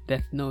like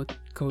Death Note,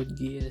 Code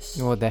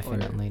Geass. Well, or,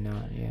 definitely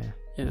not, yeah.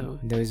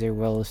 Those are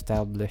well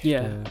established.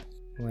 Yeah.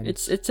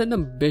 Ones. It's an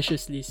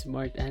ambitiously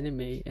smart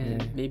anime,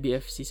 and Yeah. maybe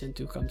if season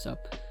 2 comes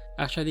up.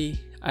 Actually,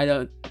 I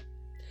don't.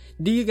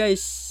 Do you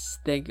guys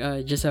think?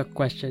 Just a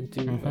question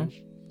to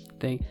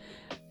thing.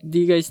 Do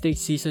you guys think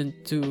season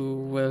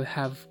 2 will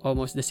have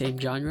almost the same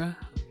genre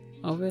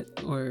of it,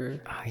 or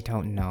I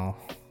don't know.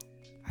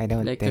 I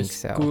don't like a think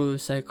so. school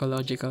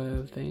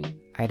psychological thing?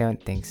 I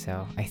don't think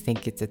so. I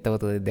think it's a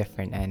totally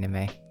different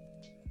anime.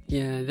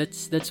 Yeah,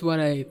 that's what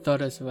I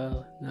thought as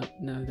well.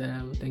 Now that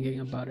I'm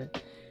thinking about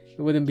it,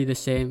 it wouldn't be the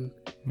same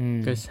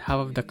because half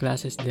of the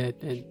class is dead,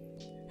 and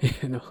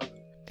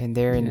And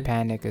they're in Yeah.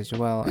 panic as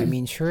well. I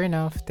mean, sure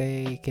enough,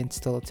 they can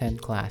still attend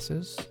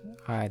classes.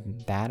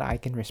 That I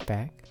can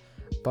respect.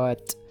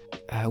 But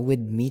with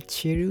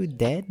Michiru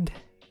dead,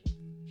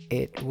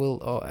 it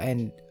will.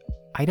 And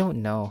I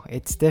don't know.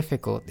 It's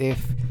difficult if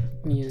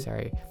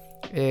yeah.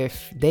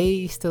 if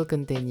they still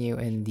continue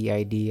in the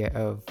idea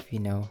of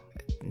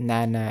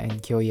Nana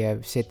and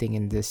Kyoya sitting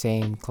in the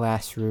same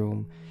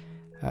classroom,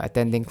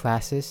 attending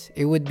classes,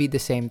 it would be the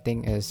same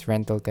thing as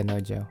Rental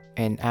Kanojo,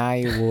 and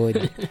I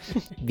would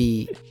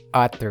be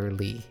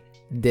utterly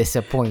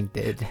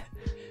disappointed.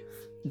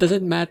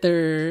 Doesn't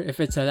matter if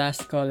it's a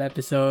last call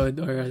episode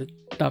or a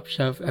top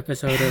shelf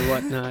episode or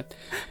whatnot.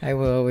 I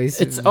will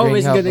always. It's bring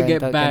always up gonna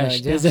get Rental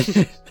bashed, Kanojo. isn't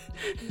it?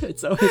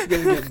 It's always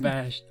gonna get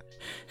bashed.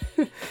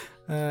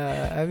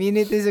 I mean,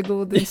 it is a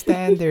golden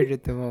standard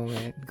at the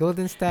moment.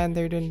 Golden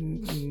standard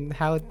on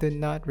how to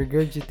not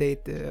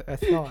regurgitate a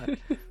thought.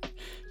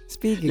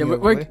 Speaking Yeah,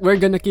 of we're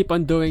gonna keep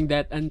on doing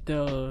that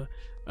until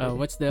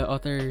what's the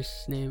author's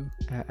name?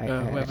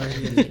 Whoever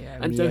he is.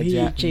 Until he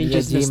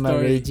changes the Miyajima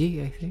story. Reiji,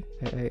 I think.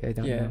 I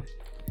don't know.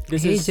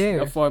 This Hey, is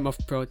Jer. a form of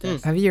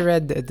protest. Have you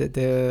read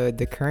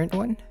the current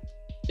one?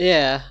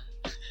 Yeah.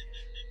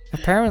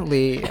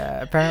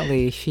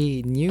 Apparently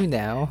she knew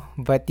now,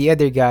 but the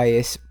other guy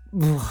is.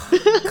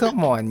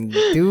 Come on,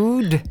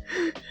 dude.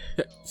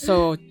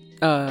 So,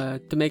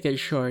 to make it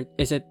short,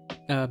 is it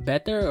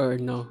better or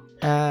no?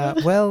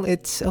 Well,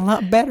 it's a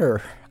lot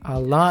better. A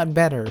lot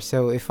better.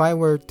 So if I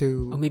were Or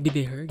to maybe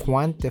they heard.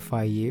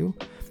 quantify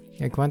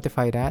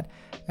that,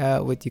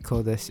 what do you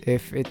call this?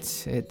 If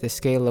it's at the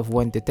scale of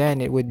 1 to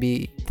 10, it would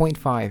be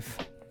 0.5.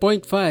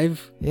 0.5.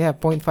 Yeah,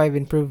 0.5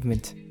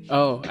 improvement.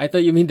 Oh, I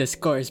thought you mean the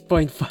score is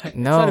 0.5.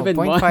 No, It's not even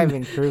 0.5 1.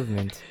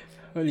 improvement.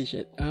 Holy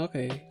shit.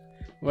 Okay.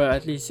 Well,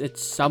 at least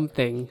it's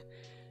something.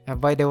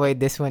 By the way,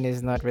 this one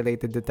is not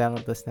related to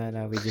Talentless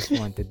Nana. We just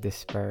wanted this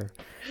spur.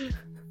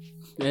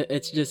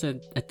 It's just a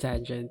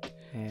tangent.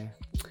 Yeah.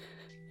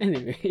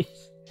 Anyways.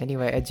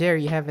 Anyway,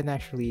 Jerry, you haven't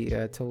actually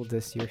told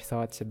us your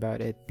thoughts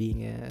about it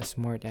being a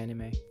smart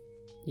anime.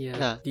 Yeah.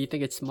 Yeah. Do you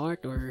think it's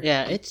smart or?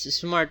 Yeah, it's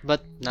smart,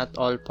 but not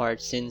all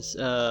parts, since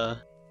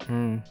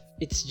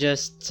it's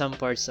just some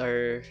parts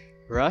are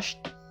rushed,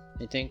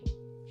 I think.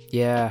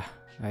 Yeah,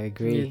 I Yeah,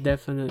 agree.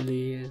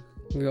 definitely.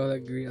 We all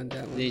agree on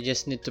that one. They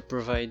just need to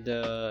provide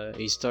a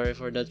story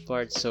for that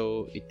part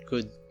so it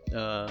could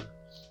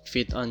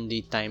fit on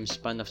the time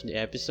span of the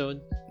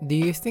episode. Do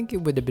you think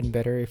it would have been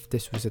better if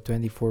this was a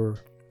 24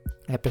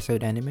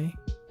 episode anime?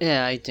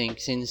 Yeah, I think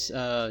since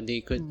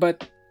they could.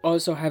 But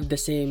also have the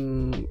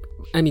same.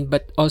 I mean,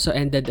 but also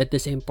ended at the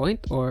same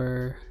point,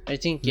 or I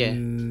think yeah,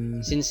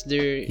 since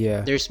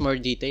there's more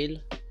detail,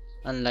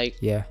 unlike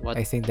Yeah, what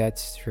I think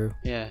that's true.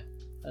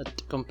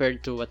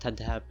 compared to what had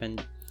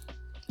happened.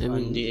 I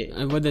mean,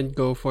 I wouldn't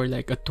go for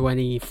like a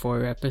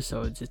 24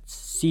 episodes. It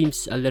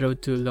seems a little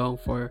too long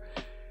for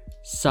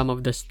some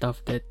of the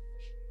stuff that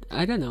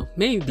I don't know.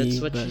 Maybe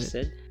That's what but she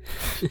said.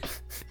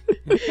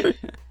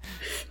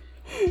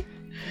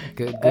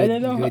 Good, I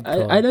don't know. good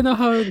call. I don't know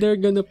how they're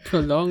gonna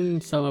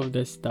prolong some of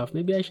this stuff.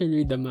 Maybe I should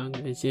read the manga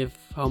and see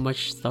how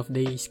much stuff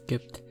they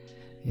skipped.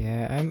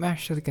 Yeah, I'm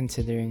actually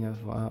considering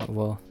of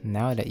well,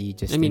 now that you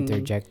just I mean-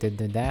 interjected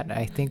to that,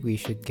 I think we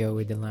should go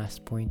with the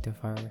last point of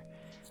our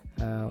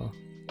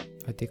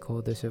what they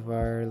call this of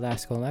our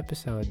last call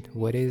episode.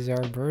 What is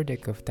our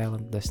verdict of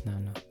Talentless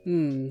Nana?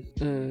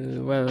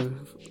 Well,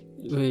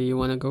 you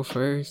wanna go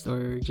first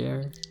or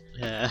Jer?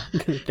 Yeah.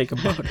 Gonna think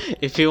about it.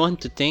 If you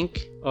want to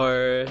think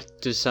or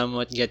to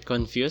somewhat get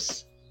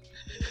confused,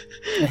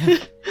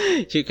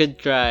 you could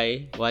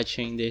try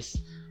watching this.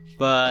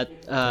 But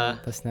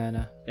Talentless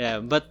Nana. yeah,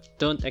 but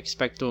don't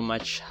expect too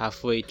much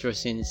halfway through,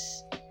 since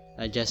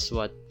just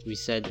what we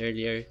said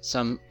earlier,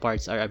 some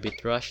parts are a bit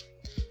rushed.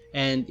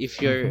 And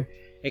if you're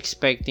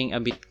expecting a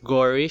bit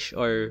gorish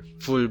or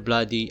full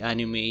bloody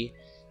anime,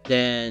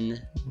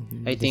 then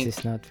I think this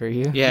is not for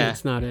you. yeah,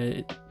 It's not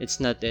a. it's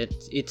not it.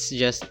 It's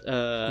just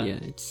Yeah,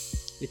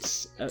 it's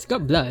it's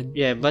got blood.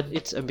 yeah, but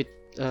it's a bit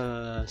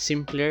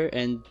simpler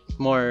and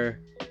more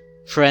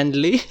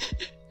friendly.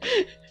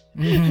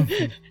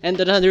 And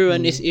another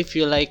one is if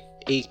you like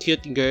a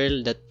cute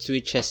girl that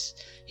switches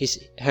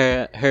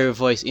her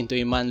voice into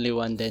a manly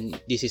one, then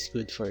this is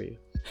good for you.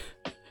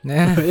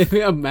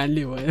 Maybe a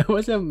manly one.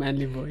 What's a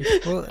manly voice?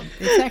 Well,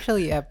 it's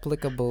actually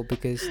applicable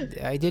because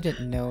I didn't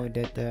know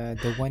that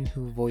the one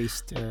who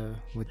voiced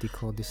what do you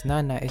call this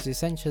Nana is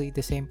essentially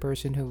the same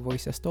person who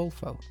voiced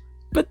Astolfo.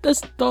 But the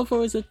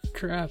Stolfo is a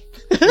trap.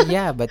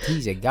 Yeah, but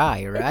he's a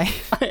guy, right?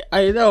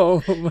 I know,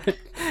 but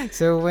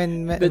So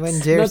when That's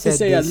Jer not to said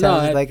say a this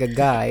sounds lot. like a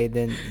guy,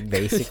 then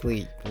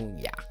basically,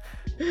 yeah.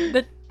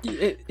 that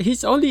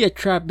he's only a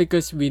trap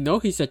because we know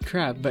he's a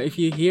trap. But if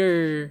you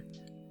hear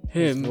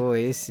His him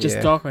voice, just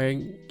yeah.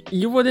 talking,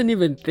 you wouldn't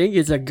even think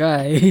it's a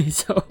guy.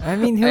 So I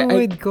mean, who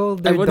would call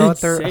their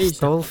wouldn't daughter say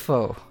so.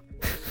 Astolfo?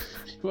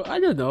 well, I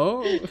don't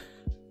know.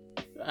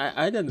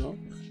 I don't know.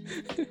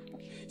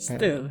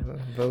 Still,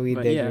 But we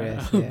But yeah.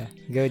 digress. Yeah.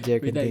 Go,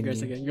 Jer, we continue.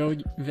 digress again. Go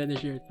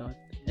finish your thought.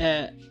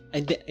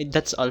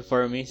 That's all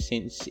for me,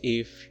 since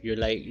if you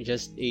like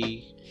just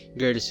a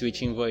girl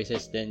switching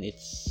voices, then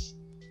it's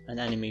an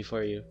anime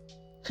for you.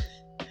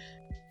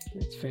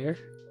 That's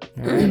fair.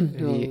 Alright.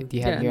 Well, Do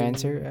you have yeah, your I mean-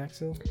 answer,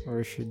 Axel?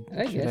 Or should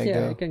I should guess I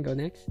go? I can go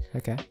next.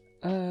 Okay.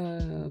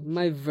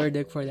 My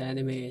verdict for the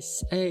anime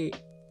is I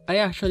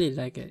actually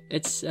like it.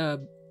 It's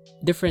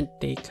different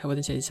take. I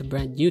wouldn't say it's a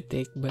brand new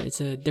take, but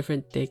it's a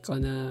different take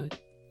on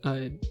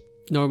a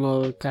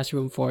normal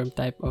classroom form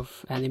type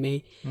of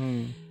anime.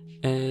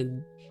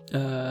 And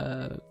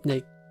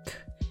like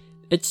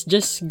it's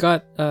just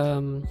got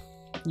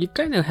you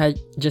kind of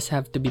just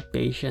have to be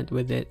patient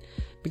with it,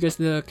 because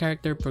the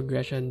character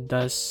progression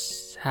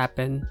does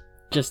happen,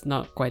 just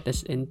not quite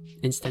as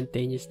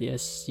instantaneously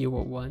as you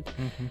would want.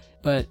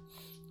 But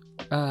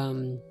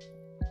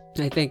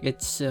I think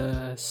it's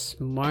a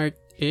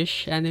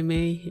smart-ish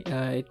anime.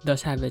 It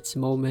does have its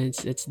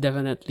moments. It's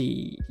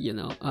definitely,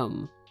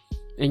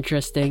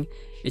 interesting.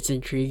 It's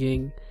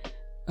intriguing.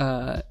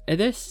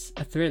 It is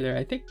a thriller.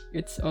 I think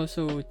it's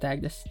also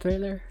tagged as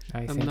thriller.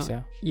 I think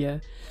so. Yeah.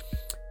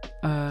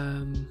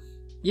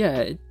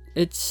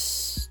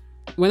 It's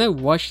when I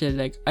watched it,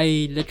 like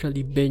I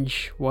literally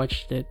binge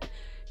watched it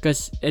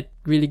because it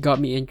really got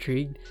me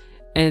intrigued,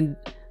 and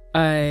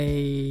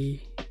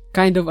I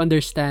kind of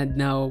understand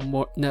now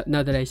more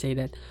now that I say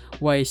that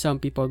why some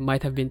people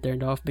might have been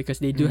turned off, because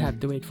they do have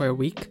to wait for a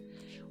week,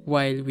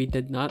 while we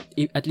did not.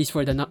 At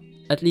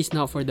least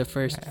not for the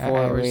first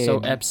four or so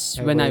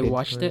eps when I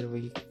watched it.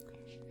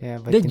 Yeah,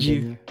 but did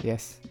continue. you?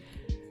 Yes.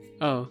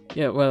 Oh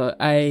yeah, well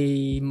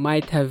I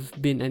might have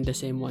been in the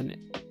same one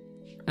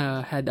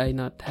had I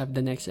not have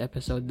the next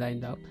episode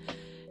lined up.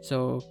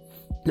 So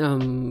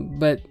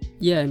but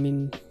yeah, I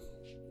mean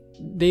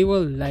they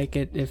will like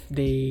it if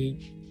they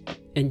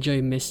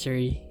enjoy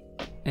mystery,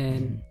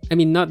 and I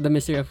mean not the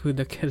mystery of who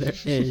the killer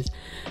is,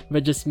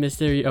 but just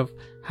mystery of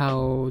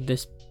how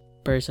this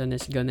person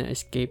is gonna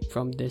escape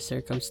from this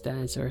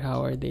circumstance, or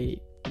how are they,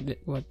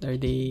 what are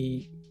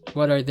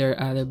their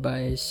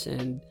alibis,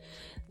 and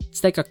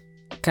it's like a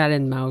cat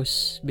and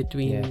mouse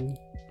between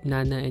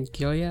Nana and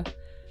Kyoya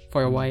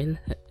for a while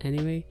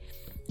anyway.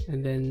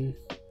 And then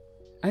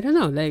I don't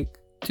know, like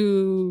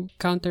to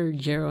counter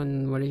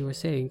Jeron what he was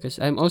saying, because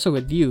I'm also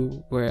with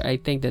you where I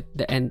think that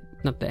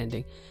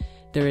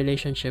the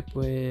relationship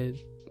with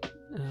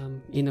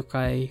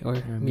Inukai or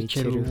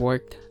Michiru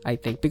worked, I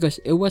think, because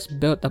it was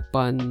built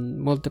upon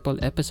multiple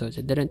episodes.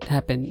 It didn't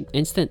happen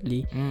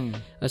instantly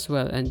as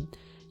well, and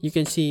you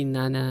can see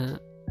Nana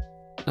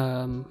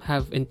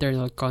have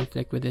internal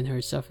conflict within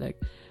herself, like,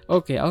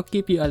 okay, I'll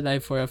keep you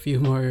alive for a few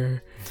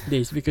more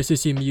days because you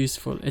seem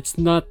useful. It's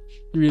not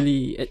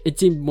really, it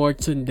seemed more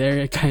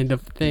tsundere kind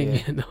of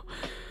thing,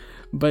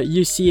 but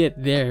you see it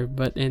there,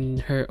 but in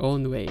her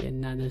own way,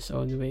 in Nana's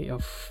own way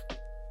of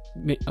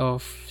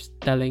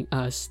telling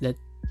us that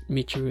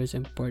Michiru is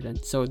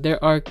important. So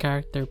there are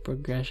character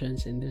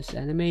progressions in this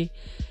anime,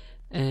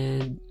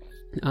 and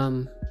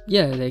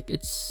like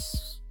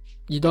it's,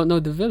 you don't know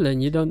the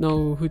villain, you don't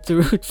know who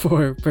to root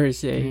for per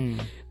se,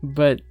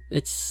 but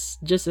it's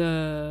just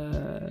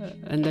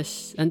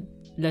unless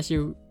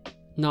you're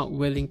not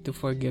willing to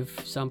forgive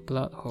some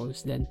plot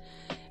holes, then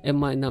it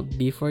might not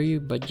be for you.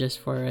 But just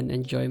for an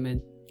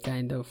enjoyment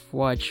kind of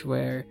watch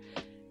where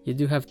you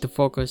do have to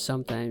focus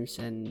sometimes,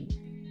 and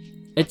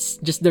it's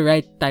just the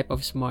right type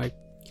of smart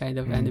kind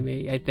of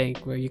anime, I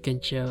think, where you can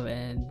chill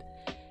and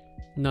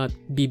not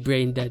be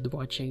brain dead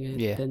watching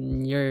it,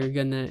 then you're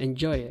gonna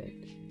enjoy it.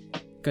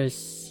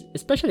 Because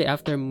especially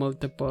after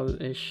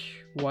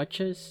multiple-ish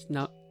watches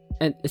now,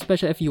 and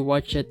especially if you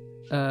watch it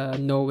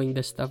knowing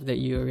the stuff that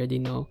you already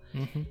know,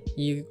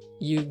 you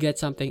get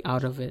something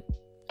out of it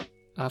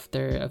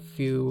after a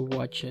few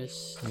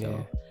watches.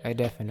 So, I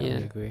definitely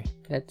agree.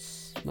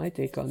 That's my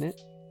take on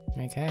it.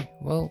 Okay,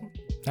 well,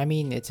 I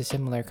mean, it's a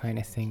similar kind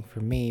of thing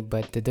for me,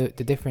 but the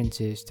difference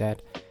is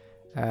that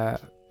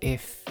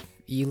if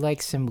you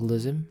like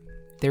symbolism,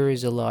 there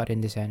is a lot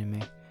in this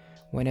anime.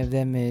 One of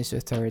them is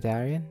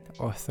authoritarian.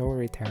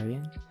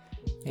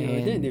 We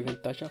didn't even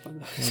touch up on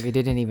that. We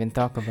didn't even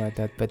talk about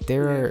that, but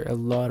there are a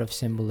lot of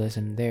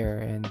symbolism there,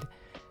 and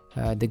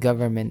the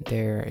government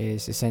there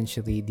is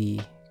essentially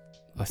the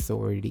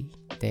authority.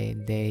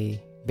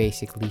 They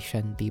basically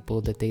shun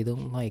people that they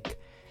don't like,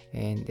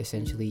 and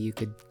essentially you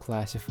could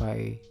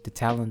classify the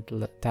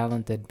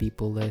talented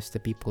people as the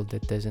people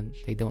that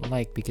they don't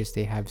like because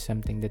they have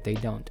something that they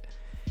don't,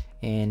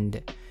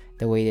 and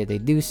the way that they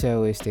do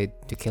so is to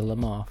kill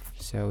them off.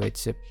 So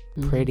it's a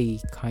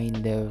pretty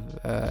kind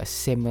of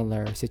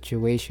similar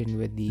situation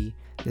with the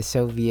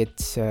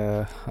Soviets,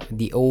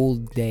 the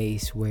old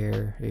days,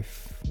 where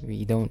if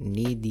you don't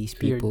need these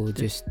people,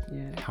 just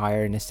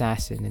hire an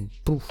assassin and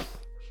poof,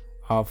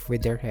 off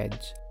with their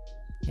heads.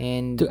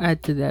 And to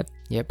add to that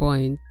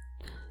point,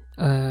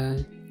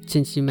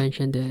 since you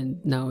mentioned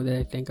it, now that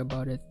I think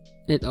about it,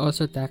 it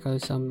also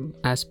tackles some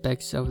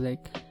aspects of,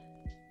 like,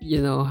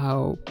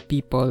 how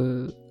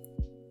people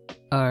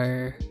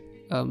are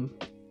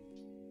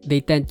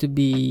they tend to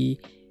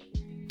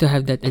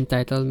have that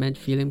entitlement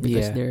feeling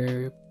because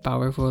they're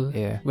powerful,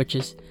 which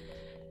is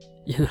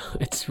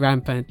it's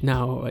rampant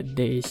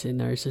nowadays in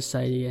our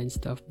society and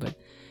stuff. But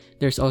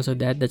there's also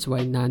that's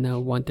why Nana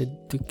wanted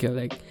to kill,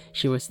 like,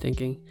 she was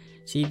thinking,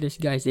 see, these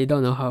guys, they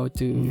don't know how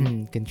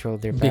to control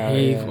their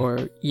behave, power,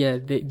 or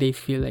they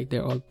feel like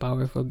they're all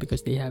powerful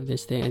because they have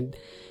this thing, and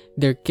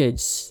they're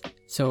kids.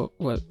 So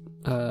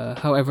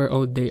however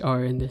old they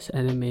are in this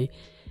anime,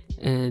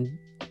 and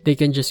they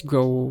can just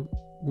grow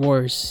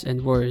worse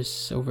and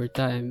worse over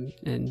time,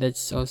 and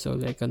that's also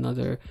like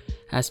another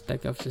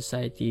aspect of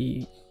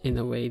society in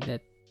a way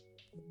that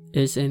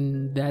is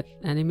in that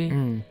anime. I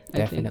think.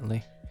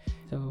 Definitely.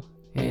 So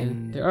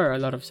And there are a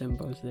lot of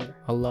symbols there.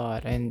 a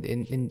lot. And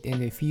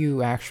if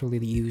you actually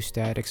use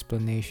that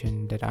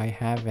explanation that I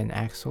have in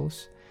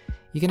Axel's,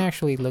 you can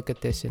actually look at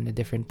this in a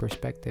different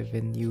perspective,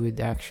 and you would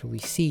actually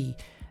see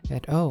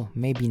that, oh,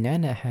 maybe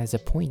Nana has a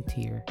point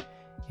here,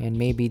 and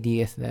maybe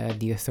the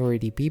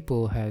authority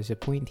people has a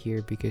point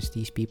here, because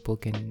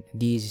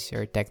these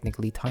are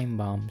technically time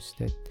bombs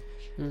that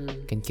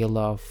can kill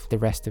off the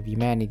rest of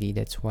humanity.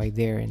 That's why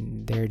they're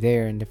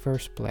there in the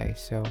first place.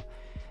 So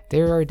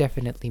there are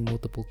definitely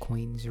multiple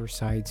coins or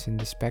sides in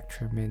the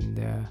spectrum, and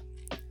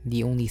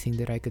the only thing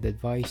that I could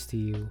advise to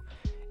you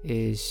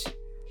is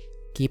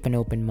keep an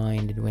open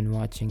mind when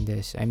watching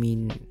this. I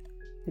mean,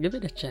 Give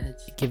it a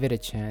chance. give it a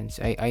chance.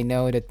 I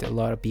know that a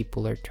lot of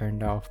people are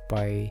turned off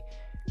by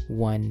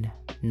one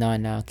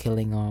Nana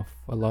killing off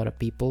a lot of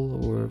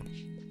people, or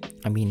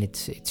I mean,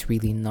 it's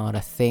really not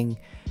a thing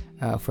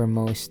for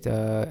most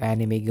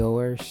anime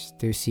goers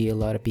to see a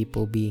lot of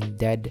people being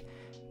dead.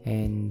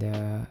 And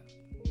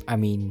I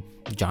mean,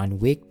 John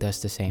Wick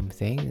does the same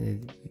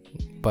thing,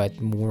 but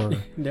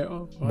They're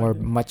all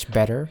much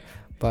better.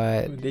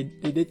 But They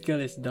did kill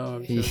his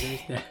dog, so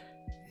there's that.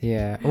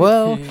 yeah,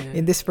 well, Yeah.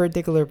 in this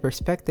particular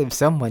perspective,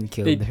 someone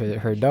killed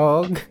her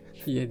dog.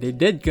 Yeah, they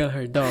did kill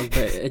her dog,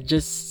 but it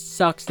just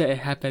sucks that it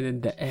happened in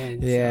the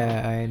end.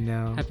 Yeah, I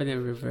know. Happened in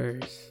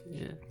reverse.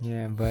 Yeah.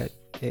 Yeah, but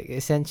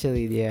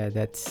essentially, yeah,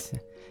 that's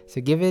so.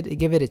 Give it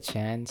a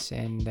chance,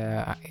 and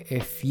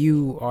if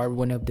you are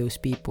one of those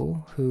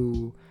people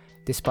who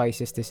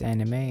despises this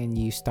anime and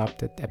you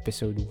stopped at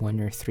episode 1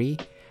 or 3,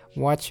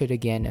 watch it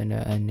again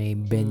on a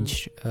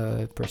binge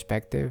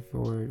perspective,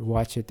 or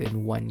watch it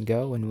in one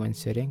go, in one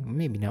sitting.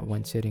 Maybe not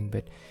one sitting,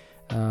 but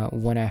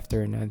one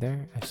after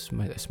another, as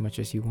much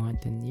as you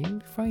want, and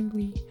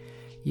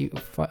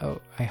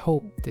I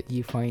hope that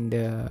you find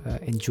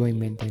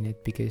enjoyment in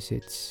it, because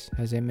it's,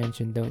 as I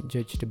mentioned, don't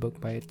judge the book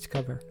by its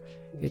cover.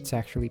 It's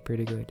actually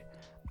pretty good,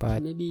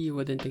 but Maybe you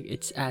wouldn't think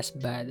it's as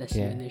bad as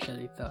you Yeah.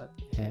 initially thought.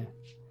 yeah.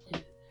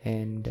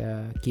 And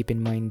keep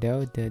in mind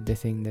though, the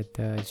thing that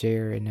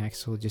Jair and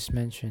Axel just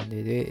mentioned,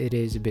 it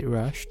is a bit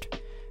rushed.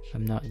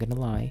 I'm not gonna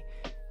lie.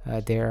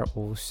 There are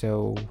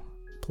also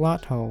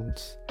plot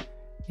holes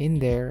in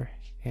there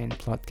and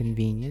plot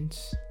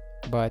convenience,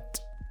 but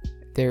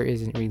there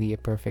isn't really a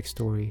perfect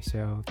story.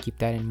 So keep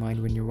that in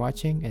mind when you're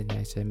watching, and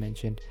as I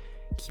mentioned,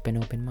 keep an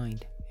open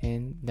mind.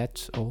 And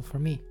that's all for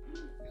me.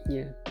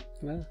 Yeah.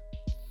 Well,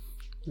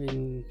 I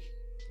mean,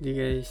 do you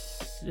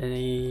guys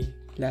any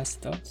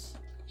last thoughts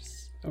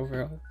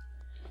overall?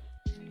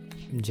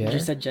 Did you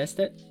Jair, suggest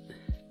it?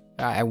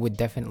 I would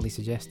definitely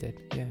suggest it.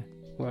 Yeah,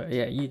 Well,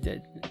 yeah, you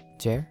did.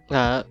 Jair.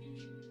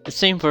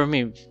 Same for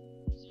me.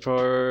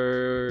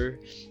 For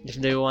if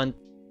they want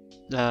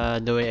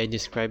the way I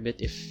describe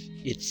it, if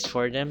it's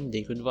for them,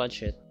 they could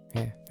watch it.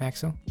 Yeah,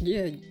 Axel.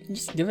 Yeah,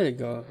 just give it a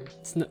go.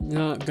 It's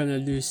not gonna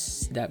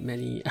lose that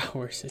many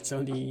hours. It's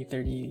only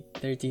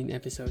 13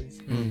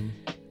 episodes.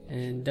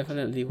 And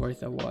definitely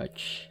worth a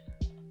watch.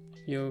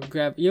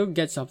 You'll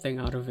get something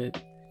out of it.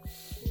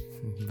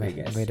 By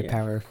guess, the yeah.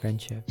 power of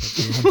friendship.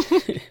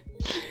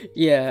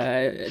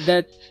 Yeah,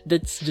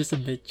 that's just a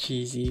bit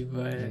cheesy,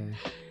 but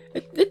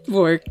Yeah. it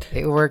worked.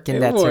 It worked in It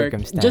that worked,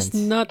 circumstance. just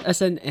not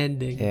as an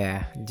ending.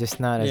 Yeah, just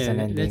not as Yeah, an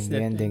ending. that's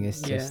The ending thing.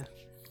 is just,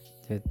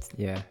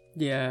 yeah.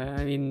 Yeah,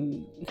 I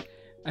mean,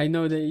 I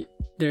know that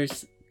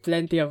there's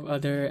plenty of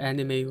other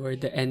anime where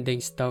the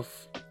ending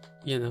stuff,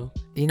 you know,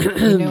 You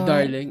know what?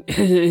 darling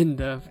in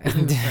the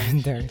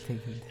Darling.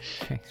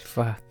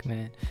 Fuck,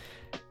 man.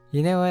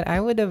 You know what?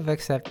 I would have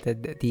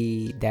accepted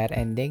that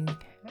ending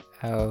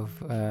of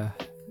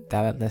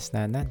Talentless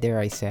Nana, dare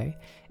I say,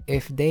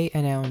 if they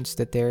announced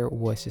that there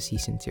was a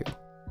season 2.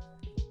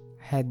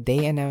 Had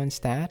they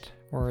announced that,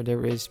 or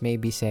there is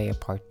maybe say a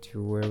part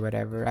 2 or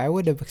whatever, I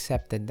would have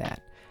accepted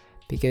that.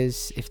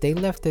 Because if they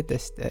left it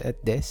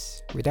at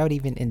this without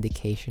even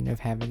indication of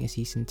having a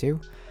season 2,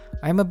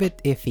 I'm a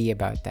bit iffy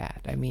about that.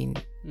 I mean,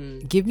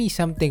 give me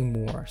something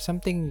more,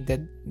 something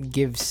that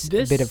gives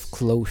a bit of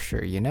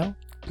closure, you know?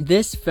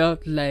 This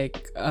felt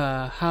like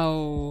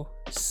how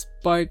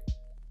part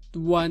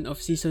 1 of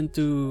season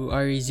 2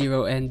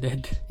 RE0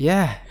 ended.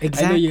 Yeah, I know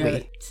exactly. you have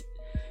it.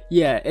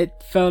 Yeah,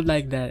 it felt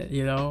like that,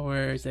 you know,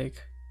 where it's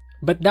like,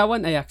 but that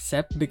one I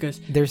accept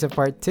because There's a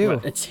part 2.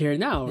 well, it's here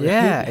now. Right?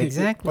 Yeah, Part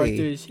exactly.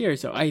 2 is here,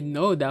 so I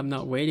know that I'm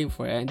not waiting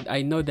for it, and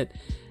I know that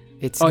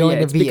It's oh going yeah,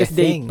 to it's be a because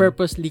they thing.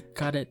 purposely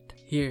cut it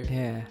here.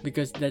 Yeah.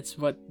 Because that's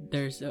what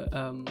there's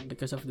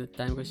because of the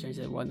time constraints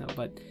and whatnot.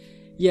 But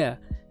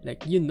yeah,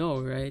 like you know,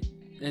 right?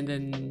 And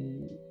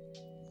then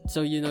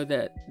so you know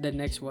that the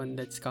next one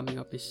that's coming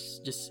up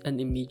is just an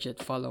immediate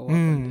follow up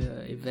on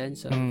the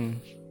events of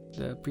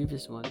the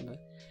previous one. But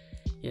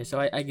yeah,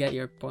 so I get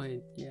your point.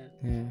 Yeah.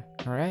 Yeah.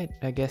 All right.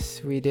 I guess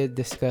we did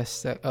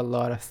discuss a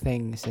lot of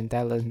things in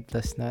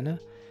Talentless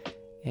Nana,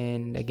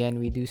 and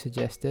again, we do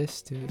suggest this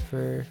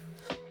for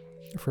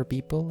for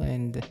people,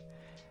 and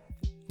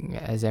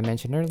as I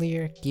mentioned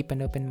earlier, keep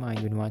an open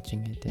mind when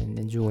watching it and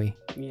enjoy.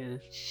 Yeah.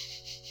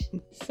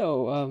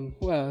 So,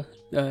 well,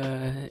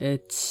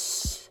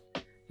 it's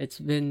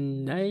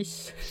been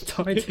nice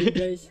talking to you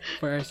guys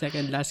for our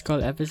second last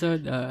call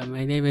episode.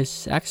 My name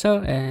is Axel,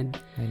 and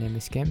My name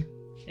is Kim.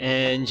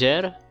 And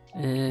Jer,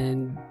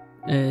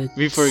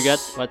 we forgot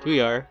what we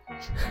are.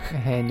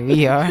 And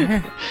we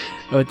are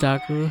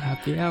Otaku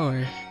Happy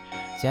Hour.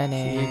 See you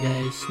Jane.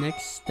 guys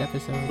next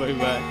episode. Bye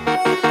bye.